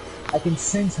here! I can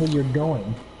sense where you're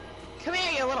going. Come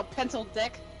here, you little pencil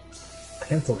dick.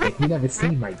 Pencil dick, you never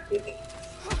seen my dick.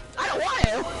 I don't want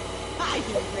to. Ah, you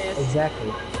missed.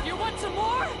 Exactly. You want some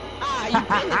more? Ah, you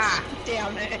bitch.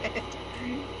 Damn it.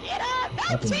 Get up!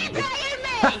 Don't teabagging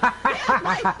me! Get off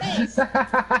my face!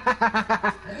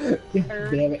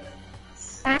 Damn it.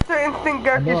 After Instant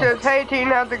Goku know. says, hey teen,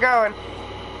 how's it going?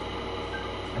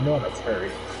 I know that's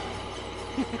hurt.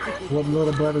 What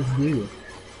little brothers do.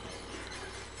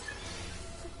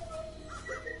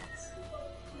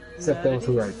 Except those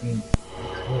who are in twin.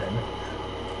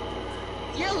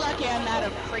 You're lucky I'm out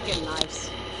of freaking knives.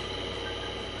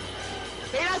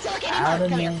 You're not so lucky I anymore. don't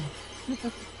Come here.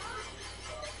 know.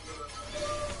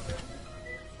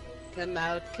 Come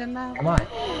out, come out. Come on.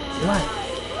 Come on.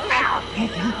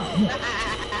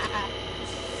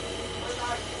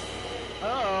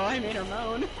 Oh, I made her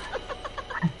moan.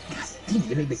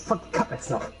 You made me fucking cut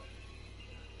myself.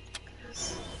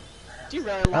 Did you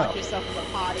really lock Oh. yourself in the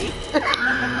potty?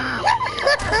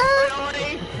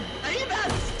 Really? Are you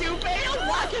that stupid? You don't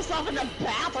lock yourself in the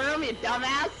bathroom, you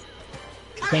dumbass!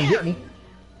 Come Can't here! get me.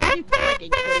 Are you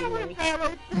freaking kidding me? What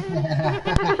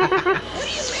do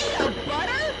you mean, of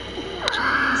butter?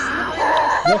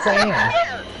 Yes, I am. Come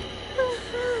here!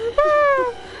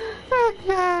 Oh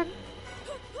god.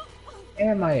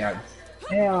 Am I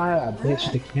a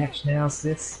bitch to catch now,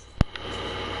 sis?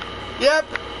 Yep.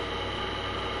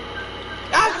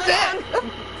 That's it.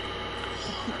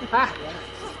 Ah!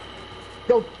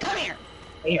 Go Come here!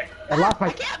 here. I lost my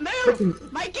I can't move!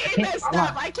 freaking. My game can't- messed hold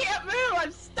up! on. I can't move!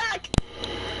 I'm stuck!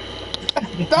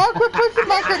 Dog, quit pushing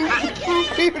my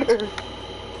computer.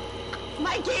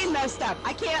 My game messed up!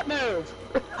 I can't move!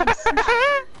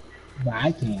 But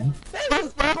I can. This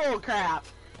is bull crap!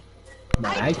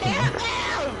 But I I can't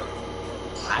can. move!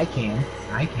 I can.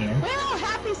 I can. Well,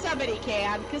 happy somebody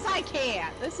can, because I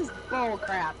can't. This is bull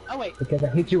crap. Oh, wait. Because I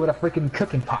hit you with a freaking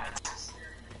cooking pot.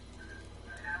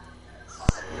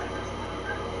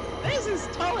 This is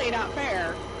totally not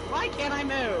fair. Why can't I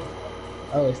move?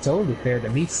 Oh, it's totally fair to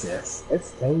me, sis.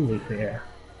 It's totally fair.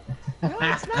 No,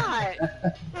 it's not.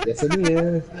 Yes, it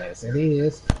is. Yes, it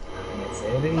is. Yes,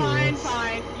 it is. Fine,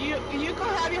 fine. You go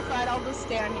have your fun. I'll just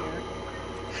stand here.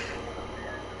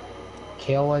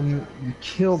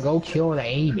 Go kill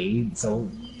Amy. So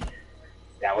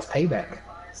that was payback.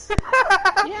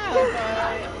 Yeah, but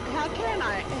how can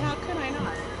I? How can I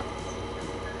not?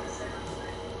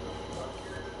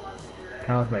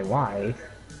 That was my wife.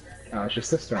 That was your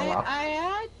sister-in-law. I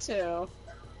had to.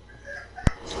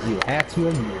 You had to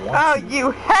and you Oh, wanted to.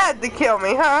 you had to kill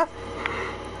me, huh?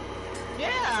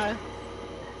 Yeah.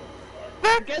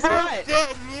 Guess Oh, what?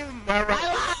 shit, you know it. I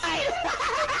lied.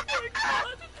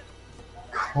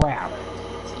 Crap.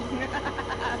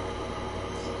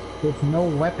 There's no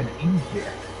weapon in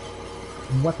here.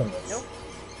 Weaponless. Nope.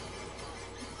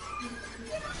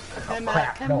 Oh, Come crap,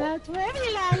 out, come no. out, wherever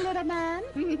you like, little man.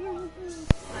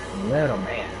 Little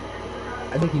man.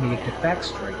 I think you need to get your facts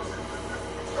straight.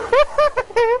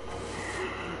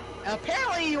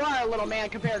 Apparently you are a little man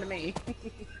compared to me.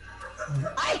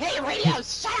 I hate radio,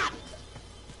 shut up!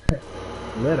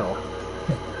 Little.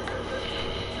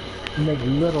 You make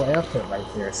little effort right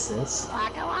there, sis.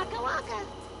 Waka waka waka. Okay,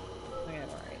 where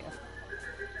are you?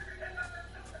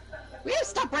 Will you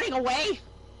stop running away?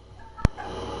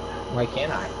 Why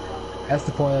can't I? That's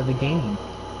the point of the game.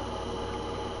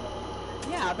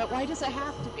 Yeah, but why does it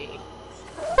have to be?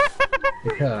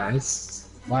 Because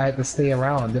why I have to stay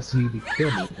around just so you can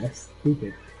kill me? That's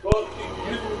stupid. Come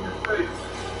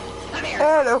here!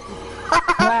 Hello.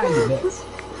 Ah, you missed.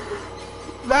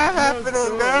 Not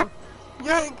happening, girl.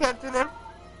 You ain't catching him.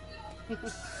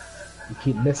 You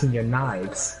keep missing your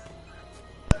knives.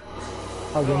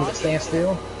 Oh, you want me to stand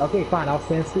still? Okay, fine, I'll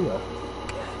stand still.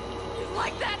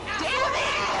 Like that now?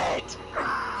 Damn it!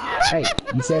 Hey,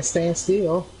 you said stand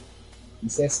still. You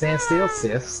said stand still,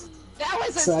 sis. That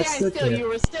wasn't So I stand stood still, there. you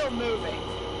were still moving.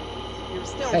 You're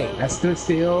still Hey, moving. I stood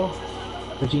still,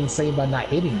 but you didn't say about not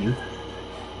hitting you.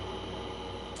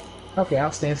 Okay,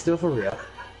 I'll stand still for real.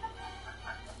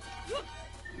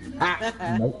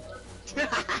 Ah, nope.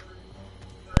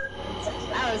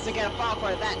 I was gonna fall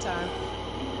for it that time.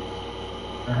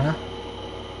 Uh-huh.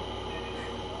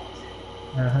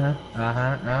 Uh-huh,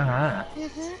 uh-huh, uh-huh.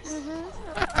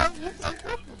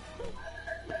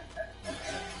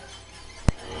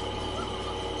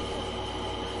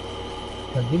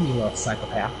 Now give me a little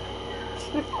psychopath.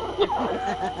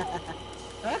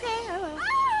 Okay, I will.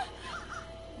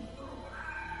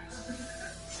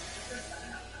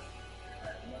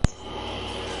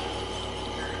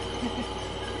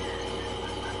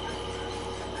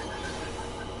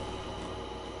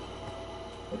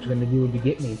 What you gonna do to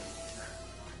get me?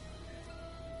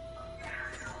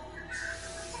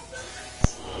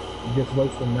 You just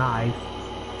waste the knife.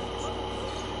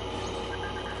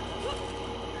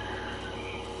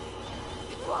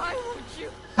 Why would you?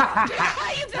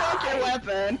 You broke your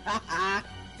weapon.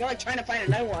 You're like trying to find a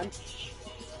new one.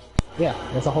 Yeah,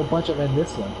 there's a whole bunch of them in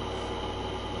this one.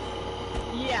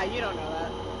 Yeah, you don't know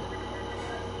that.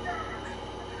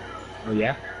 Oh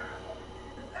yeah?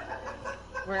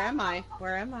 Where am I?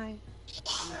 Where am I?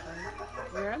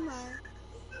 Where am I?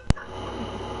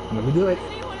 Let me do it.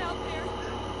 Anyone out there?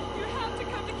 You have to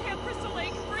come to Camp Crystal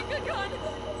Lake. Bring a gun.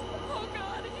 Oh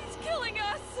God, he's killing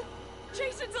us.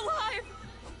 Jason's alive.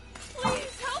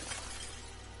 Please help.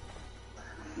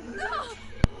 No.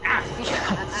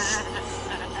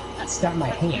 Stop my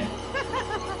hand.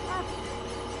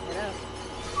 Get up.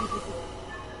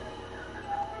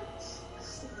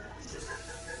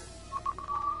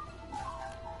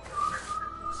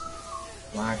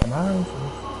 Come on.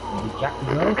 We got to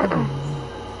go.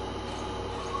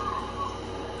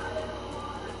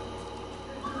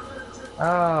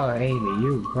 Oh, Amy,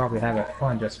 you probably having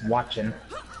fun just watching.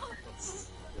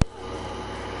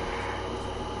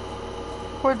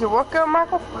 Where'd you walk out,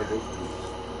 Michael?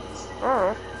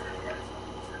 Alright.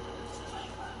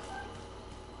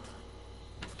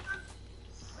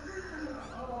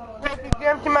 Did you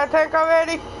empty my tank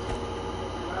already?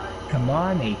 Come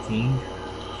on, 18.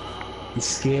 You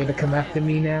scared to come after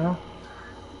me now?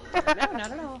 No, not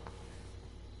at all.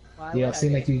 Why Yeah, would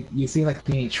seem I like you seem like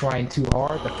you ain't trying too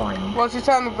hard to find me. Well, it's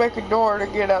time to break a door to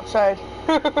get outside.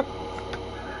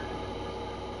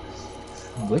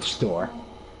 Which door?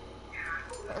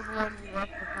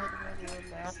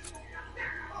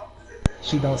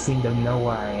 She don't seem to know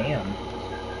where I am.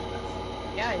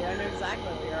 Yeah, I know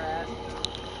exactly where you're at.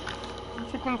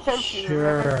 She can sense you.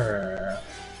 Sure.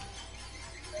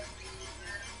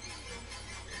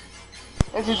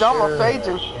 And she's almost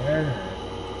raging. Sure.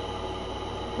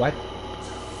 What?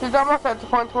 She's almost at the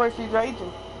point where she's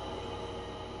raging.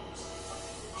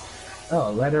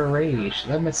 Oh, let her rage.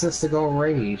 Let my sister go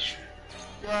rage.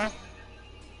 Yeah.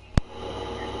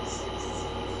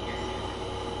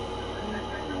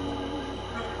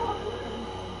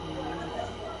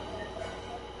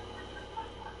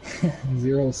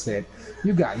 Zero said,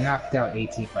 you got knocked out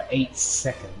 18 for 8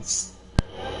 seconds.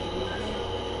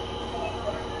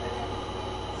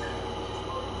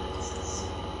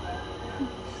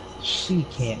 She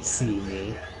can't see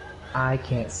me. I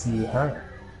can't see her.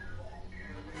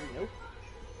 Nope.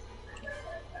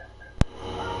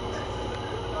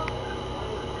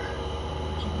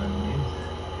 What you gonna do?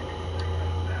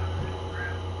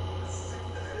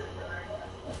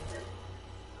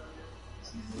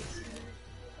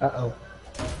 Uh-oh.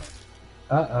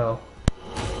 Uh-oh.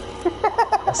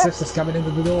 My sister's coming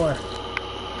into the door.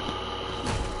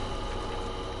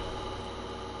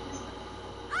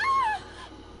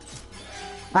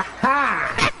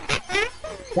 Aha!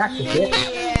 That's a bit.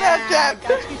 Yeah,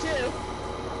 got you too.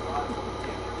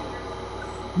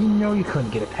 You know you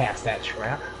couldn't get it past that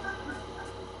trap.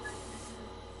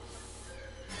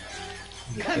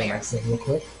 Get Come here. my thing real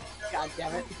quick. God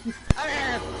damn it. Come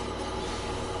here.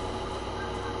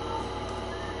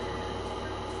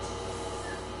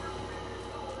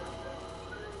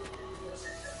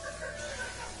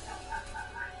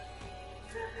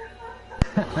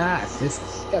 Ah, sis,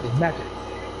 got these magic.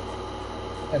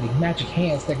 Got these magic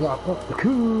hands that go up the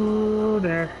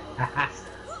cooler. Haha.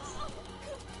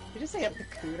 Did you just say up the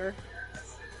cooter?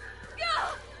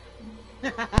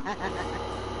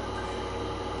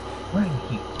 Why do you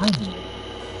keep finding me?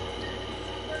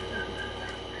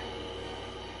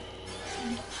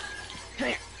 Come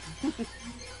here.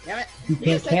 Damn it. You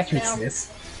can't sit catch me, still.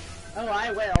 sis. Oh,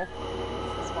 I will.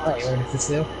 Just watch. Alright, you want me to sit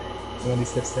still? You want me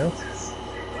to sit still?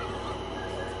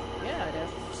 Yeah, I do.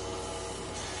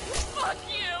 Fuck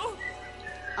you.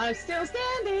 I'm still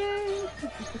standing.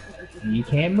 You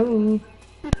can't move.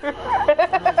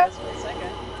 Just for a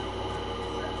second.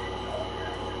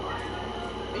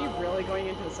 Are you really going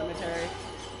into the cemetery?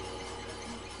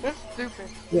 That's stupid.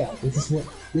 Yeah, this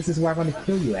is where I'm gonna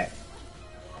kill you at.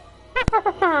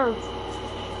 Or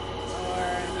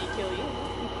me kill you?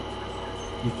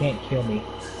 You can't kill me.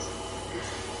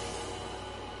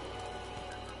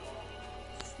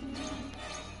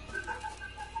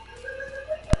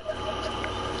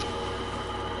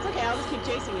 It's okay, I'll just keep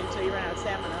chasing you until you run out of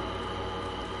stamina.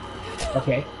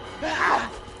 Okay.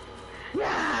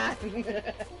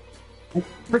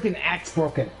 Freaking axe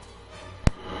broken.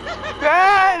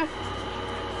 God!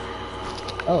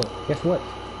 Oh, guess what?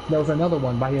 There was another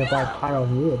one by here by a pile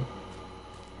of wood.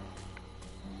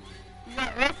 You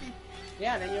got lucky.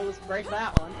 Yeah, then you'll just break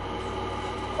that one.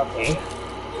 Okay.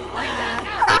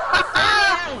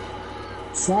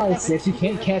 Sorry, sis, you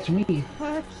can't catch me.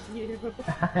 Fuck you.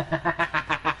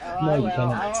 No, you will.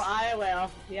 cannot. Oh, I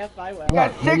will. Yep, I will.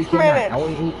 Got No, you 6 cannot.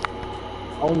 minutes.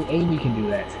 Only Amy can do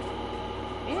that.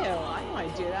 Ew, I don't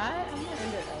want to do that. I'm not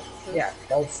into that. So Yeah,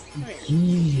 that's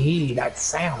that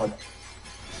sound.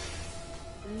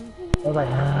 I was like,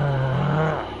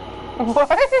 What?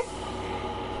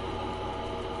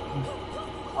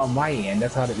 on my end,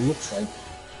 that's how it looks like.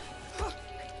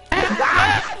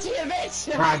 Damn it!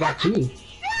 I got you.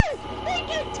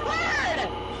 Freaking turd!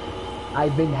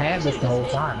 I've been having this the whole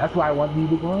time. That's why I wanted you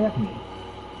to go at me.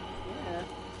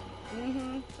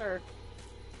 Yeah. Sure.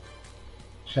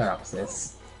 Shut up,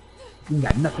 sis. You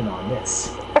got nothing on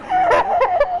this.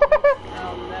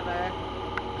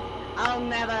 I'll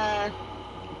never.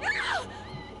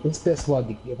 It's best while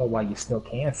you give up while you still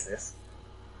can, sis.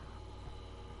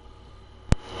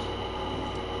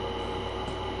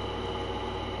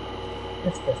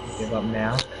 It's best to give up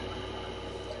now.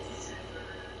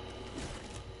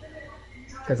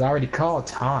 Because I already called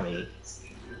Tommy.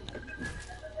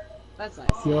 That's nice.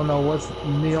 You don't know what's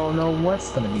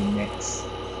gonna be next.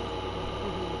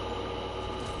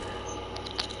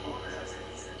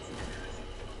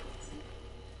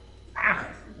 Ah!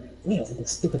 Damn, with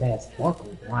this stupid ass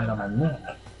buckle lying on my neck.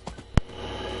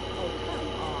 Oh, come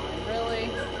on. Really?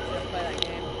 You gonna play that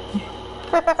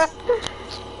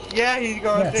game? Yeah, he's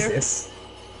going Yes, to. sis.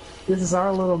 This is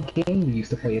our little game we used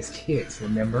to play as kids,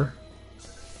 remember?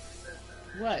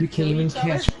 What? You can't kill even each other?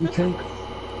 catch. You can't.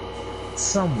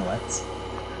 Somewhat.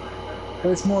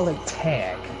 But it's more like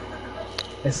tag.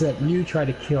 Except you try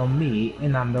to kill me,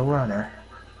 and I'm the runner.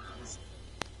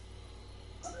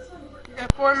 You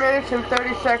got 4 minutes and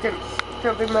 30 seconds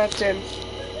till the match ends.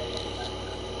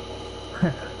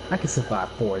 I can survive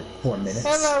 4 minutes.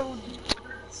 Hello.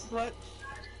 What?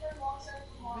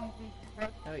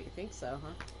 Oh, you think so,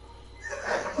 huh?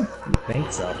 You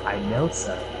think so? I know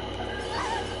so.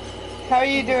 How are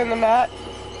you doing, the Matt?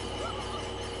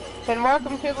 And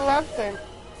welcome to the live stream.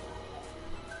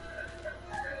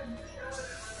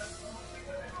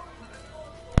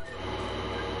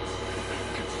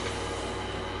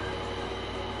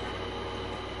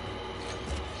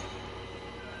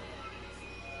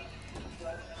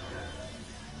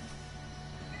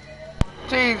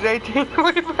 Jeez, 18,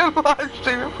 we've been live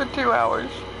streaming for 2 hours.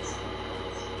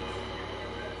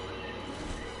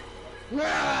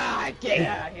 Get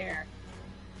out of here.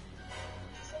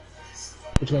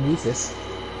 Which one is this?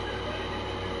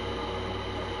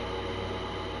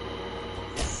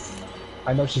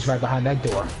 I know she's right behind that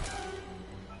door.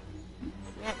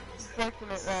 Yep, checking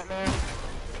it right now.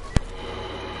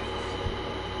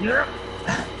 Yeah.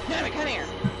 Damn it, come here.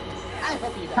 I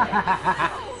hope you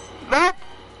die. No!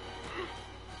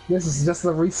 This is just a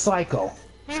recycle.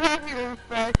 He hasn't even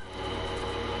back.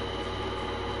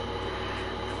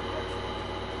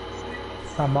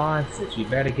 Come on, sis. You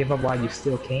better give up while you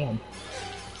still can.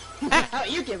 Oh,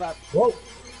 you give up. Whoa!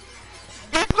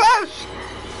 Get close!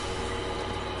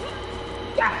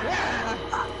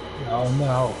 Oh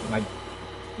no, my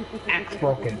axe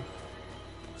broken.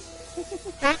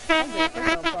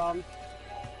 No problem.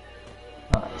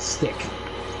 Stick.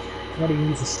 What do you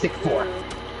use a stick for?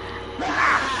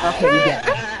 Okay, you got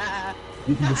it.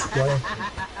 You can just go.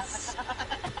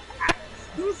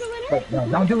 Who's the winner? Wait, no,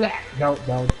 don't do that. No,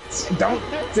 don't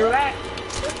do that.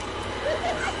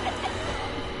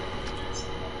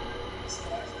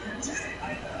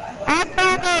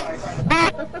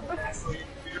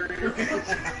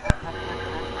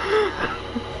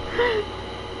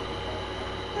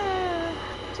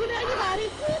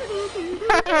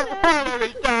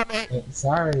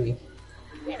 Sorry.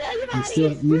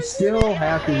 You still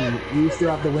have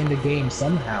to win the game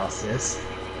somehow, sis.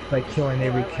 By killing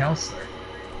every counselor.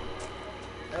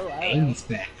 Oh, wow. Amy's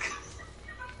back.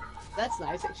 That's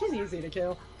nice. She's easy to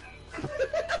kill.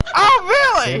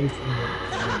 Oh, really? Everything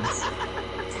that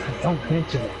Don't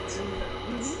mention it.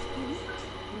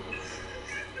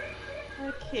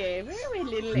 Okay, very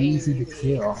little Easy to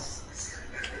kill.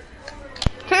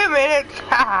 2 minutes.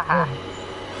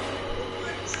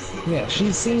 Yeah,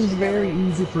 she seems very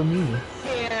easy for me.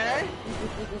 Here.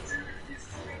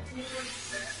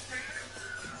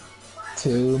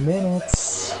 2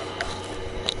 minutes.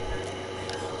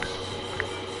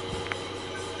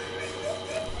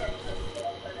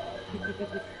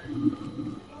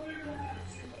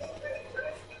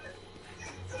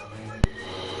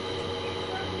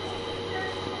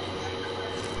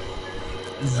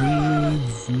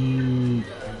 ZZ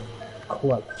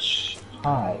Clutch.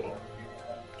 Hi.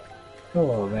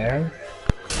 Hello there.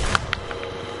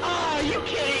 Oh, are you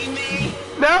kidding me?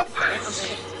 Nope.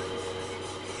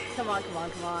 Come on, come on,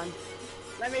 come on.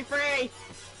 Let me free!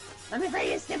 Let me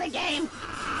free, you stupid game!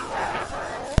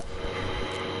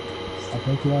 I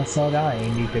think you want to slow down,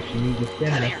 Amy, because you need to Come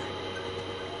finish. here.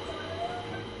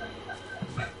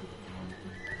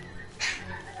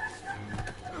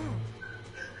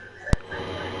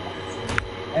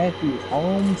 At the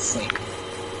home safe.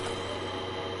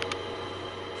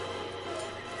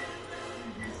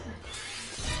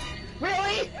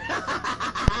 Really?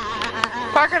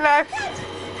 Pocket knife. What?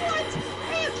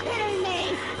 Are you kidding me?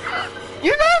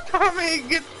 You know Tommy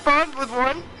gets spawned with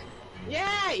one.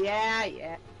 Yeah.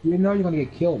 You know you're gonna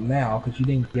get killed now because you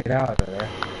didn't get out of there.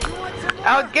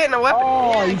 I was getting a weapon.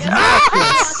 Oh, Yeah, he's I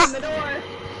malicious. guess I'm locking the door.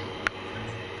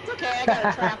 It's okay, I got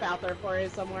a trap out there for you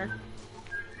somewhere.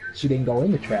 She didn't go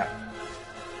in the trap.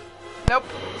 Nope.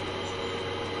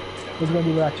 What you gonna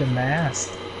do without your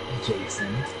mask,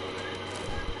 Jason?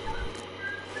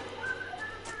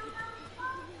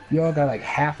 You all got like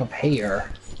half of hair.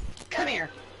 Come here.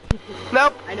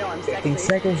 Nope. I know I'm 15 sexy.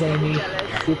 seconds, Amy.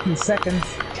 Jealous. 15 seconds.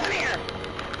 Come here.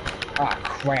 Ah,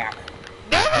 crap.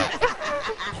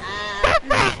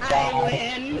 I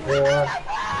win. 4,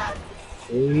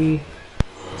 3,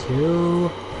 2,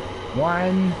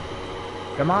 1.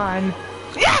 Come on.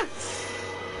 Yes!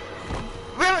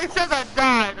 Really says I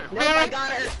died. Nope, I Really? got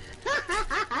her.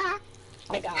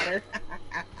 I got her.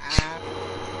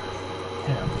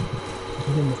 Damn.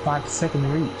 Within the 5-second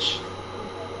reach.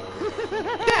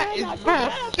 That is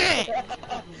bullshit.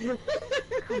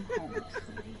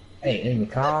 Hey, Amy,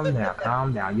 calm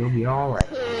down. You'll be alright.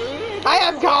 I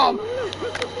am calm.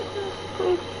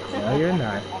 No, you're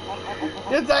not.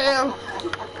 Yes, I am.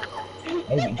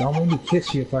 Amy, don't make me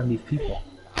kiss you in front of these people.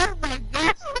 Oh my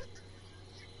god.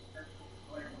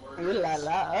 Ooh la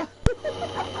la.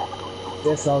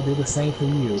 Guess I'll do the same for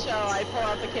you. Shall I pull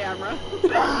out the camera?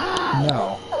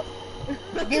 No.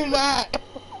 Do not.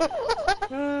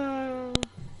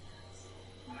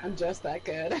 I'm just that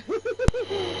good.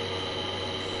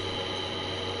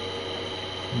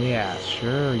 Yeah,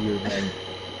 sure, you're then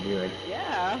good.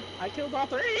 Yeah, I killed all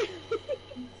 3.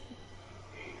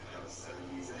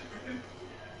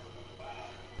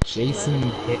 Jason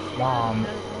hit Mom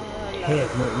head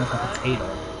looked like a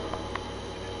potato.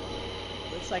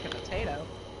 Looks like a potato.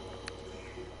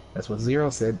 That's what Zero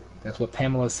said. That's what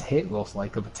Pamela's head looks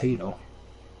like, a potato.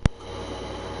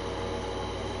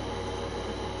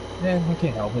 Yeah, I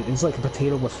can't help it. It's like a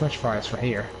potato with french fries for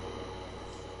hair.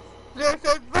 This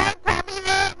is my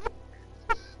problem.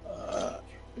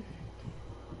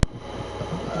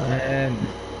 And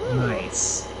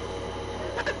nice.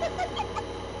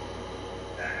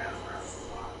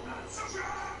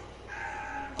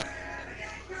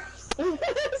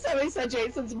 Somebody said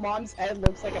Jason's mom's head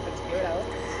looks like a potato.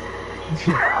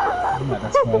 Yeah,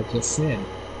 that's what I just said.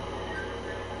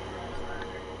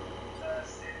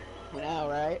 Wow,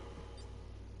 right?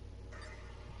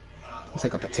 It's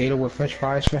like a potato with french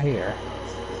fries for hair.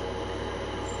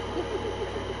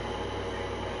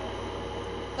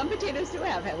 Some potatoes do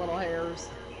have little hairs.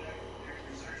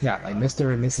 Yeah, like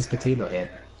Mr. and Mrs. Potato Head.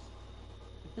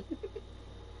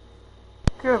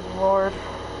 Good lord.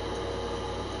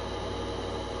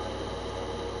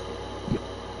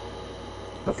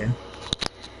 Okay.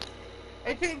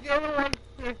 I think the other one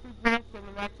is best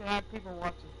and actually have people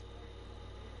watching.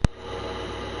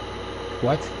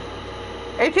 What?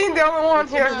 18, the only one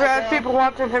here who has girl. people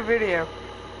watching her video.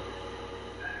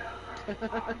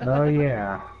 Oh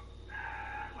yeah.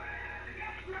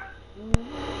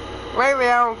 Lately,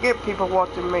 I don't get people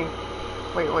watching me.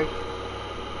 Lately.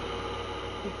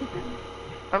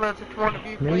 Unless it's one of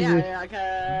you. Well, Maybe. yeah,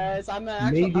 because I'm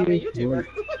actually not a Maybe it YouTuber. would.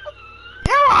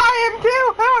 Yeah, I am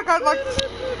too! Oh, I got like...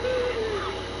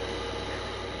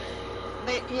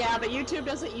 Yeah, but YouTube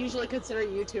doesn't usually consider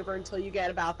you a YouTuber until you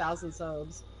get about 1,000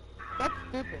 subs. That's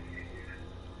stupid.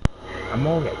 I'm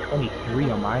only at 23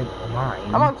 on mine.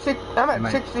 I'm at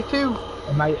 62.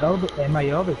 And my other the one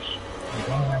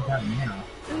I got now.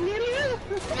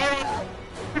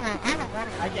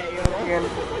 I get you. Again.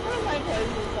 My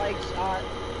voice is like shot.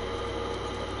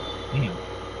 Damn.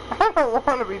 I don't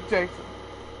want to be Jason.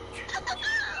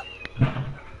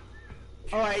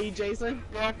 Oh, are you Jason?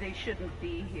 They shouldn't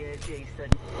be here, Jason.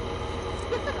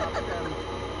 Stop them.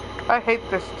 I hate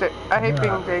this. I hate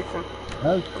being Jason.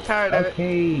 I'm tired of it.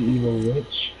 Okay, evil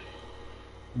witch.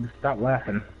 Stop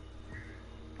laughing.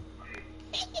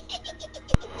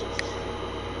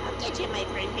 I'll get you, my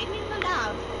friend. Hang in the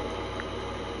love.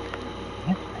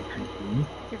 That's actually cool.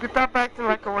 You could stop acting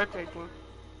like a witch, 18.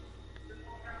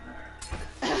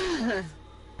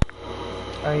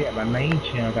 Oh yeah, my main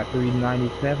channel got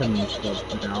 397 subs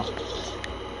now.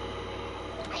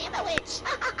 I am a witch.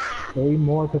 3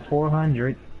 more to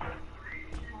 400.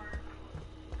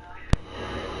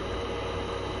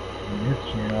 And this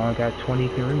channel I got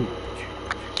 23.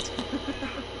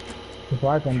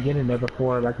 Surprised I'm getting there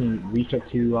before I can reach up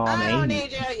to Oh, 80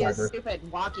 Ninja, you subscribers.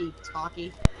 stupid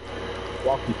walkie-talkie.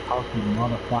 Walkie-talkie,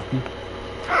 motherfucker.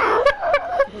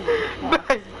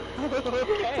 Okay.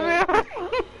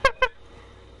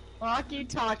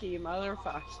 Walkie-talkie,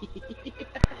 motherfucker.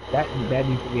 That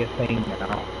needs to be a thing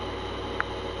now.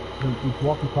 These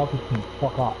walkie-talkies can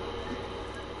fuck off.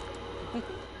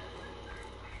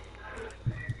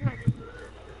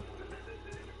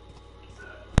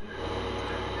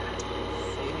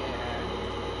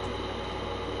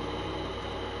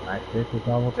 Alright, this is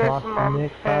all across Jason, the mom's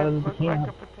next side head of the looks like a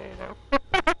camp. potato.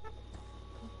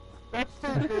 That's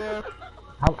too good.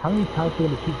 How many times are we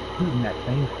gonna keep shooting that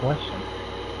same question?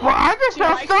 Well, I just She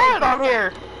likes saw it. it on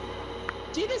here.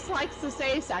 She just likes to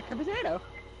say sack of potato.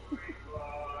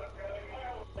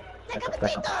 That's a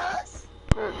second.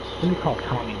 Let me call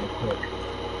Tommy real quick.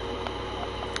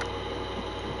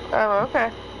 Oh, okay.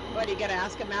 What, are you gonna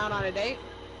ask him out on a date?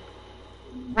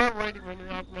 We're waiting when you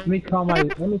have Let me call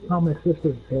my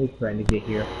sister's boyfriend to get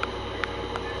here.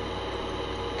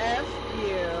 F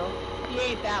you. He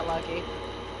ain't that lucky.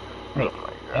 Hey, Oh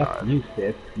my F God. you,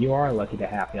 sis. You are lucky to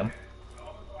have him.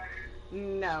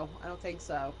 No, I don't think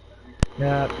so.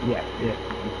 Yes.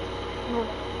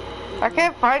 I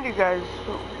can't find you guys.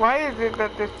 Why is it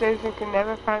that this Jason can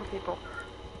never find people?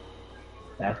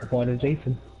 That's the point of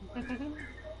Jason.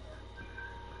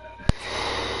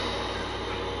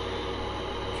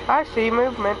 I see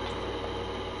movement.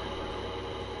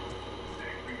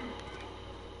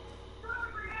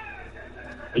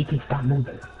 He can stop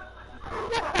moving.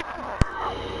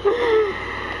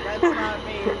 That's not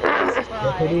me. Nice Yes, it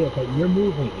try. is. But you're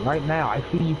moving right now. I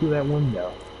see you through that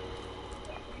window.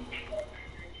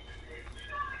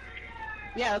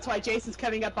 Yeah, that's why Jason's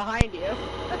coming up behind you.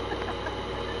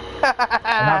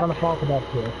 I'm not gonna fall for that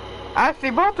too. I see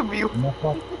both of you.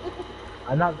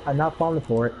 I'm not falling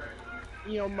for it.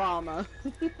 Yo, mama.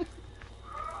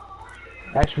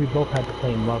 Actually, we both have the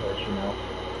same mothers, you know.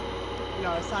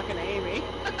 No, it's not gonna Amy.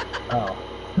 Oh.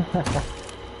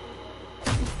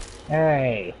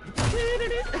 Hey.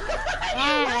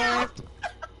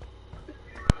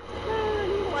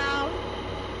 Wow.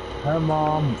 Her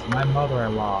mom, my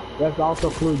mother-in-law. Let's also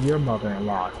include your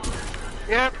mother-in-law.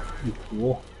 Yep. You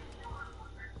fool.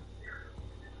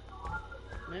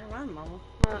 Man, my mama.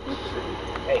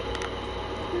 Hey.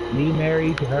 Me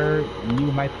married to her,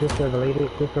 you my sister, related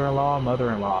sister-in-law,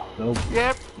 mother-in-law. So,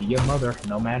 Yep. your mother,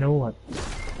 no matter what.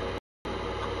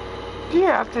 You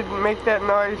have to make that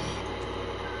noise.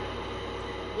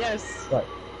 Yes. But,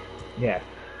 yeah.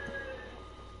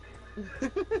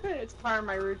 It's part of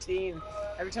my routine.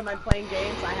 Every time I'm playing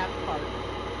games, I have to park.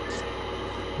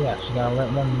 Yeah, she gotta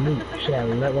let one loop. She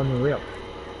gotta let one rip.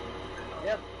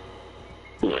 Yep.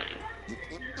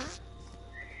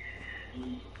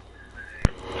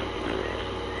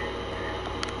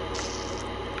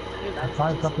 Dude, I that's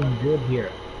find easy. something good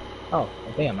here. Oh,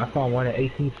 damn, I found one of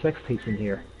 18 sex tapes in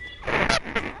here.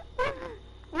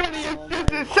 What are you Oh my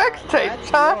doing? Sex God, tapes, that's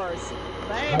huh? yours.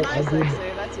 That ain't my I sex did-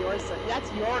 tape. That's yours.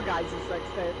 That's your guys' sex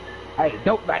tape. Hey,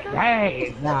 don't back.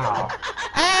 Hey, now.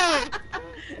 Hey!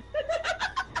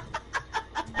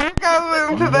 Don't go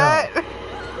into No. that.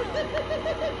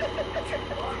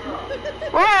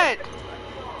 What?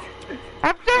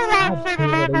 I'm still watching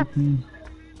another.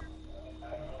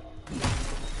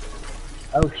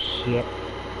 Oh shit.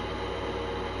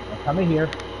 Don't come in here.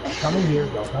 Don't come in here.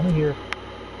 Don't come in here.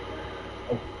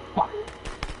 Oh fuck.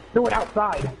 Do it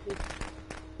outside.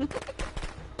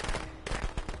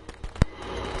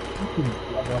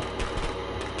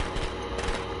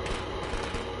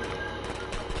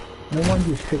 No wonder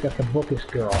you pick up the bookish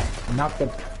girl, not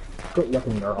the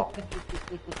good-looking girl.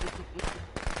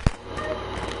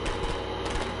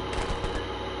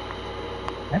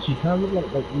 Actually, kind of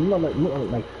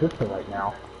look like sister right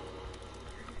now.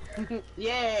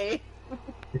 Yay!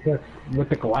 Because with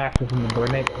the glasses and the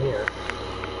brunette hair.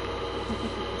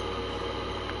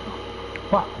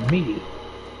 Fuck me.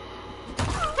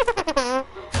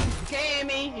 Okay,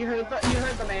 Amy, you heard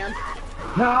the man.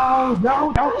 No,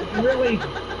 don't really.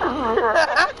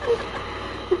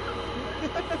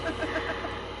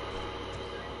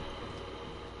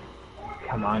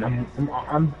 Come on,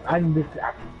 I'm this.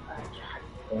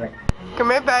 Come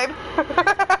here, babe.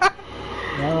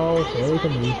 No, stay away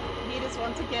from me. He just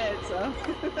wants a kid, so.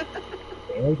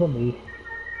 Stay away from me.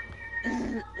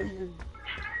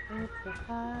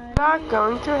 Not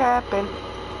going to happen.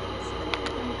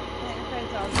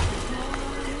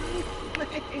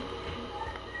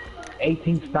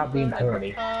 18, stop being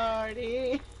horny.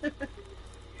 Party.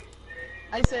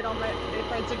 I said all my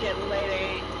friends are getting late. They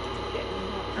ain't getting.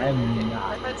 I'm My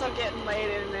not. friends are getting late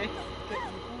and they getting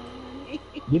horny.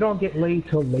 You don't get laid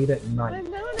till late at I night.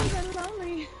 know they get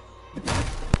lonely.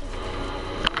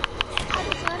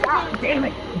 God damn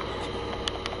it!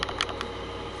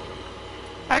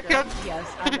 I killed. Yes,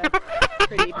 I'm a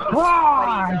pretty.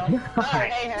 God! Oh,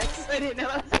 hey Hex, I didn't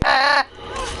know that.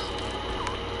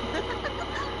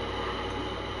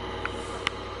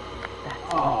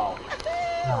 Oh.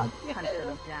 God. Hunt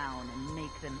them down and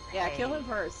make them pay. Yeah, kill him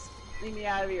first. Leave me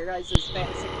out of your guys'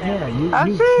 fantasy. Yeah, you I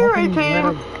you see you, fucking 18. let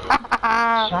her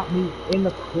shot me in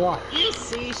the crotch. You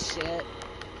see shit.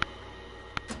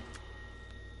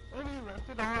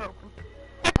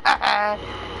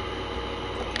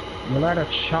 You let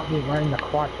her shot me right in the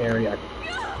crotch area.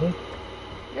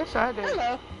 Yes, I did.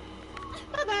 Hello.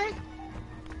 Bye bye.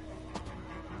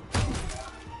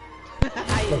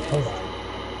 Hold on.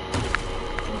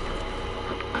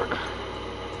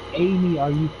 Amy,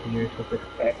 are you serious with this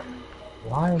text?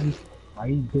 Why are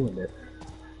you doing this?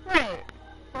 Hey,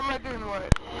 what am I doing what?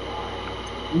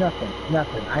 Nothing.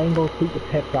 I ain't gonna speak the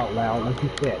text out loud like you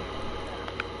said.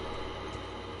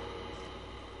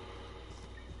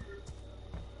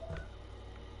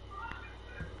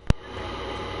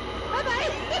 Bye bye.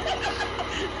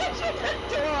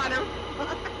 Door on her.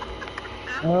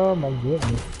 Oh my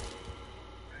goodness.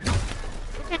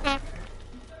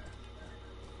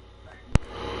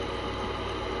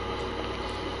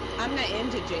 I'm not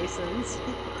into Jason's.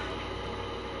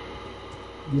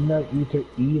 You're not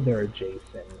either,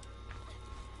 Jason.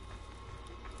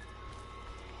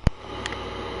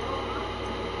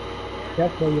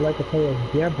 That's why you like to play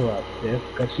as Deborah, sis,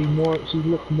 because she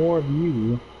looks more of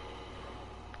you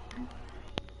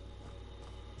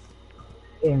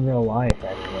in real life,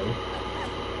 actually.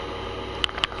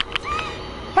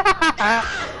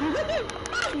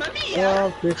 Mamma mia!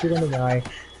 Well, sis, you're gonna die.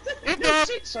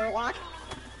 Shit, Sherlock.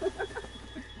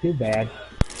 Too bad.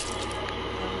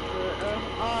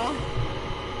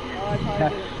 I probably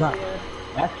That didn't sucks. see her.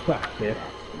 That sucks, sis.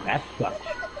 That sucks.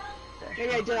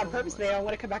 Maybe I did on purpose, maybe I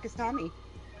want to come back as Tommy.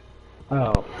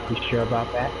 Oh, you sure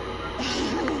about that?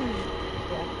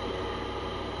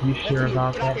 You sure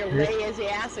about Get off that, your sis? lazy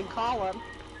ass and call him.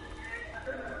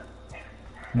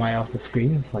 Why off the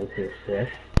screenplay, sis?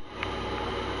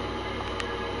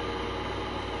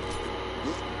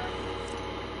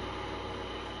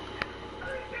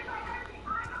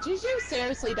 Did you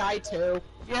seriously die too?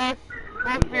 Yes,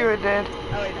 both of you are dead. Oh,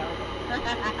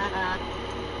 I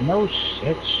know. No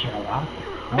shit, Sherlock.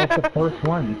 I was the first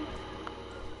one.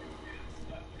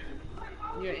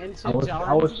 You're into I was- John's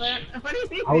I was- then? What do you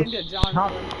mean I was into John's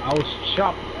chopped. then? I was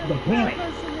chopped. The planet.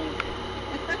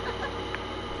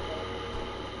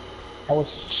 I was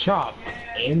chopped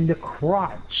in the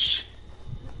crotch.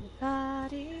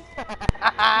 Party. But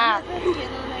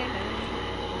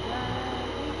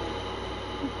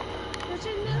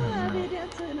you know I'll be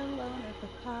dancing alone at the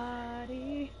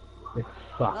party. It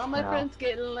sucks All my now. friends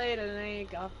getting late and they ain't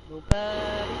got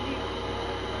nobody.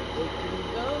 We can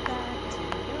go back to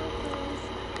your place.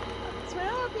 Swear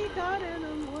I'll be gone in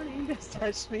the morning. Just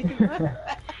touch me.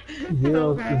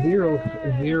 Zero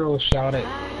shouted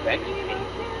sex tape.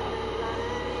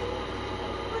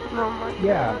 Oh my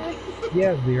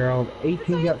Yeah, Zero.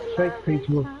 18 got sex tapes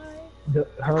with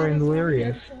her and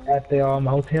Delirious at the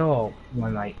hotel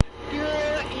one night. Screw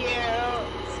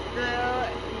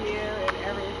you and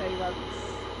everything that's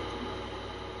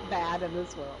bad in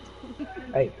this world.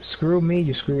 Hey, screw me,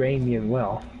 you screw Amy as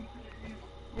well.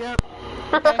 Yep.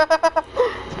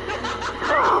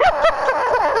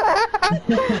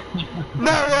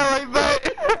 Not really,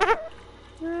 but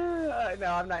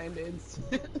No, I'm not into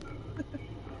instant.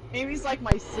 Amy's like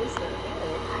my sister.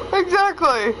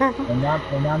 exactly. And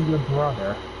I'm your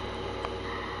brother.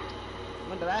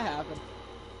 When did that happen?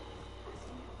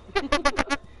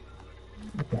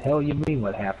 What the hell you mean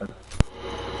what happened?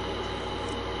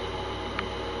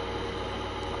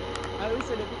 I was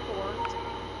informed.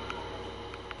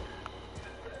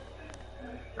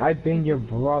 I've been your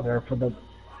brother for the...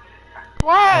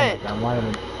 What? Oh my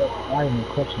God, why am I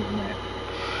questioning that?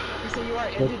 You say you are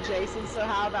into Jason, so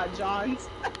how about John's?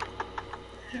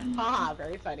 Haha,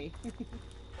 very funny.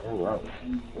 Roast.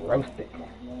 Roasted.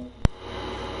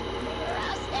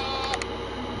 Roasted!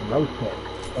 Roasted.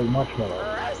 Like marshmallow.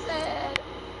 Roasted!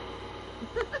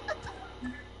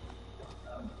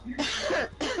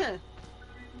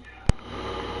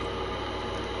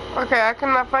 Okay, I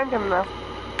cannot find him now.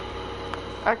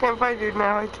 I can't find you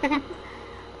now, I think.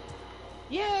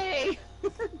 Yay!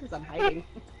 Because I'm hiding.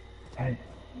 Hey,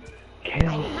 kill.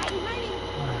 Hiding.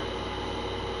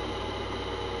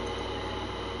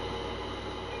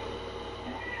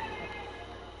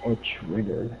 Or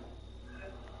triggered.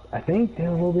 I think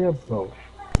there will be a both.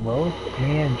 Roast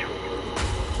and triggered.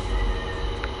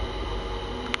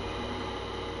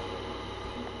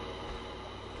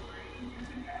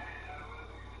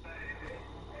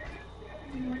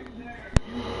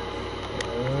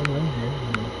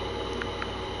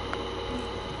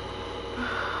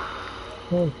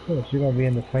 Oh, of course, you're gonna be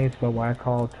in the same spot where I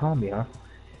call Tommy, huh?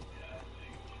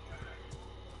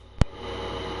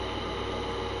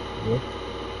 Yep.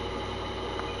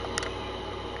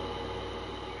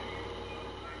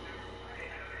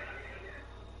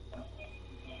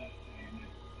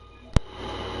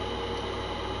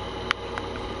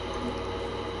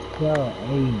 So,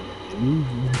 hey, you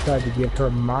decided to give her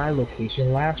my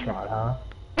location last round, huh?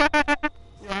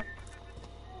 Yeah.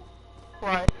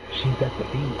 What? She's at the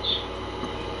beach.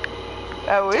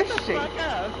 Oh, is Shut the she? fuck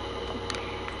up.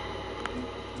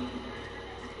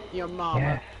 Your mama.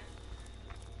 Yes.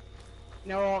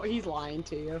 No, he's lying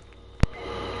to you.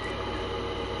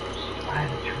 She's by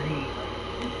the tree.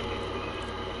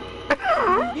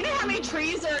 You know how many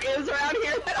trees there is around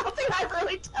here? I don't think that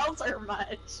really tells her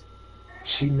much.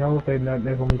 She knows there's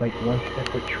only like one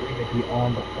separate tree to be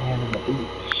on the sand of the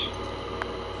beach.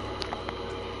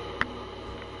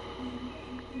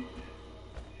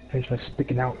 Face like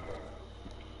sticking out.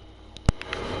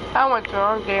 I went the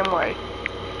wrong damn way.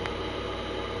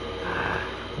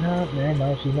 No, man,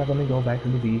 no, she's not gonna go back to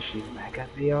the beach. She's back at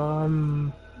the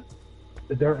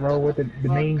dirt road where the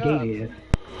main gate is.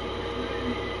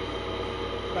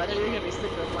 Brother, you're gonna be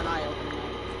sleeping with one eye open tonight.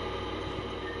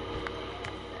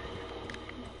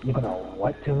 You're gonna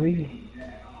what to me?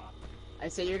 I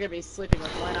say you're gonna be sleeping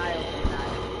with one eye open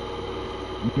tonight.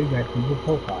 You guys keep your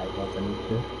both eyes open,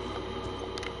 sis.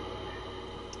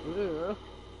 Ooh.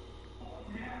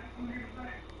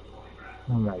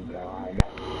 Oh my god.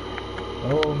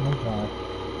 Oh my god.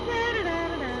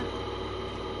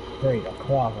 Great, a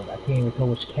closet. I can't even tell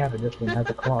which cabin this one has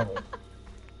a closet.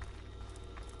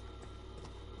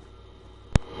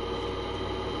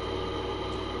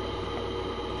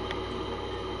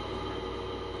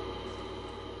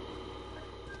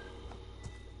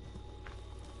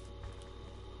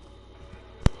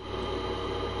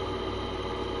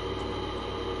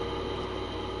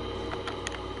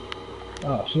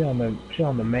 Oh, she on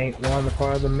the main one, the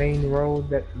part of the main road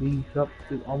that leads up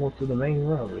to almost to the main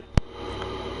road.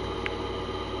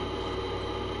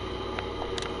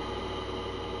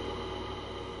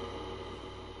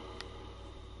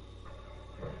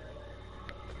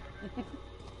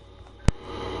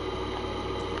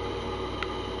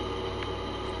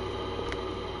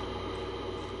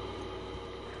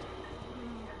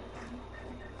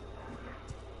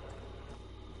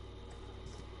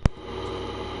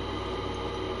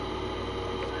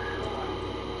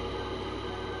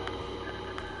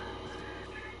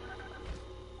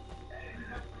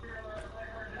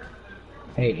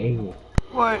 Hey, Amy.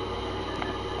 What?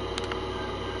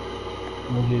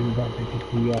 What did you about to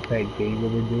see off that game we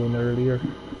were doing earlier?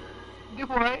 Do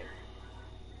what?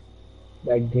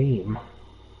 That game.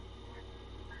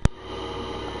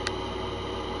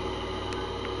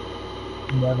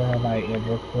 Never have I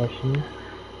ever questioned.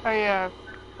 Oh yeah.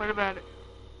 What about it?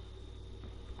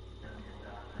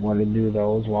 Want to do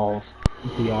those while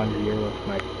beyond here with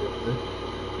my sister.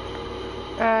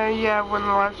 Yeah, when the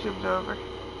live stream's over.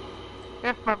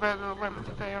 If my brother will let me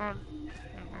stay on.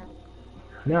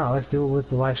 No, let's do it with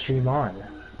the live stream on.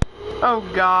 Oh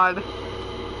god.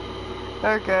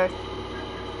 Okay.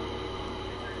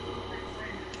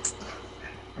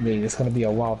 I mean, it's gonna be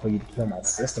a while for you to kill my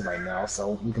sister right now,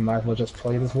 so we can might as well just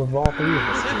play this with all three of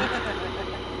us.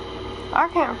 I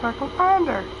can't fucking find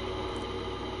her.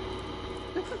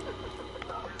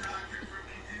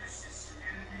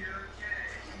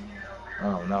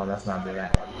 Oh no, let's not do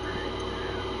that one.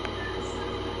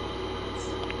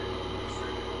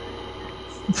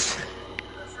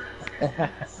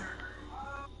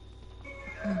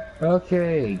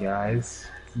 Okay, guys.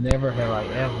 Never have I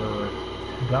ever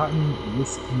gotten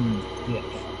whiskey dick.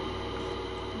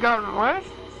 Gotten what?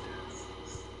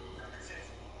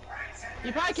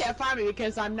 You probably can't find me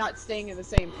because I'm not staying in the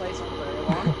same place for very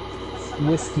long.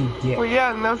 Whiskey dick. Well,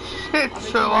 yeah, no shit, I'm making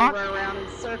you Sherlock. run around in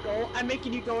circle. I'm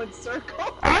making you go in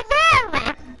circle. I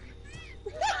know!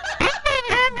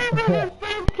 I'm in this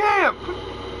damn camp!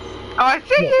 Oh, I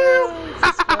see you!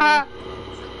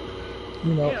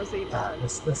 You know, You don't see that.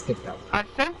 let's get that. I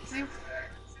sense you.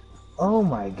 Oh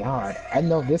my god! I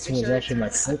know this You was sure actually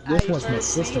it's- this you was sure my it's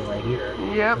sister me? right here.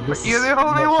 Yep, And this you're is the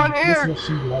only what one This here. is what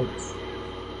she likes.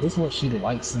 This is what she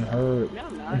likes in her No,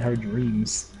 I'm not. in her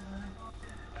dreams.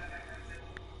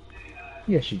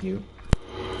 Yes, you do.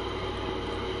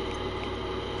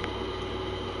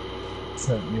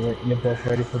 So you're both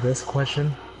ready for this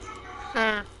question?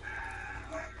 Sure.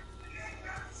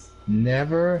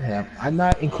 Never have. I'm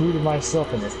not including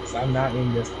myself in this. 'Cause I'm not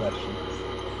in this question.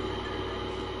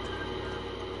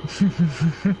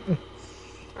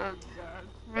 Oh, God.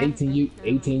 18,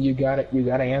 you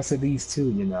gotta answer these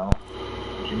two. You know,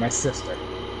 'cause you're my sister.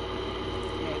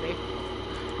 Maybe.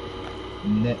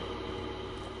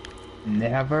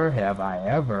 Never have I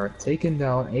ever taken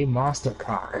down a monster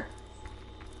cock.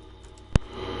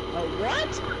 A what?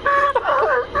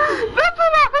 That's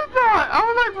what I thought! I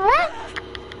was like,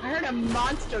 what? I heard a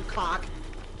monster cock.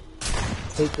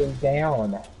 Taken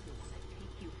down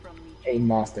a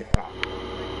monster cock.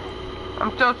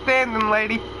 I'm still standing,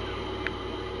 lady.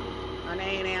 I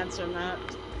ain't answering that.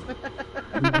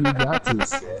 You got to,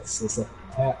 sis. It's a,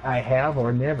 I have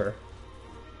or never.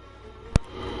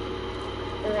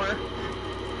 Or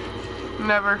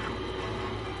Never.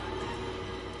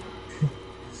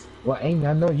 Well, Amy,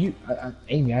 I know you.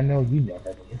 Amy, I know you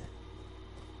never did.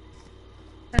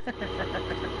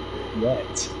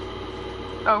 Yet.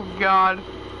 Oh, God.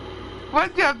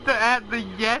 Why'd you have to add the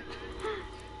yet?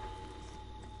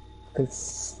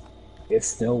 'Cause it's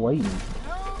still waiting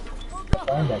to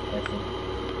find that person.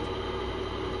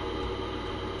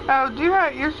 Oh, do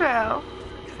hurt yourself.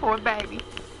 Poor baby.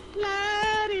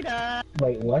 la-di-da,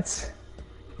 Wait, what?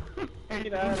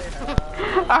 di-da-di-da.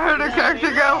 I heard a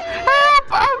character go, help!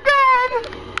 Oh,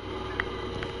 God!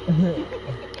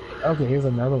 Okay, here's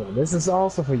another one. This is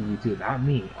also for you too, not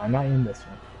me. I'm not in this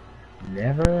one.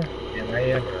 Never have I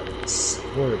ever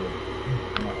squirted.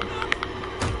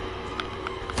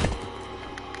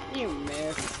 You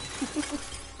missed.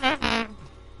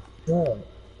 So,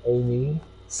 Amy,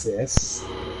 sis,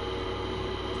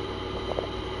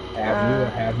 have you or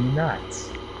have you not?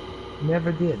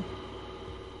 Never did.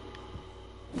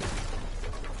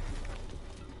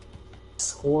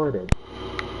 Squirted.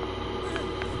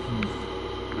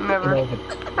 Never. You know,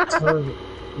 the term.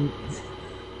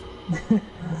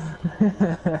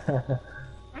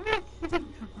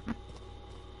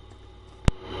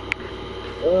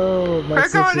 Oh, my We're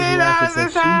going sister's in out of laughing,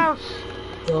 this house!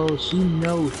 so she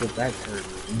knows what that term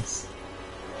means.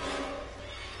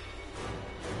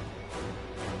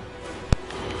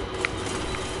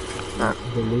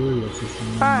 Delirious is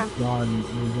Fine. gone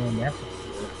after.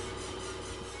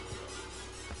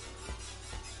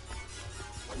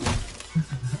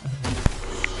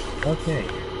 Okay.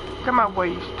 Come on, boy,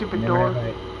 you stupid Never door.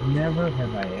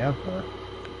 have I ever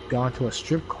gone to a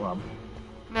strip club.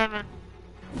 Never.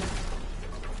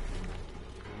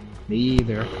 Me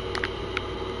either.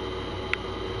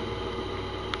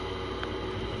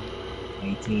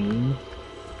 18.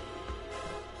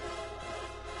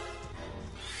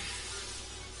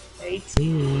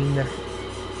 18.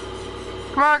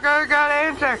 Come on, girl, you gotta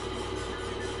answer.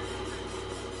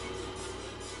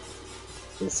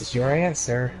 This is your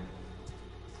answer.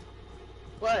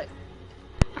 What?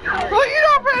 Well, you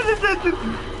don't pay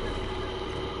attention.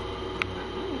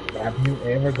 Have you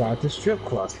ever gone to strip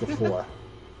clubs before?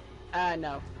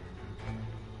 No.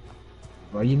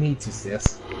 Well, you need to,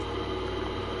 sis.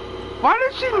 Why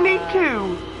does she need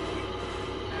to?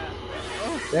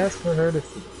 That's for her to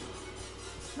see.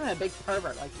 I'm not a big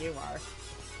pervert like you are.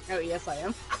 Oh, yes, I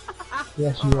am.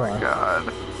 Yes, you are.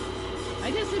 God.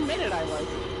 I just admitted I was.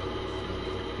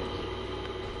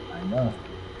 I know.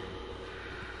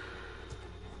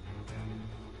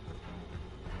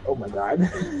 Oh my god.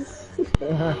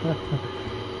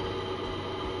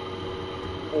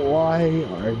 Why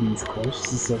are these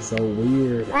questions so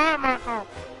weird?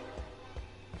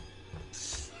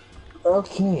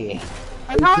 Okay.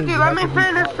 I told you, let me 18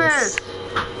 finish minutes. this.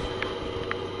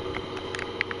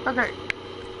 Okay.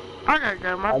 Okay,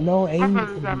 go, I know Amy, my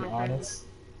to brother's be got me honest.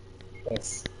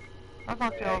 Yes. I'll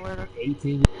talk to y'all later.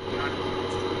 18.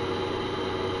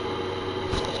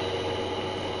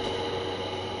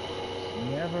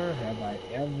 never have I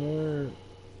ever.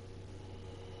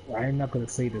 I'm not going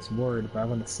to say this word, but I'm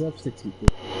going to substitute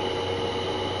it.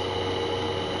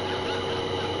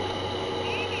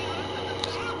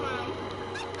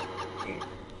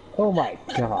 Oh my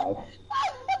god.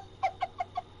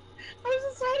 I was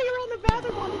just hiding around the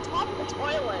bathroom on the top of the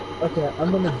toilet. Okay,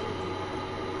 I'm going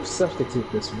to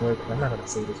substitute this word, but I'm not going to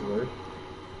say this word.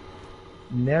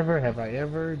 Never have I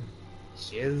ever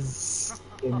jizzed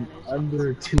in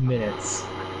under 2 minutes.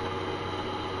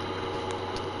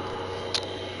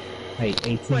 Hey,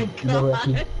 18,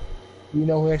 you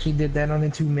know who actually did that under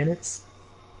 2 minutes?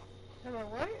 Am I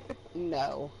right?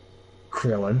 No.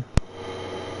 Krillin.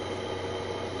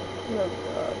 Oh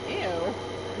god. Ew.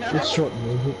 No. It's short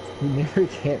movie. You never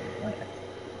get laugh.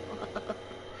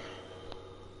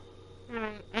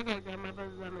 I gotta get my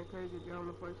brother running crazy to get on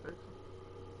the PlayStation.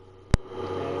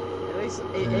 At least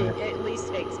it at least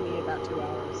takes me about 2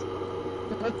 hours.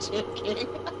 I'm joking.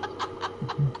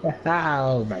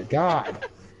 Oh my god.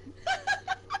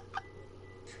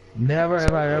 Never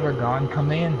have I ever gone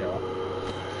commando.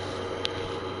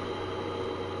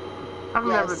 I've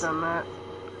never Yes. done that.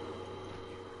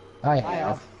 I I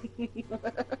have.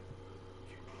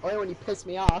 Only when you piss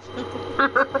me off. Do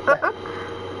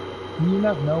you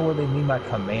not know what they mean by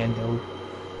commando?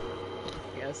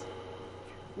 Yes.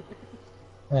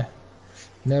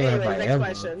 Never have Anyway, I next ever.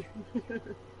 question.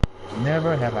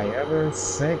 Never have I ever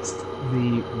sexed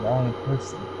the wrong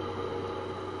person.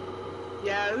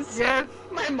 Yes. Yes.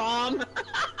 My mom.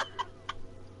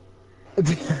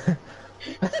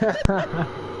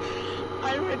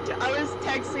 I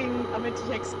meant to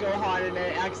text Gohan and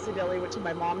I accidentally went to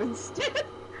my mom instead.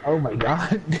 Oh my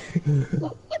god.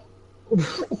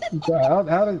 How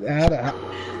the hell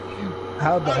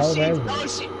that work?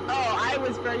 I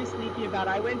was very sneaky about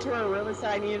it. I went to her room and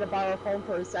said I needed to borrow her phone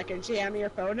for a second. She handed me her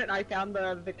phone and I found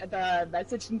the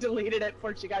message and deleted it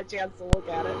before she got a chance to look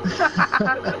at it.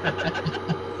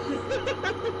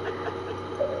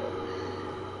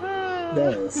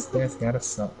 That's gotta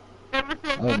suck. Oh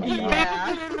my god.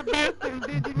 Yeah.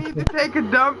 Did you need to take a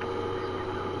dump?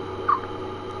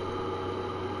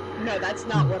 No, that's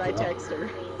not what I text her.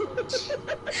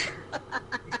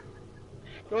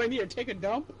 Do I need to take a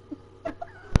dump?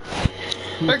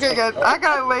 Okay guys, I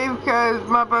gotta leave because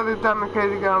my brother's done the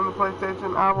crazy guy on the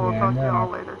PlayStation. I will talk to y'all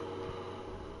later.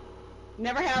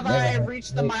 Never have I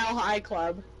reached the Mile High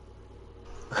Club.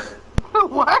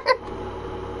 What?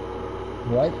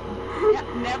 What? Yeah,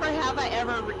 never have I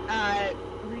ever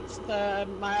reached the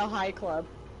Mile High Club.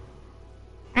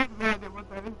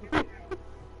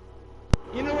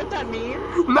 You know what that means?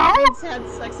 No? That means had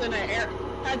sex in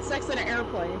an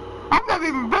airplane. I've never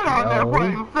even been on an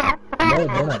airplane, so. Never been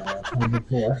on an airplane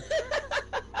before.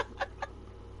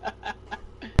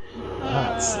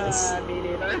 Me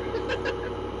neither.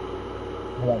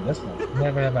 How about this one?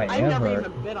 Never have I I've never ever.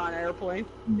 even been on an airplane.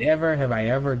 Never have I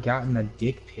ever gotten a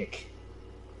dick pic.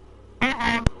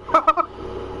 Have.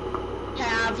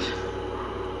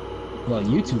 Well,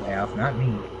 you two have, not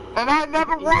me. And I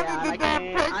never wanted Yeah, the damn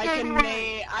pic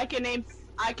anyway. I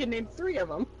can name 3 of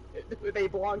them who they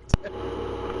belong to.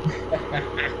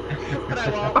 But I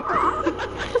won't.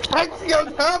 That's your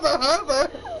hubba hubba.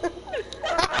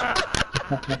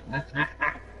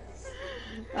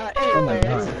 Oh my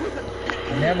Anyways.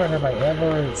 god. Never have I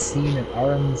ever seen an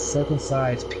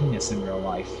uncircumcised penis in real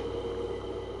life.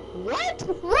 What?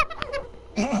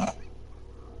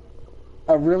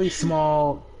 A really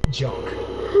small junk.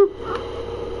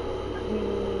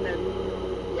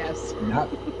 Yes. Not.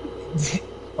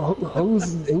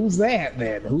 Who's that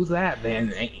then? Who's that then?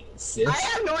 Hey, sis. I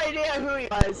have no idea who he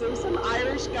was. It was some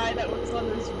Irish guy that was on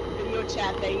this video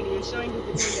chat thing, and he was showing the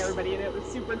video to everybody, and it was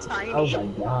super tiny. Oh my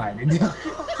god.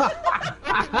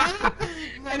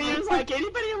 And he was like,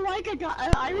 anybody like an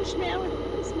Irish man with a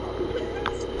really small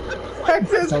penis?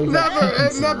 Texas So he's never, like,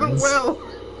 and never will.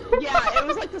 Yeah, it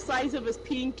was like the size of his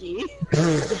pinky.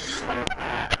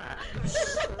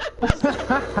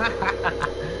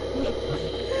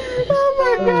 Oh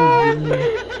my god.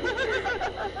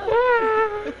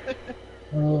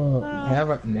 Oh,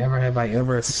 never have I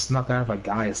ever snuck out of a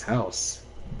guy's house.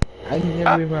 I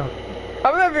never even.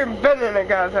 I've never even been in a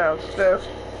guy's house, so.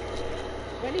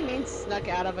 What do you mean snuck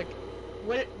out of a...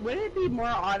 Would it be more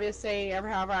obvious saying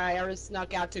have I ever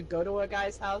snuck out to go to a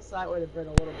guy's house? That would have been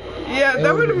a little bit... Yeah,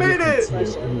 that would have made it.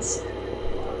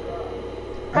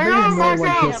 Hang on, my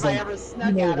god. Have I ever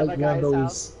snuck out of a guy's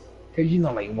house? Cause you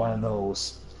know, like one of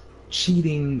those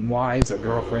cheating wives or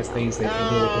girlfriends things they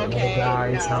can do with another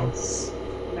guy's house.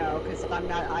 No, because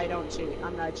I don't cheat.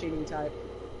 I'm not a cheating type.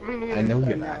 I know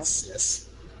you're not, sis.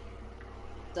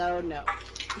 So, no.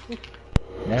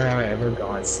 Never have I ever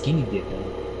gone skinny dipping.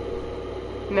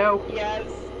 No.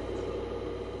 Yes.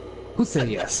 Who said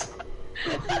yes?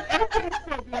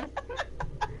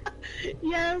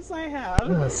 Yes, I have.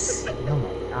 Yes. Oh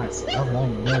my gosh, how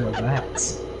long ago was that?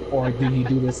 Or do you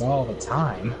do this all the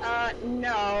time?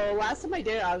 No. Last time I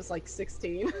did it, I was like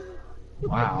 16.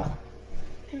 Wow.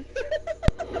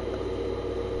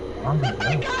 Oh my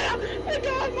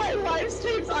god, my live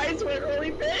stream's eyes went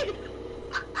really big.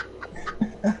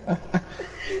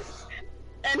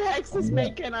 And Hex is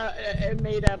making a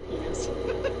made-up penis.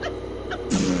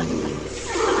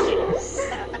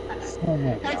 Oh my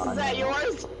Hex, god. is that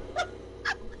yours?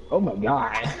 Oh my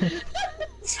god.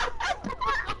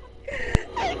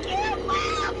 I can't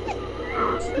laugh.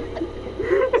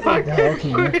 Oh my god,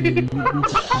 okay,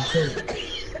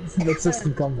 let's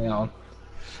just calm down.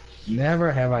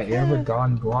 Never have I ever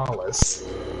gone braless.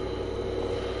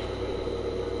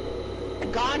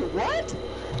 Gone what?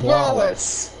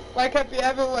 Braless. Like, have you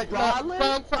ever, like,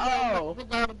 Braless? found Oh.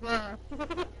 something bra?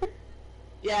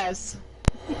 Yes.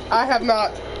 I have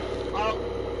not. All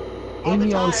Amy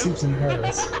the always time. sleeps in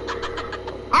hers.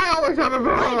 I always have a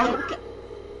bra.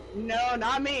 No,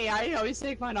 not me. I always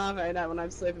take mine off at night when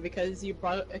I'm sleeping because your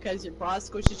bra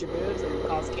squishes your boobs and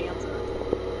causes cancer.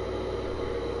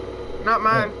 Not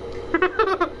mine.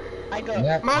 I go.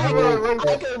 Yeah, Mine are really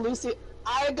I go loosey.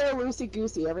 I go loosey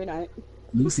goosey every night.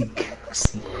 Lucy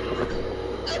Goosey.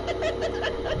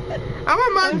 I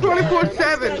want mine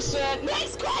 24/7.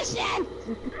 Next question.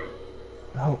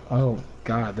 Oh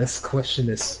god, this question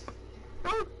is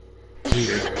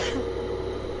weird.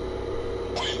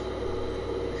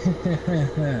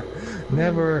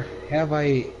 Never have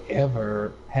I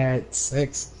ever had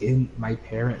sex in my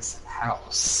parents'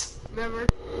 house. Never.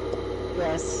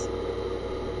 Yes.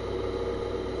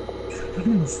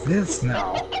 When is this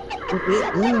now?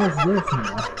 When is this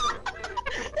now?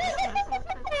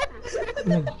 Oh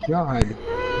my god.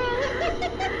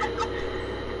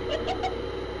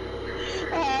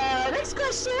 Next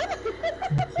question.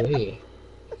 Okay.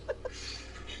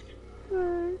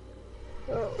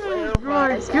 Oh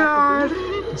my god.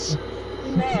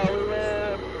 No, we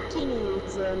were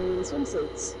bikinis and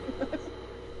swimsuits.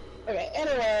 Okay,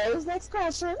 anyways, next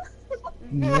question.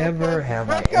 Never have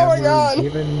I What's going ever on?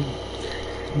 given...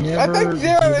 I Never think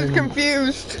Zero is given...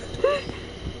 confused.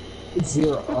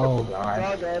 Zero. Oh It's god.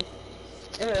 all good.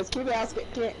 Anyways, keep asking.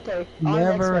 Okay,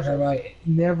 Never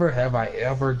have I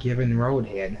ever given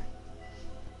roadhead.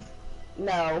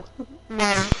 No.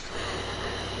 No.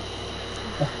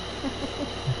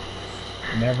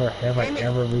 Never have I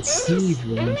ever received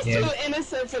Amy's roadhead. too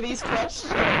innocent for these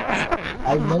questions.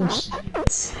 I know she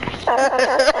is.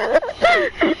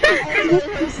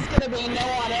 This is gonna be no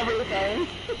on everything.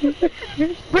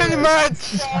 Pretty much.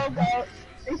 So go.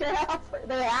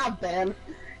 They have been.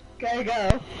 Okay,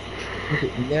 go.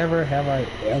 Okay, never have I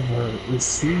ever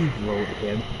received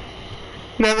roadhead.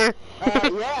 Never.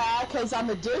 Yeah, cause I'm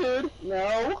a dude.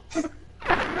 No.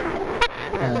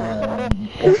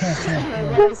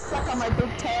 Really suck on my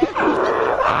big toe.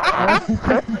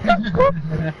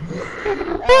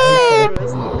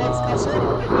 Next question.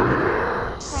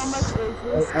 How much is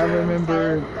this? I remember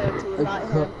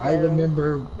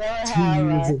 2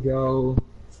 years ago.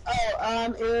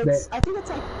 Oh, it's I think it's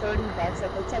like $30. It's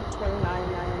like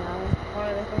 $29.99 for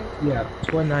it, I think. Yeah,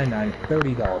 $29.99,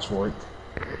 $30 for it.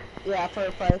 Yeah,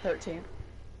 for Friday 13th.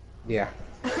 Yeah.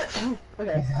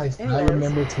 Okay. I Anyways.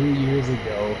 remember 2 years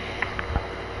ago,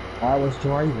 I was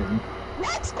driving.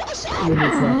 Next question. Give me a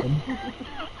second.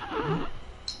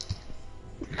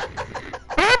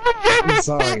 I'm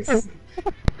sorry.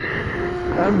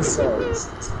 I'm sorry.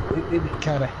 It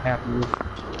kind of happened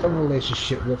with a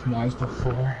relationship with mine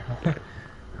before.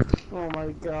 Oh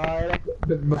my god.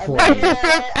 Before.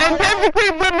 And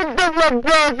typically women don't love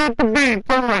girls at the beach.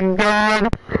 Oh my god.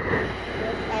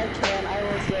 I can, I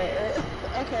will say it.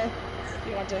 Okay. If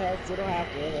you want to have, you don't have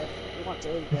to. If you want to,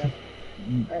 you can.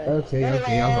 Okay,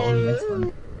 I'll go with this one.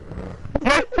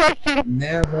 Next question.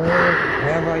 Never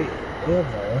have I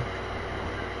ever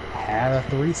had a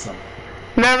threesome.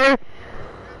 Never.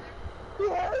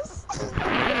 Yes.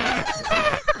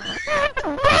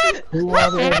 Who are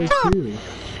the other two?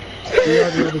 Who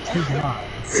are the other two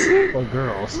guys? Or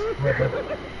girls?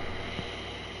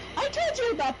 I told you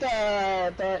about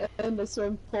the in the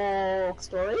swim pool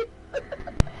story.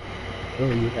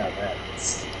 Oh, you got that.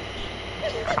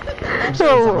 So.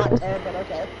 But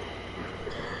okay.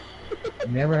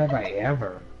 Never have I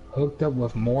ever hooked up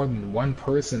with more than one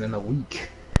person in a week.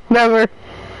 Never.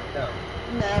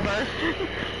 Never.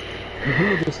 Who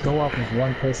would just go off with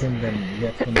one person then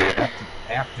with them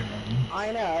after them?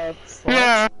 I know.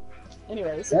 Yeah.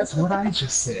 Anyways. That's what I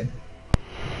just said.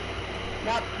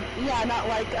 Not, yeah, not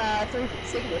like,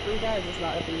 sleeping with 3 guys is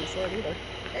not opening the sword either.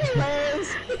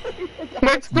 Anyways!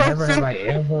 Next Never have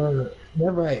question.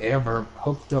 I ever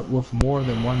hooked up with more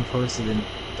than one person in a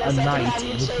Guess I can night have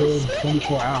you within chase.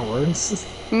 24 hours.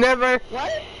 Never.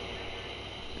 What?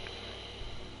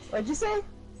 What'd you say?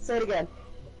 Say it again.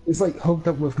 It's like hooked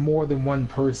up with more than one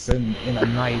person in a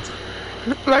night.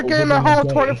 Like in within the a whole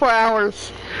day. 24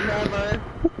 hours. Never.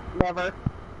 Never.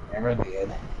 Never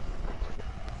did.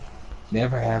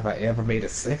 Never have I ever made a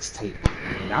sex tape.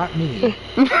 Not me.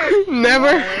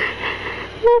 Never.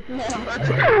 Never.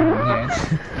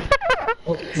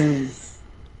 Oh,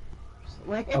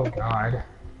 Wait. oh God.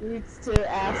 Needs to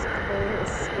ask for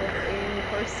skipping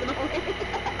personally.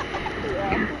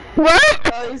 Yeah.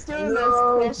 What? Oh, he's doing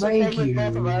No, this special thank thing with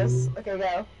both of us. you. Okay,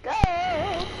 go. Go!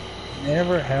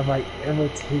 Never have I ever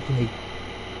taken a...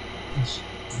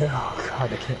 Oh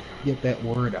God, I can't get that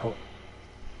word out.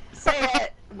 Say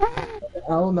it! I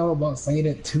don't know about saying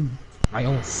it to my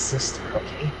own sister,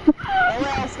 okay?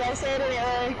 Oh, else, go say it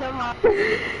anyway, come on.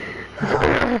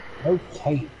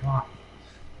 Okay, fine.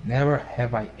 Never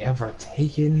have I ever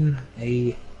taken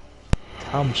a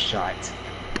cum shot.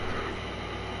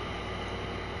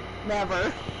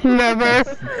 Never. Never.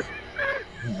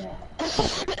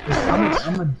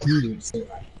 I'm a dude, so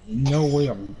no way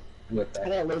I'm with I that.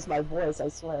 didn't lose my voice, I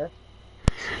swear.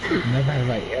 Never have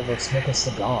I ever smoked a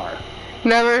cigar.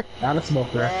 Never. Not a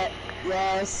smoker.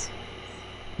 Yes.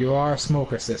 You are a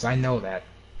smoker, sis. I know that.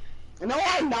 No,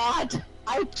 I'm not!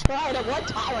 I tried at one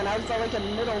time when I was like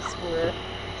in middle school.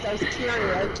 So I was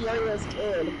curious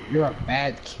kid. You're a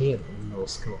bad kid in middle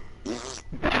school. What's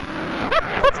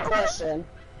the question?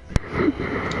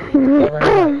 Never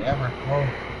have I ever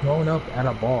grown up at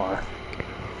a bar.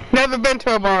 Never been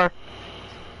to a bar.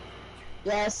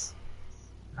 Yes.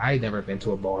 I've never been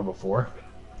to a bar before.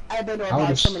 I've been to a How bar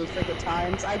many so many freaking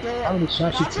times. I did how many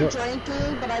shots you not for took?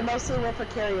 drinking, but I mostly went for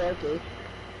karaoke.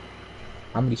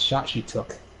 How many shots you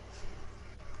took?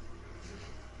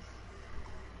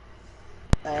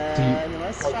 The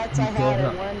most shots I you had feel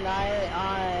in one night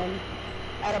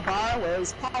at a bar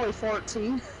was probably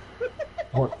 14.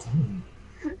 14.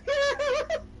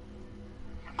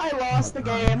 I lost the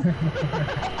game.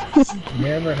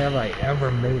 Never have I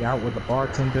ever made out with a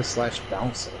bartender /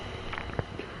 bouncer.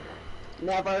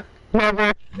 Never.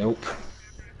 Never. Nope.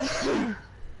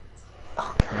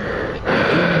 Oh,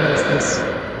 even this.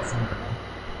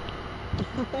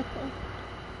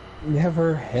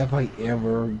 Never have I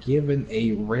ever given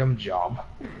a rim job.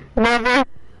 Never.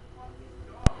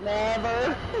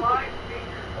 Never.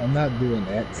 I'm not doing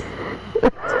that.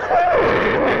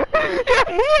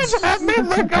 He has had me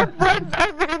look up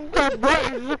the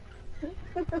brain.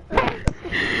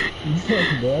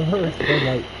 Never have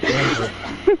I ever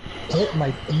put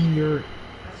my finger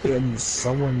in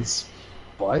someone's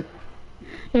butt.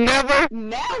 Never.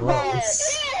 Never.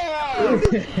 Gross. Ew.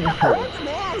 That's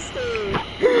nasty.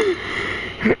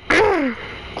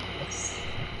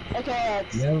 Okay,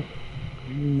 X.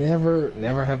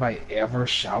 Never have I ever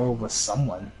showered with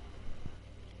someone.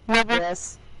 Never.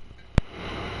 Yes.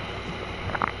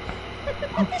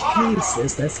 Okay,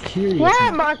 sis, that's curious.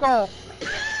 Why, Michael?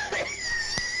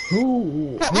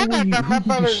 Who I got did my you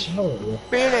brother's shower with?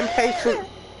 being impatient.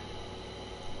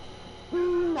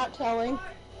 Not telling.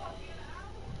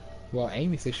 Well,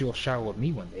 Amy said she'll shower with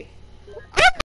me one day.